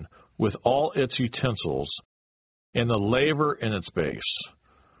offering, with all its utensils, and the laver in its base,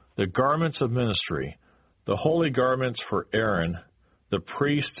 the garments of ministry, the holy garments for Aaron, the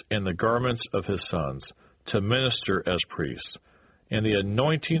priest, and the garments of his sons, to minister as priests, and the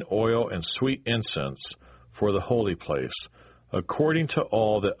anointing oil and sweet incense for the holy place, according to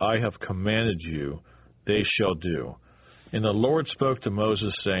all that I have commanded you, they shall do. And the Lord spoke to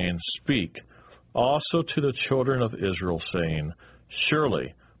Moses, saying, Speak also to the children of Israel, saying,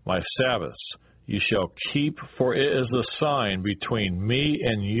 Surely my Sabbaths you shall keep, for it is the sign between me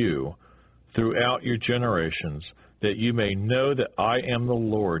and you throughout your generations, that you may know that I am the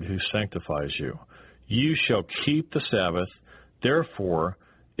Lord who sanctifies you. You shall keep the Sabbath, therefore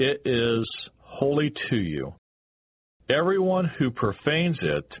it is holy to you. Everyone who profanes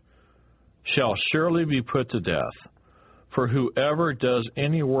it shall surely be put to death. For whoever does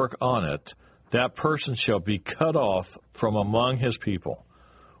any work on it, that person shall be cut off from among his people.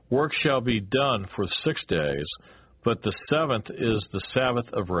 Work shall be done for 6 days, but the seventh is the Sabbath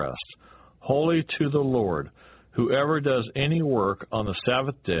of rest, holy to the Lord. Whoever does any work on the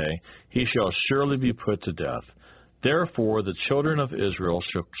Sabbath day, he shall surely be put to death. Therefore the children of Israel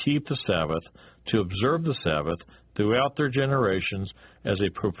shall keep the Sabbath, to observe the Sabbath throughout their generations as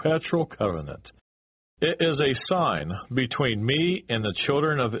a perpetual covenant. It is a sign between me and the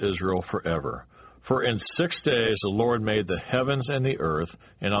children of Israel forever. For in 6 days the Lord made the heavens and the earth,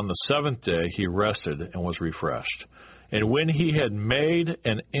 and on the seventh day he rested and was refreshed. And when he had made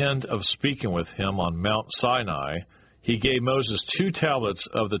an end of speaking with him on Mount Sinai, he gave Moses 2 tablets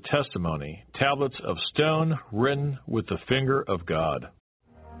of the testimony, tablets of stone written with the finger of God.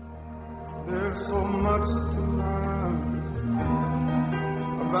 There's so much to learn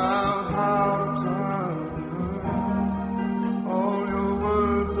about how to turn all your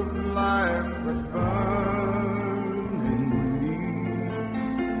words of life that burn in me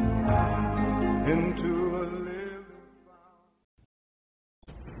into a living vow.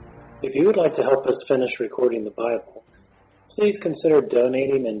 If you would like to help us finish recording the Bible, please consider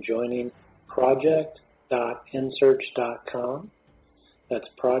donating and joining project.nsearch.com. That's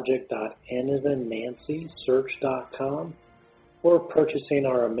project.n-as-in-Nancy-search.com, or purchasing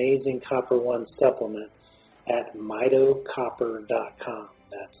our amazing Copper One supplement at mitocopper.com.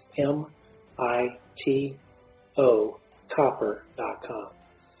 That's M-I-T-O copper.com.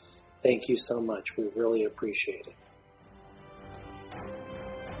 Thank you so much. We really appreciate it.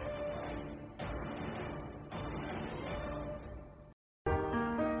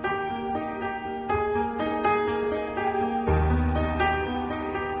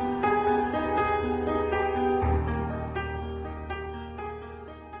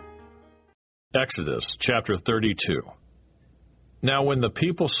 Exodus chapter 32. Now when the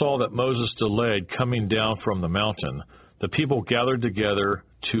people saw that Moses delayed coming down from the mountain, the people gathered together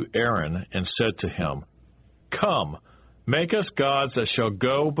to Aaron and said to him, Come, make us gods that shall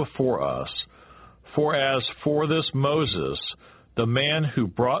go before us. For as for this Moses, the man who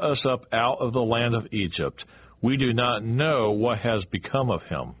brought us up out of the land of Egypt, we do not know what has become of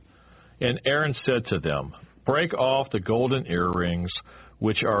him. And Aaron said to them, Break off the golden earrings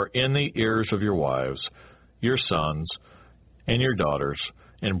which are in the ears of your wives, your sons, and your daughters,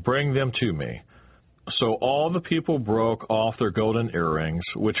 and bring them to me. So all the people broke off their golden earrings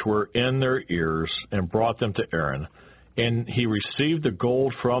which were in their ears, and brought them to Aaron. And he received the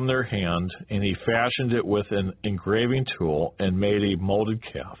gold from their hand, and he fashioned it with an engraving tool, and made a molded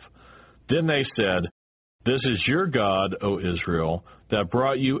calf. Then they said, This is your God, O Israel, that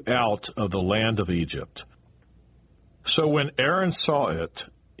brought you out of the land of Egypt. So when Aaron saw it,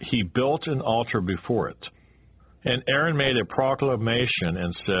 he built an altar before it. And Aaron made a proclamation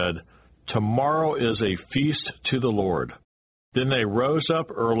and said, Tomorrow is a feast to the Lord. Then they rose up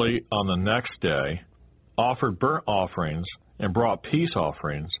early on the next day, offered burnt offerings, and brought peace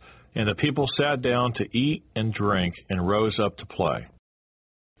offerings, and the people sat down to eat and drink and rose up to play.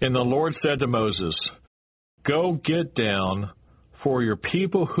 And the Lord said to Moses, Go get down, for your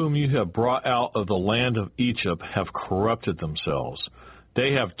people whom you have brought out of the land of Egypt have corrupted themselves.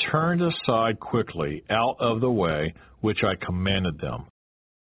 They have turned aside quickly out of the way which I commanded them.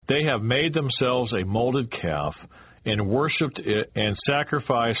 They have made themselves a molded calf, and worshipped it, and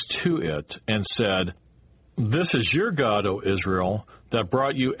sacrificed to it, and said, This is your God, O Israel, that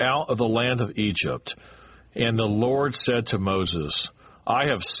brought you out of the land of Egypt. And the Lord said to Moses, I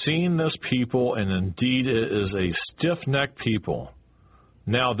have seen this people, and indeed it is a stiff-necked people.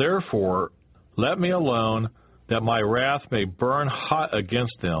 Now therefore, let me alone, that my wrath may burn hot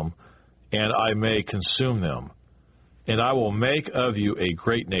against them, and I may consume them. And I will make of you a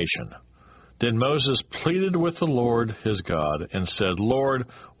great nation. Then Moses pleaded with the Lord his God, and said, Lord,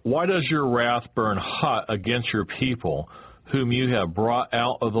 why does your wrath burn hot against your people, whom you have brought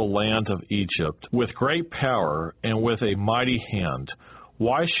out of the land of Egypt, with great power and with a mighty hand?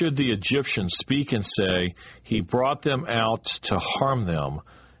 Why should the Egyptians speak and say, He brought them out to harm them,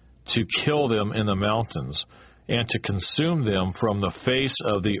 to kill them in the mountains, and to consume them from the face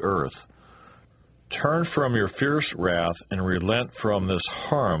of the earth? Turn from your fierce wrath and relent from this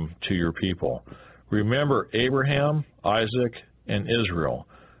harm to your people. Remember Abraham, Isaac, and Israel,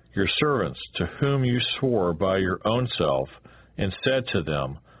 your servants, to whom you swore by your own self, and said to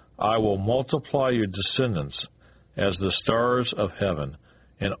them, I will multiply your descendants as the stars of heaven,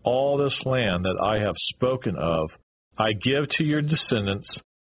 and all this land that I have spoken of I give to your descendants,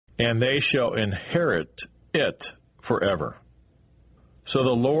 and they shall inherit it forever. So the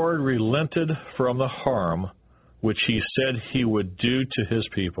Lord relented from the harm which he said he would do to his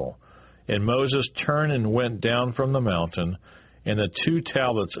people. And Moses turned and went down from the mountain, and the 2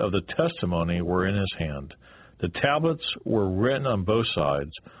 tablets of the testimony were in his hand. The tablets were written on both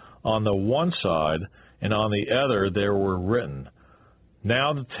sides. On the one side and on the other there were written.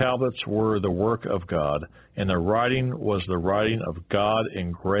 Now the tablets were the work of God, and the writing was the writing of God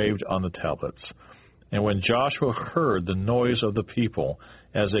engraved on the tablets. And when Joshua heard the noise of the people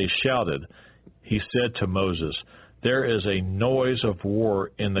as they shouted, he said to Moses, There is a noise of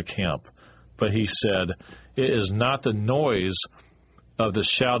war in the camp. But he said, It is not the noise of the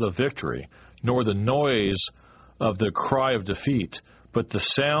shout of victory, nor the noise of the cry of defeat, but the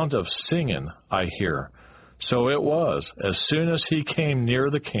sound of singing I hear. So it was, as soon as he came near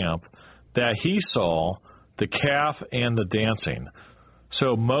the camp, that he saw the calf and the dancing.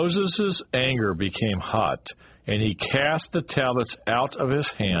 So Moses' anger became hot, and he cast the tablets out of his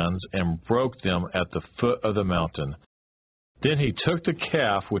hands and broke them at the foot of the mountain. Then he took the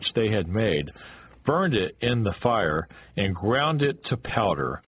calf which they had made, burned it in the fire, and ground it to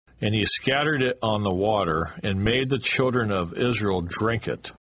powder. And he scattered it on the water, and made the children of Israel drink it.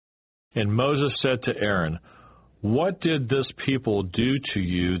 And Moses said to Aaron, What did this people do to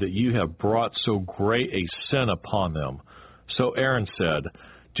you that you have brought so great a sin upon them? So Aaron said,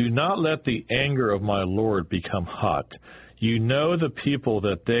 Do not let the anger of my Lord become hot. You know the people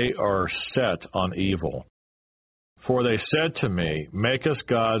that they are set on evil. For they said to me, Make us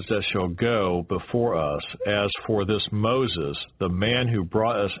gods that shall go before us. As for this Moses, the man who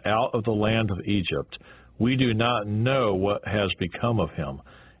brought us out of the land of Egypt, we do not know what has become of him.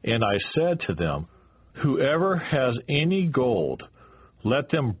 And I said to them, Whoever has any gold, let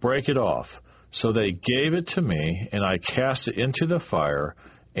them break it off. So they gave it to me, and I cast it into the fire,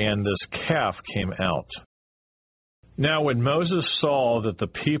 and this calf came out. Now when Moses saw that the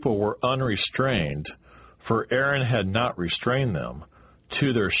people were unrestrained, for Aaron had not restrained them,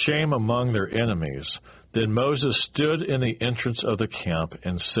 to their shame among their enemies, then Moses stood in the entrance of the camp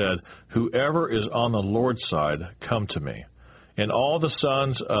and said, Whoever is on the Lord's side, come to me. And all the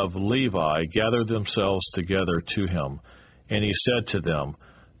sons of Levi gathered themselves together to him. And he said to them,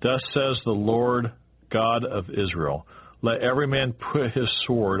 Thus says the Lord God of Israel, Let every man put his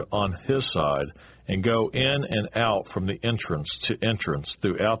sword on his side, and go in and out from the entrance to entrance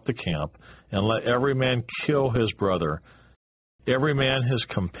throughout the camp, and let every man kill his brother, every man his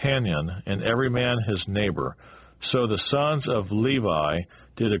companion, and every man his neighbor. So the sons of Levi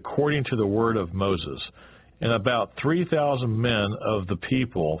did according to the word of Moses. And about 3,000 men of the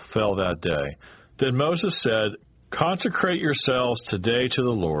people fell that day. Then Moses said, Consecrate yourselves today to the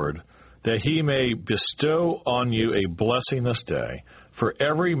Lord, that he may bestow on you a blessing this day. For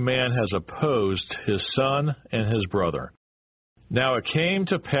every man has opposed his son and his brother. Now it came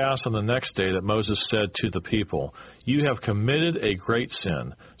to pass on the next day that Moses said to the people, You have committed a great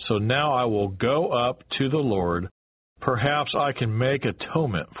sin, so now I will go up to the Lord. Perhaps I can make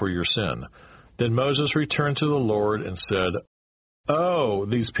atonement for your sin. Then Moses returned to the Lord and said, Oh,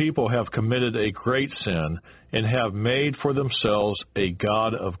 these people have committed a great sin, and have made for themselves a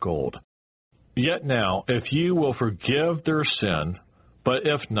god of gold. Yet now, if you will forgive their sin, but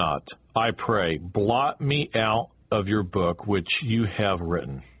if not, I pray, blot me out of your book which you have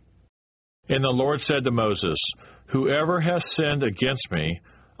written. And the Lord said to Moses, Whoever has sinned against me,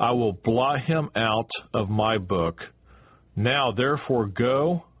 I will blot him out of my book. Now therefore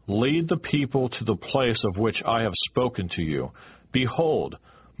go, lead the people to the place of which I have spoken to you. Behold,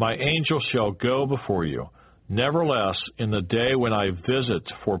 my angel shall go before you. Nevertheless, in the day when I visit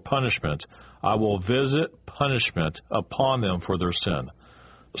for punishment, I will visit punishment upon them for their sin.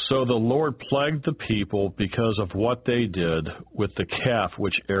 So the Lord plagued the people because of what they did with the calf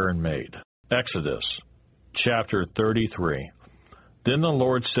which Aaron made. Exodus chapter 33. Then the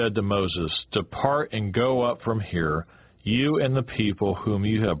Lord said to Moses, Depart and go up from here, you and the people whom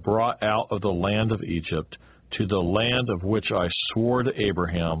you have brought out of the land of Egypt, to the land of which I swore to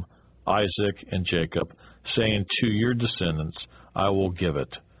Abraham, Isaac, and Jacob, saying, To your descendants I will give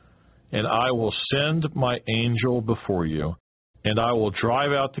it. And I will send my angel before you, and I will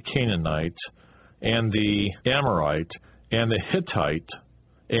drive out the Canaanite, and the Amorite, and the Hittite,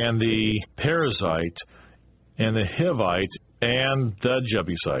 and the Perizzite, and the Hivite, and the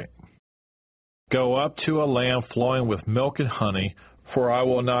Jebusite. Go up to a land flowing with milk and honey, for I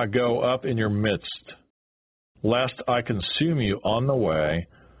will not go up in your midst, lest I consume you on the way,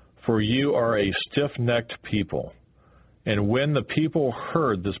 for you are a stiff-necked people. And when the people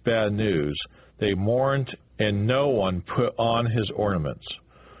heard this bad news, they mourned, and no one put on his ornaments.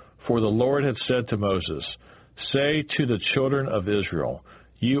 For the Lord had said to Moses, Say to the children of Israel,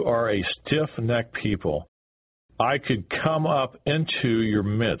 You are a stiff-necked people. I could come up into your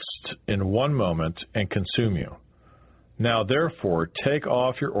midst in one moment and consume you. Now therefore take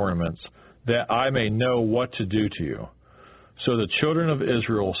off your ornaments, that I may know what to do to you. So the children of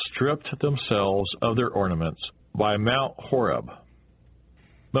Israel stripped themselves of their ornaments by Mount Horeb.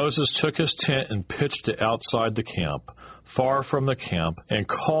 Moses took his tent and pitched it outside the camp, far from the camp, and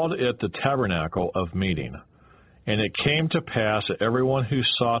called it the tabernacle of meeting. And it came to pass that everyone who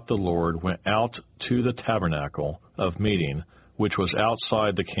sought the Lord went out to the tabernacle of meeting, which was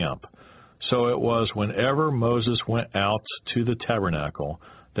outside the camp. So it was whenever Moses went out to the tabernacle,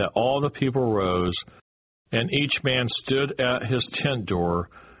 that all the people rose, and each man stood at his tent door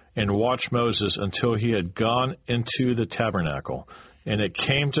and watched Moses until he had gone into the tabernacle. And it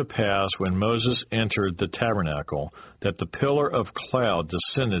came to pass when Moses entered the tabernacle, that the pillar of cloud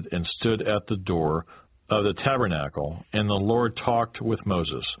descended and stood at the door of the tabernacle, and the Lord talked with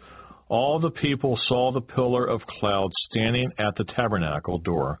Moses. All the people saw the pillar of cloud standing at the tabernacle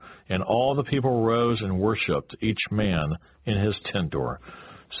door, and all the people rose and worshipped, each man in his tent door.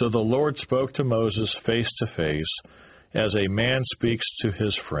 So the Lord spoke to Moses face to face, as a man speaks to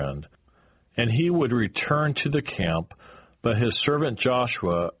his friend. And he would return to the camp, but his servant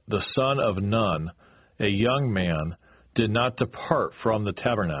Joshua, the son of Nun, a young man, did not depart from the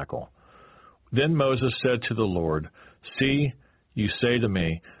tabernacle. Then Moses said to the Lord, See, you say to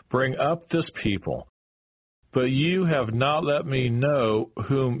me, Bring up this people. But you have not let me know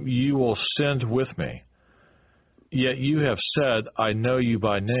whom you will send with me. Yet you have said, I know you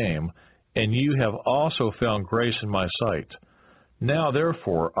by name, and you have also found grace in my sight. Now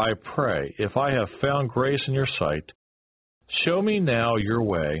therefore, I pray, if I have found grace in your sight, show me now your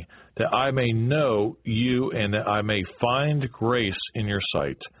way, that I may know you and that I may find grace in your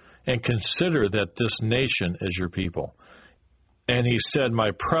sight, and consider that this nation is your people. And he said,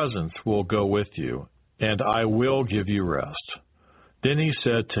 my presence will go with you, and I will give you rest. Then he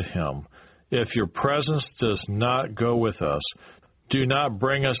said to him, if your presence does not go with us, do not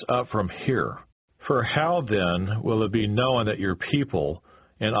bring us up from here. For how then will it be known that your people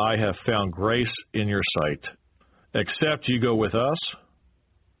and I have found grace in your sight, except you go with us?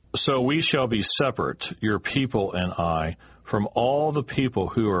 So we shall be separate, your people and I, from all the people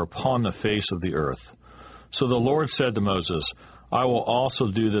who are upon the face of the earth. So the Lord said to Moses, I will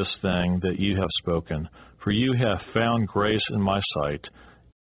also do this thing that you have spoken, for you have found grace in my sight,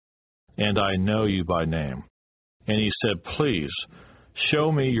 and I know you by name. And he said, please,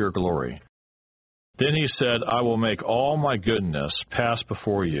 show me your glory. Then he said, I will make all my goodness pass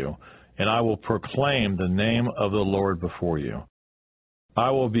before you, and I will proclaim the name of the Lord before you. I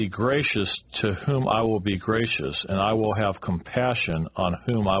will be gracious to whom I will be gracious, and I will have compassion on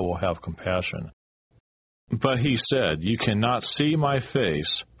whom I will have compassion. But he said, you cannot see my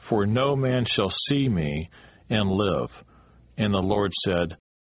face, for no man shall see me and live. And the Lord said,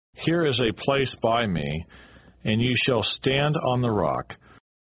 here is a place by me, and you shall stand on the rock.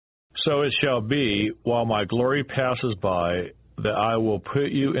 So it shall be, while my glory passes by, that I will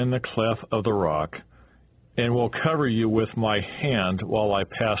put you in the cleft of the rock, and will cover you with my hand while I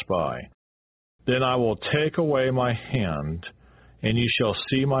pass by. Then I will take away my hand, and you shall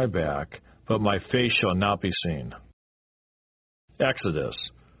see my back, but my face shall not be seen. Exodus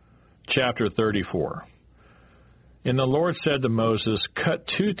chapter 34. And the Lord said to Moses, cut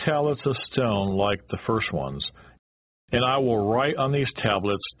 2 tablets of stone like the first ones, and I will write on these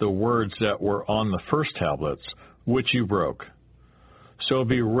tablets the words that were on the first tablets, which you broke. So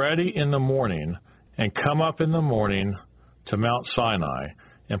be ready in the morning, and come up in the morning to Mount Sinai,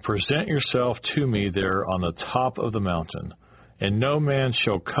 and present yourself to me there on the top of the mountain. And no man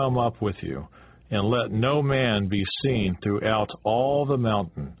shall come up with you, and let no man be seen throughout all the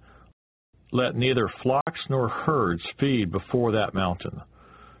mountain. Let neither flocks nor herds feed before that mountain.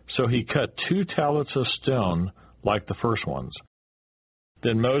 So he cut 2 tablets of stone like the first ones.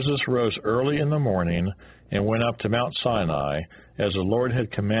 Then Moses rose early in the morning and went up to Mount Sinai, as the Lord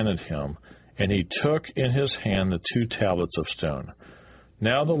had commanded him, and he took in his hand the 2 tablets of stone.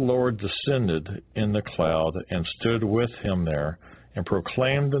 Now the Lord descended in the cloud and stood with him there, and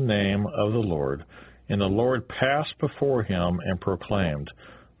proclaimed the name of the Lord. And the Lord passed before him and proclaimed,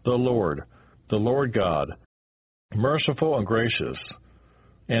 the Lord God, merciful and gracious,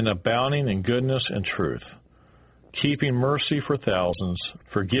 and abounding in goodness and truth, keeping mercy for thousands,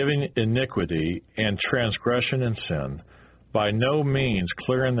 forgiving iniquity and transgression and sin, by no means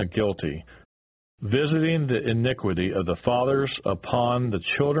clearing the guilty, visiting the iniquity of the fathers upon the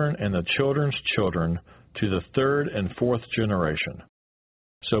children and the children's children to the 3rd and 4th generation.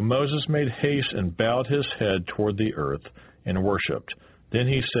 So Moses made haste and bowed his head toward the earth and worshipped. Then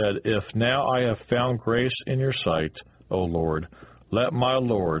he said, if now I have found grace in your sight, O Lord, let my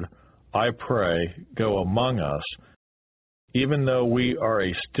Lord, I pray, go among us, even though we are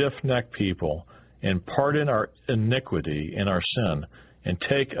a stiff-necked people, and pardon our iniquity and our sin, and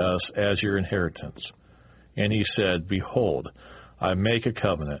take us as your inheritance. And he said, behold, I make a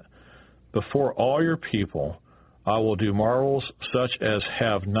covenant. Before all your people I will do marvels such as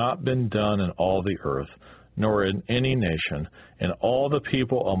have not been done in all the earth, nor in any nation, and all the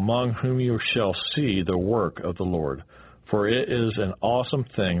people among whom you shall see the work of the Lord. For it is an awesome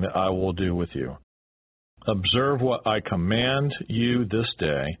thing that I will do with you. Observe what I command you this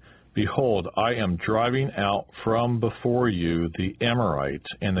day. Behold, I am driving out from before you the Amorite,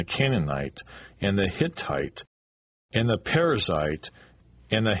 and the Canaanite, and the Hittite, and the Perizzite,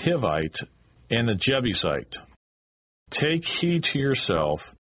 and the Hivite, and the Jebusite. Take heed to yourself,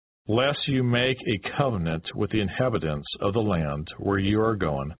 lest you make a covenant with the inhabitants of the land where you are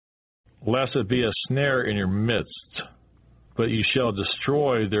going, lest it be a snare in your midst. But you shall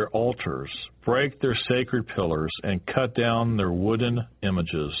destroy their altars, break their sacred pillars, and cut down their wooden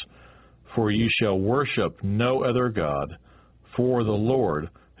images. For you shall worship no other God, for the Lord,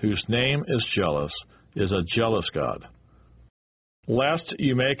 whose name is jealous, is a jealous God. Lest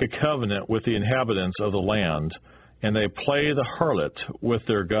you make a covenant with the inhabitants of the land, and they play the harlot with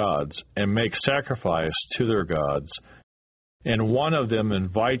their gods, and make sacrifice to their gods, and one of them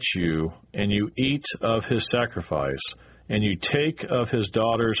invites you, and you eat of his sacrifice, and you take of his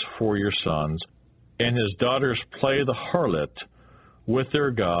daughters for your sons, and his daughters play the harlot with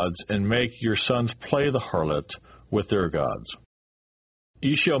their gods, and make your sons play the harlot with their gods.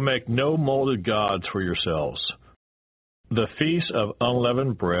 Ye shall make no molded gods for yourselves. The feast of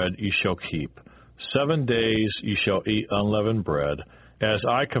unleavened bread ye shall keep. 7 days ye shall eat unleavened bread, as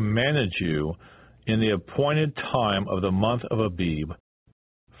I commanded you, in the appointed time of the month of Abib.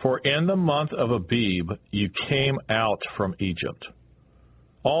 For in the month of Abib you came out from Egypt.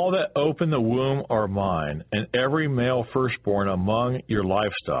 All that open the womb are mine, and every male firstborn among your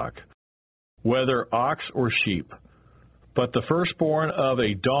livestock, whether ox or sheep. But the firstborn of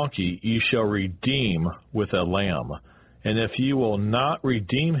a donkey ye shall redeem with a lamb, and if ye will not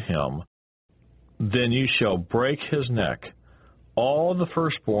redeem him, then ye shall break his neck. All the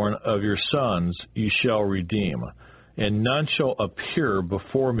firstborn of your sons ye shall redeem, and none shall appear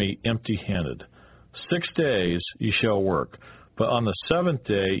before me empty-handed. 6 days ye shall work, but on the 7th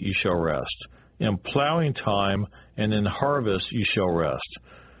day ye shall rest. In plowing time and in harvest ye shall rest.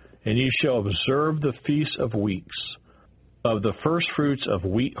 And ye shall observe the feast of weeks, of the firstfruits of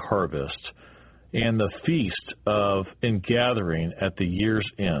wheat harvest, and the feast of ingathering at the year's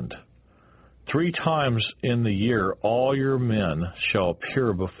end. 3 times in the year all your men shall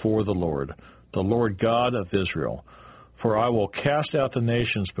appear before the Lord God of Israel. For I will cast out the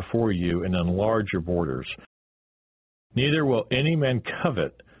nations before you and enlarge your borders. Neither will any man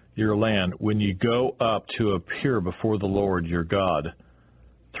covet your land when you go up to appear before the Lord your God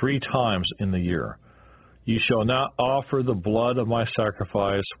 3 times in the year. You shall not offer the blood of my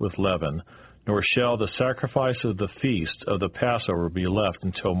sacrifice with leaven, nor shall the sacrifice of the feast of the Passover be left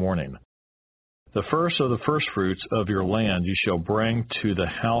until morning. The first of the firstfruits of your land you shall bring to the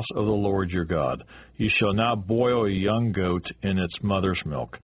house of the Lord your God. You shall not boil a young goat in its mother's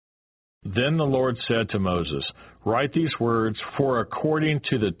milk. Then the Lord said to Moses, Write these words, for according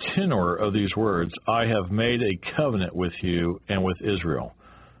to the tenor of these words I have made a covenant with you and with Israel.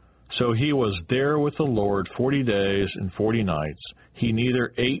 So he was there with the Lord 40 days and 40 nights. He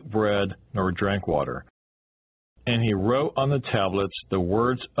neither ate bread nor drank water. And he wrote on the tablets the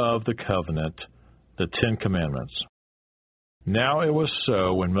words of the covenant, the 10 Commandments. Now it was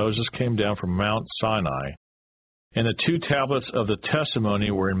so, when Moses came down from Mount Sinai, and the 2 tablets of the testimony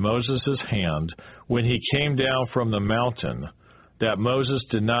were in Moses' hand, when he came down from the mountain, that Moses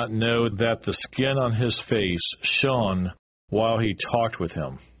did not know that the skin on his face shone while he talked with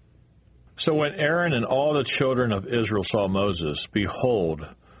him. So when Aaron and all the children of Israel saw Moses, behold,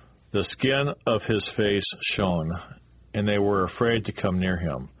 the skin of his face shone, and they were afraid to come near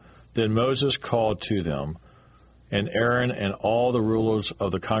him. Then Moses called to them, and Aaron and all the rulers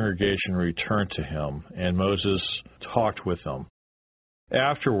of the congregation returned to him, and Moses talked with them.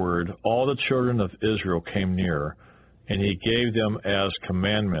 Afterward, all the children of Israel came near, and he gave them as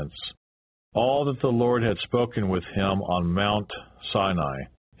commandments all that the Lord had spoken with him on Mount Sinai.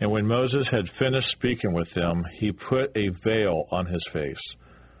 And when Moses had finished speaking with them, he put a veil on his face.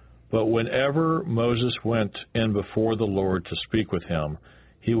 But whenever Moses went in before the Lord to speak with him,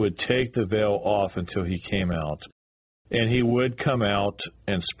 he would take the veil off until he came out. And he would come out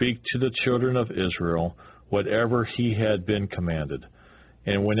and speak to the children of Israel whatever he had been commanded.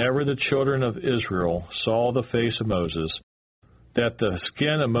 And whenever the children of Israel saw the face of Moses, that the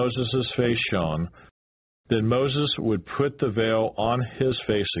skin of Moses' face shone, then Moses would put the veil on his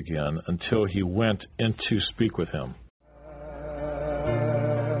face again until he went in to speak with him.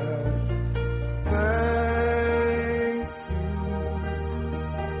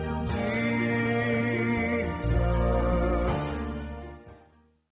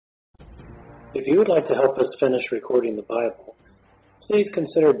 If you would like to help us finish recording the Bible, please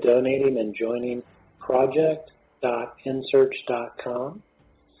consider donating and joining project.nsearch.com.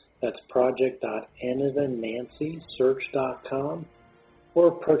 That's project.n-as-in-Nancy-search.com,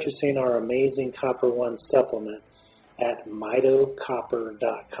 or purchasing our amazing Copper One supplement at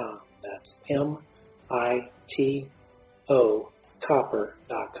mitocopper.com. That's M-I-T-O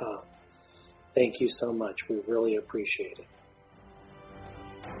copper.com. Thank you so much. We really appreciate it.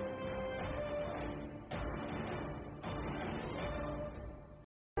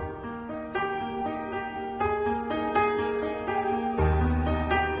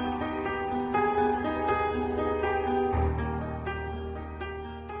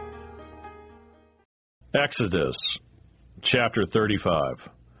 Exodus, chapter 35.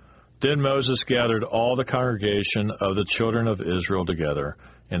 Then Moses gathered all the congregation of the children of Israel together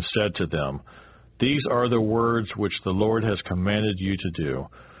and said to them, These are the words which the Lord has commanded you to do.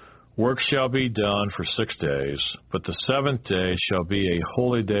 Work shall be done for 6 days, but the seventh day shall be a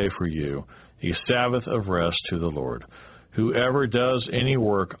holy day for you, a Sabbath of rest to the Lord. Whoever does any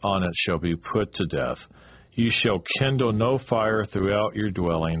work on it shall be put to death. You shall kindle no fire throughout your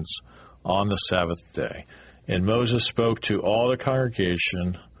dwellings on the Sabbath day. And Moses spoke to all the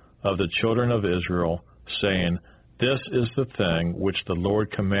congregation of the children of Israel, saying, This is the thing which the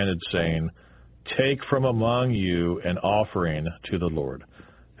Lord commanded, saying, Take from among you an offering to the Lord.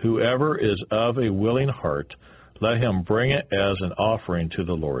 Whoever is of a willing heart, let him bring it as an offering to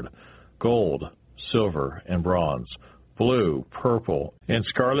the Lord, gold, silver, and bronze, blue, purple, and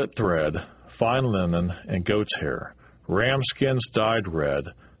scarlet thread, fine linen, and goat's hair, ram skins dyed red,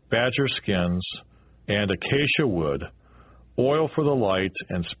 badger skins, and acacia wood, oil for the light,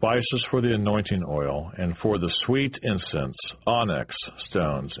 and spices for the anointing oil, and for the sweet incense, onyx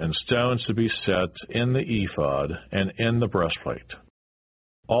stones, and stones to be set in the ephod and in the breastplate.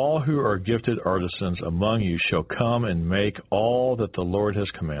 All who are gifted artisans among you shall come and make all that the Lord has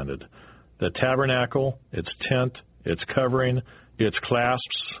commanded: the tabernacle, its tent, its covering, its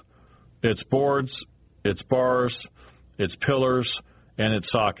clasps, its boards, its bars, its pillars, and its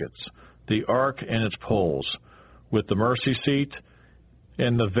sockets, the ark and its poles, with the mercy seat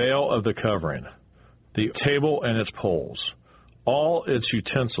and the veil of the covering, the table and its poles, all its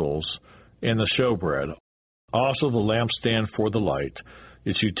utensils, and the showbread, also the lampstand for the light,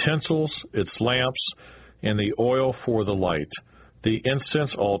 its utensils, its lamps, and the oil for the light, the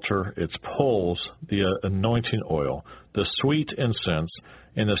incense altar, its poles, the anointing oil, the sweet incense,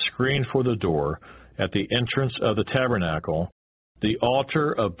 and the screen for the door, at the entrance of the tabernacle, the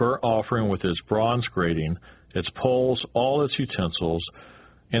altar of burnt offering with its bronze grating, its poles, all its utensils,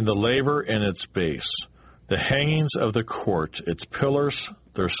 and the laver in its base, the hangings of the court, its pillars,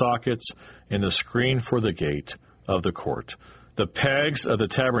 their sockets, and the screen for the gate of the court, the pegs of the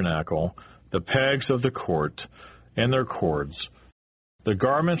tabernacle, the pegs of the court, and their cords, the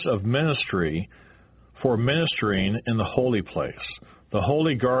garments of ministry for ministering in the holy place, the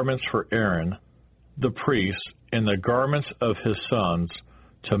holy garments for Aaron, the priest, and the garments of his sons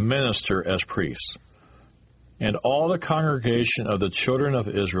to minister as priests. And all the congregation of the children of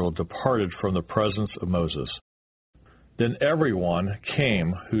Israel departed from the presence of Moses. Then everyone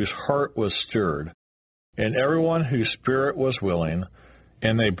came whose heart was stirred, and everyone whose spirit was willing,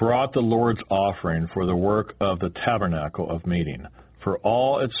 and they brought the Lord's offering for the work of the tabernacle of meeting, for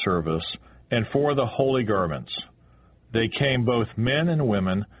all its service, and for the holy garments. They came both men and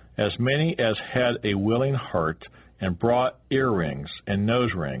women, as many as had a willing heart, and brought earrings and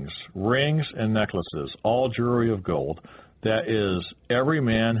nose rings, rings and necklaces, all jewelry of gold, that is, every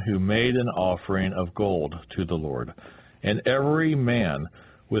man who made an offering of gold to the Lord. And every man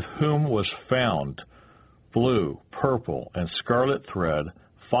with whom was found blue, purple, and scarlet thread,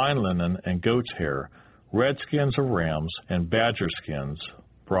 fine linen, and goat's hair, red skins of rams, and badger skins,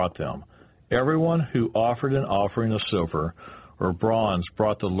 brought them. Everyone who offered an offering of silver or bronze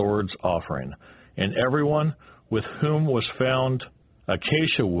brought the Lord's offering, and everyone with whom was found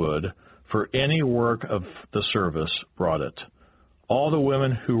acacia wood for any work of the service brought it. All the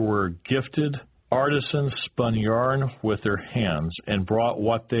women who were gifted artisans spun yarn with their hands and brought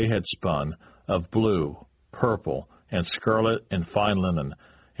what they had spun of blue, purple, and scarlet and fine linen.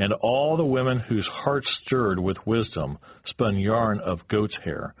 And all the women whose hearts stirred with wisdom spun yarn of goat's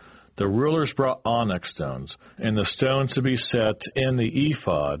hair. The rulers brought onyx stones, and the stones to be set in the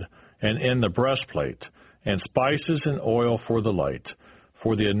ephod and in the breastplate, and spices and oil for the light,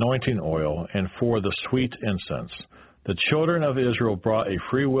 for the anointing oil, and for the sweet incense. The children of Israel brought a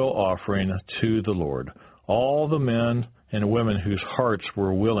freewill offering to the Lord, all the men and women whose hearts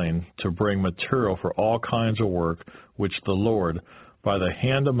were willing to bring material for all kinds of work which the Lord, by the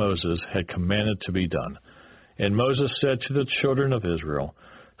hand of Moses, had commanded to be done. And Moses said to the children of Israel,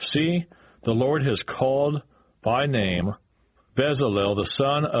 See, the Lord has called by name Bezalel, the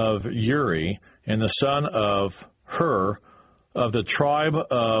son of Uri, and the son of Hur, of the tribe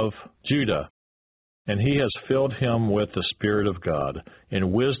of Judah. And he has filled him with the Spirit of God,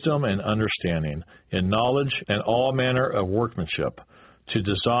 in wisdom and understanding, in knowledge and all manner of workmanship, to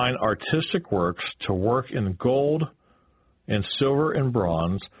design artistic works, to work in gold and silver and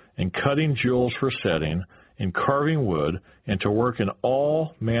bronze, and cutting jewels for setting, in carving wood, and to work in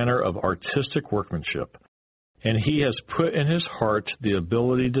all manner of artistic workmanship. And he has put in his heart the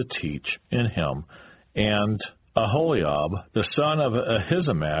ability to teach in him, and Aholiab, the son of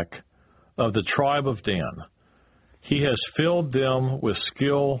Ahisamach, of the tribe of Dan. He has filled them with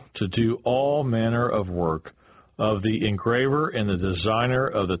skill to do all manner of work of the engraver and the designer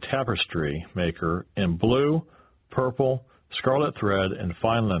of the tapestry maker in blue, purple, scarlet thread, and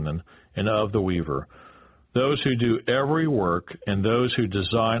fine linen, and of the weaver, those who do every work, and those who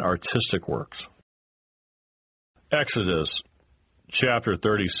design artistic works. Exodus chapter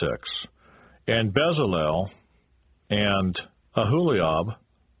 36. And Bezalel and Aholiab,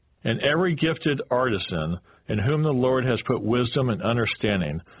 and every gifted artisan in whom the Lord has put wisdom and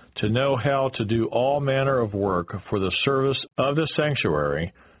understanding, to know how to do all manner of work for the service of the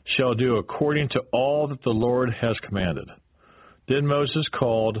sanctuary, shall do according to all that the Lord has commanded. Then Moses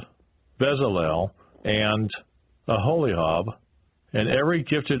called Bezalel and Aholiab, and every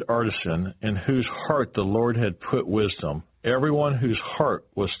gifted artisan in whose heart the Lord had put wisdom, everyone whose heart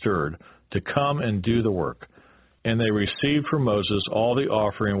was stirred, to come and do the work. And they received from Moses all the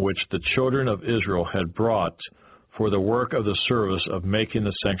offering which the children of Israel had brought for the work of the service of making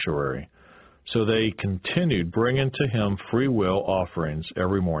the sanctuary. So they continued bringing to him free will offerings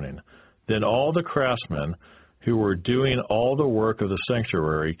every morning. Then all the craftsmen who were doing all the work of the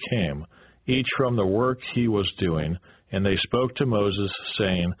sanctuary came, each from the work he was doing, and they spoke to Moses,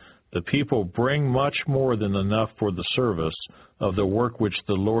 saying, The people bring much more than enough for the service of the work which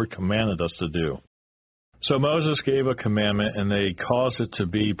the Lord commanded us to do. So Moses gave a commandment, and they caused it to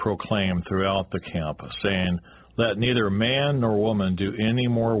be proclaimed throughout the camp, saying, Let neither man nor woman do any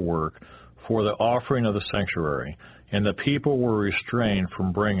more work for the offering of the sanctuary. And the people were restrained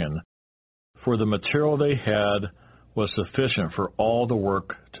from bringing, for the material they had was sufficient for all the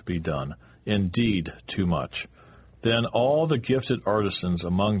work to be done, indeed too much. Then all the gifted artisans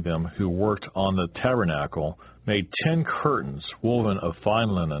among them who worked on the tabernacle made 10 curtains woven of fine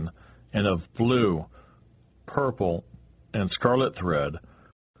linen and of blue, purple, and scarlet thread.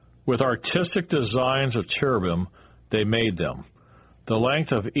 With artistic designs of cherubim they made them. The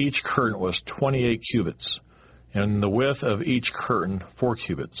length of each curtain was 28 cubits, and the width of each curtain 4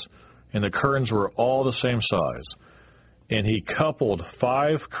 cubits, and the curtains were all the same size. And he coupled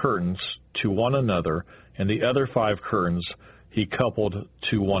 5 curtains to one another, and the other 5 curtains he coupled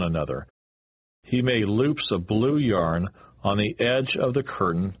to one another. He made loops of blue yarn on the edge of the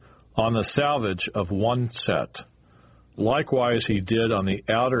curtain, on the selvage of one set. Likewise he did on the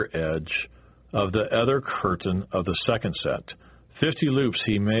outer edge of the other curtain of the second set. 50 loops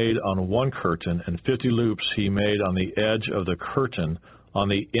he made on one curtain, and 50 loops he made on the edge of the curtain on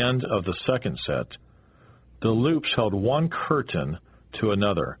the end of the second set. The loops held one curtain to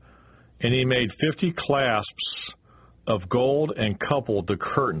another. And he made 50 clasps of gold and coupled the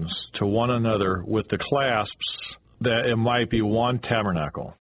curtains to one another with the clasps, that it might be one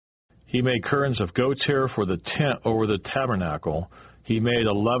tabernacle. He made curtains of goat's hair for the tent over the tabernacle. He made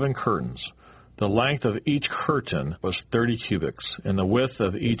 11 curtains. The length of each curtain was 30 cubits, and the width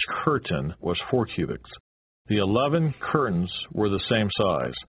of each curtain was 4 cubits. The 11 curtains were the same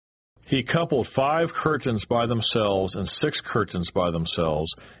size. He coupled 5 curtains by themselves and 6 curtains by themselves,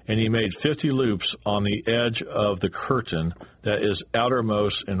 and he made 50 loops on the edge of the curtain that is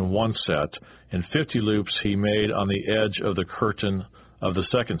outermost in one set, and 50 loops he made on the edge of the curtain of the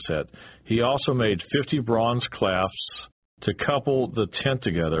second set. He also made 50 bronze clasps to couple the tent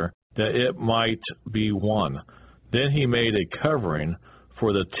together, that it might be one. Then he made a covering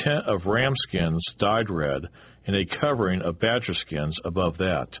for the tent of ram skins dyed red, and a covering of badger skins above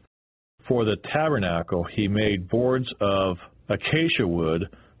that. For the tabernacle he made boards of acacia wood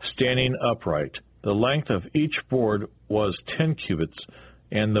standing upright. The length of each board was 10 cubits,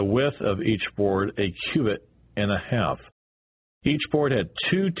 and the width of each board a cubit and a half. Each board had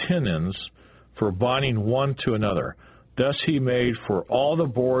 2 tenons for binding one to another. Thus he made for all the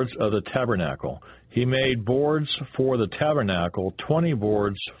boards of the tabernacle. He made boards for the tabernacle, 20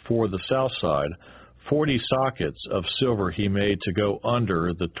 boards for the south side. 40 sockets of silver he made to go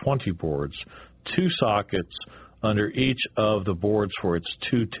under the 20 boards, 2 sockets under each of the boards for its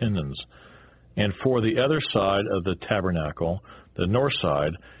 2 tenons. And for the other side of the tabernacle, the north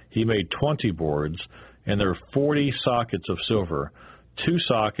side, he made 20 boards, and there were 40 sockets of silver, 2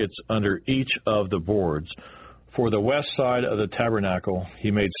 sockets under each of the boards. For the west side of the tabernacle,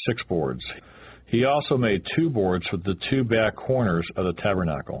 he made 6 boards. He also made 2 boards for the 2 back corners of the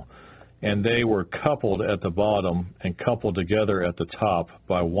tabernacle, and they were coupled at the bottom and coupled together at the top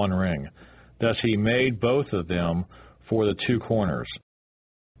by one ring. Thus he made both of them for the 2 corners.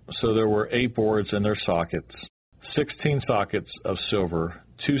 So there were 8 boards and their sockets, 16 sockets of silver,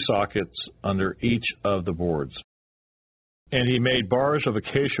 2 sockets under each of the boards. And he made bars of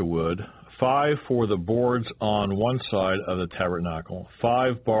acacia wood, 5 for the boards on one side of the tabernacle,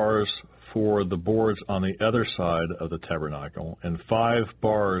 5 bars for the boards on the other side of the tabernacle, and 5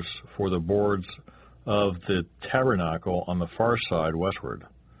 bars for the boards of the tabernacle on the far side westward.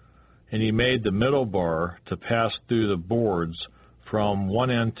 And he made the middle bar to pass through the boards from one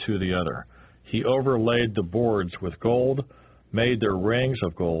end to the other. He overlaid the boards with gold, made their rings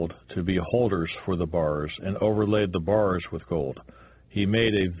of gold to be holders for the bars, and overlaid the bars with gold. He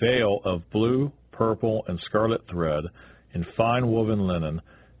made a veil of blue, purple, and scarlet thread in fine woven linen.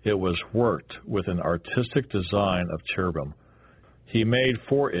 It was worked with an artistic design of cherubim. He made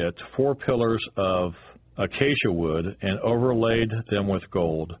for it 4 pillars of acacia wood and overlaid them with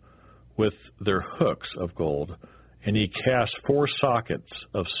gold, with their hooks of gold, and he cast 4 sockets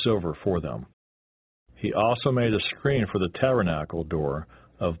of silver for them. He also made a screen for the tabernacle door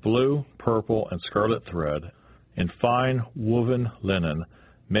of blue, purple, and scarlet thread in fine woven linen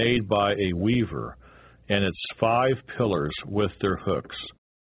made by a weaver, and its 5 pillars with their hooks.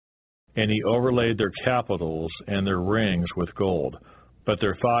 And he overlaid their capitals and their rings with gold, but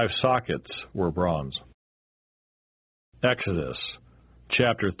their 5 sockets were bronze. Exodus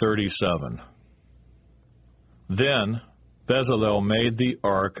chapter 37. Then Bezalel made the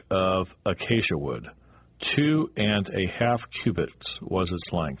ark of acacia wood. 2.5 cubits was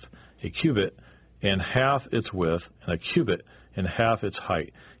its length, a cubit and half its width, and a cubit and half its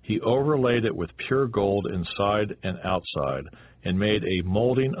height. He overlaid it with pure gold inside and outside, and made a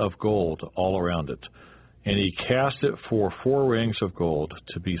molding of gold all around it. And he cast it for 4 rings of gold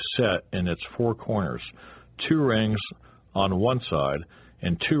to be set in its 4 corners, 2 rings on one side,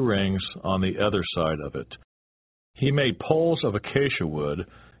 and 2 rings on the other side of it. He made poles of acacia wood,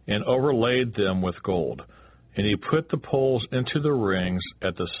 and overlaid them with gold. And he put the poles into the rings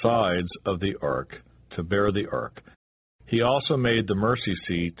at the sides of the ark to bear the ark. He also made the mercy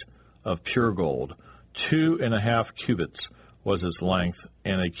seat of pure gold. 2.5 cubits was its length,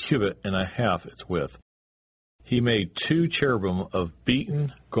 and a cubit and a half its width. He made 2 cherubim of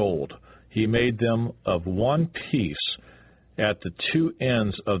beaten gold. He made them of one piece at the 2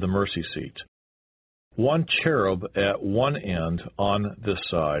 ends of the mercy seat. 1 cherub at one end on this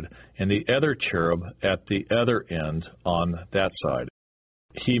side, and the other cherub at the other end on that side.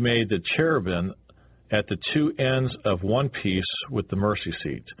 He made the cherubim at the 2 ends of one piece with the mercy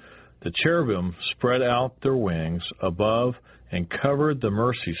seat. The cherubim spread out their wings above and covered the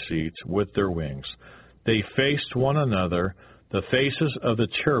mercy seat with their wings. They faced one another. The faces of the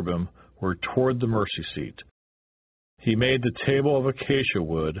cherubim were toward the mercy seat. He made the table of acacia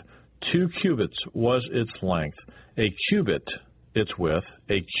wood. 2 cubits was its length, a cubit its width,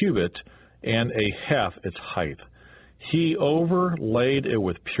 a cubit and a half its height. He overlaid it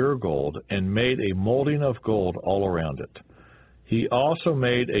with pure gold and made a molding of gold all around it. He also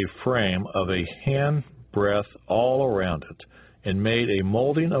made a frame of a hand breadth all around it, and made a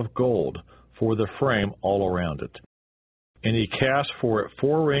molding of gold for the frame all around it. And he cast for it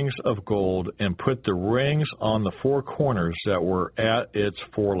 4 rings of gold, and put the rings on the 4 corners that were at its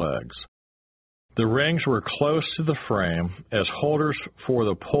 4 legs. The rings were close to the frame as holders for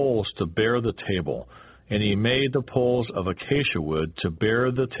the poles to bear the table. And he made the poles of acacia wood to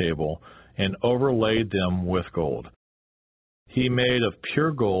bear the table, and overlaid them with gold. He made of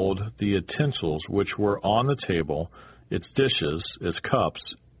pure gold the utensils which were on the table, its dishes, its cups,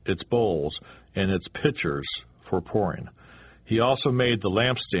 its bowls, and its pitchers for pouring. He also made the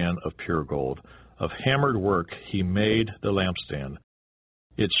lampstand of pure gold. Of hammered work he made the lampstand.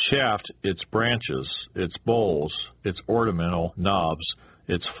 Its shaft, its branches, its bowls, its ornamental knobs,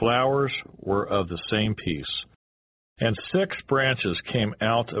 its flowers were of the same piece. And 6 branches came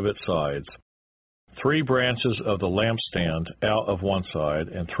out of its sides, 3 branches of the lampstand out of one side,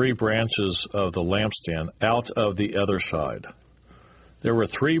 and 3 branches of the lampstand out of the other side. There were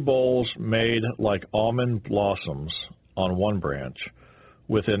 3 bowls made like almond blossoms on one branch,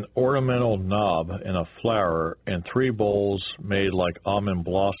 with an ornamental knob and a flower, and 3 bowls made like almond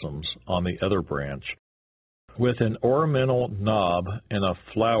blossoms on the other branch, with an ornamental knob and a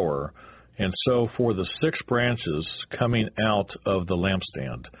flower, and so for the 6 branches coming out of the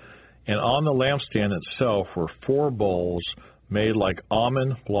lampstand. And on the lampstand itself were 4 bowls made like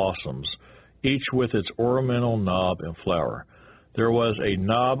almond blossoms, each with its ornamental knob and flower. There was a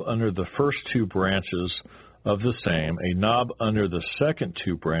knob under the first 2 branches of the same, a knob under the second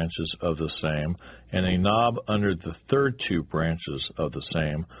 2 branches of the same, and a knob under the third 2 branches of the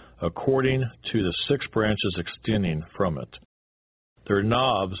same, according to the 6 branches extending from it. Their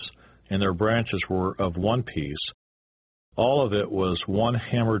knobs and their branches were of one piece. All of it was one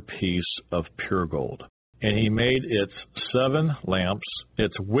hammered piece of pure gold. And he made its 7 lamps,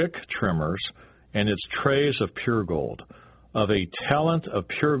 its wick trimmers, and its trays of pure gold. Of a talent of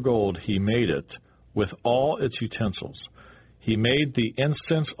pure gold he made it, with all its utensils. He made the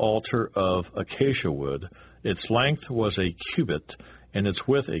incense altar of acacia wood. Its length was a cubit, and its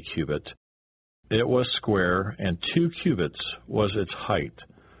width a cubit. It was square, and 2 cubits was its height.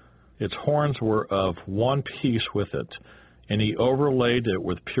 Its horns were of one piece with it, and he overlaid it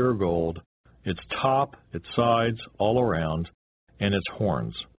with pure gold, its top, its sides, all around, and its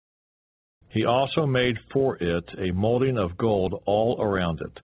horns. He also made for it a molding of gold all around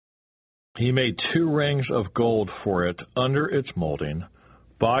it. He made 2 rings of gold for it under its molding,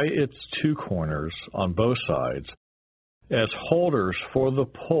 by its 2 corners on both sides, as holders for the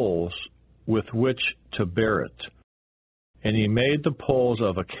poles with which to bear it. And he made the poles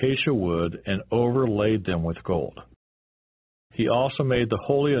of acacia wood and overlaid them with gold. He also made the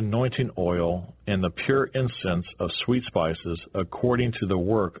holy anointing oil and the pure incense of sweet spices according to the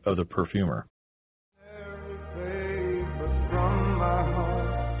work of the perfumer. Every vapor from my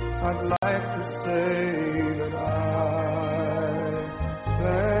heart, I'd like to say that I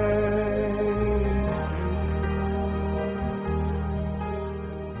thank you.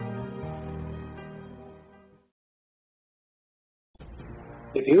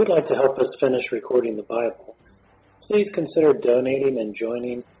 If you would like to help us finish recording the Bible, please consider donating and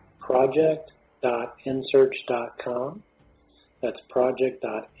joining project.nsearch.com. That's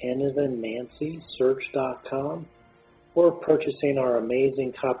project.nancysearch.com, or purchasing our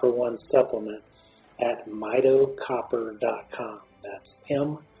amazing Copper One supplement at mitocopper.com. That's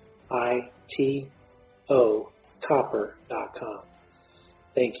MITO copper.com.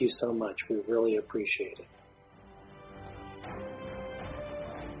 Thank you so much. We really appreciate it.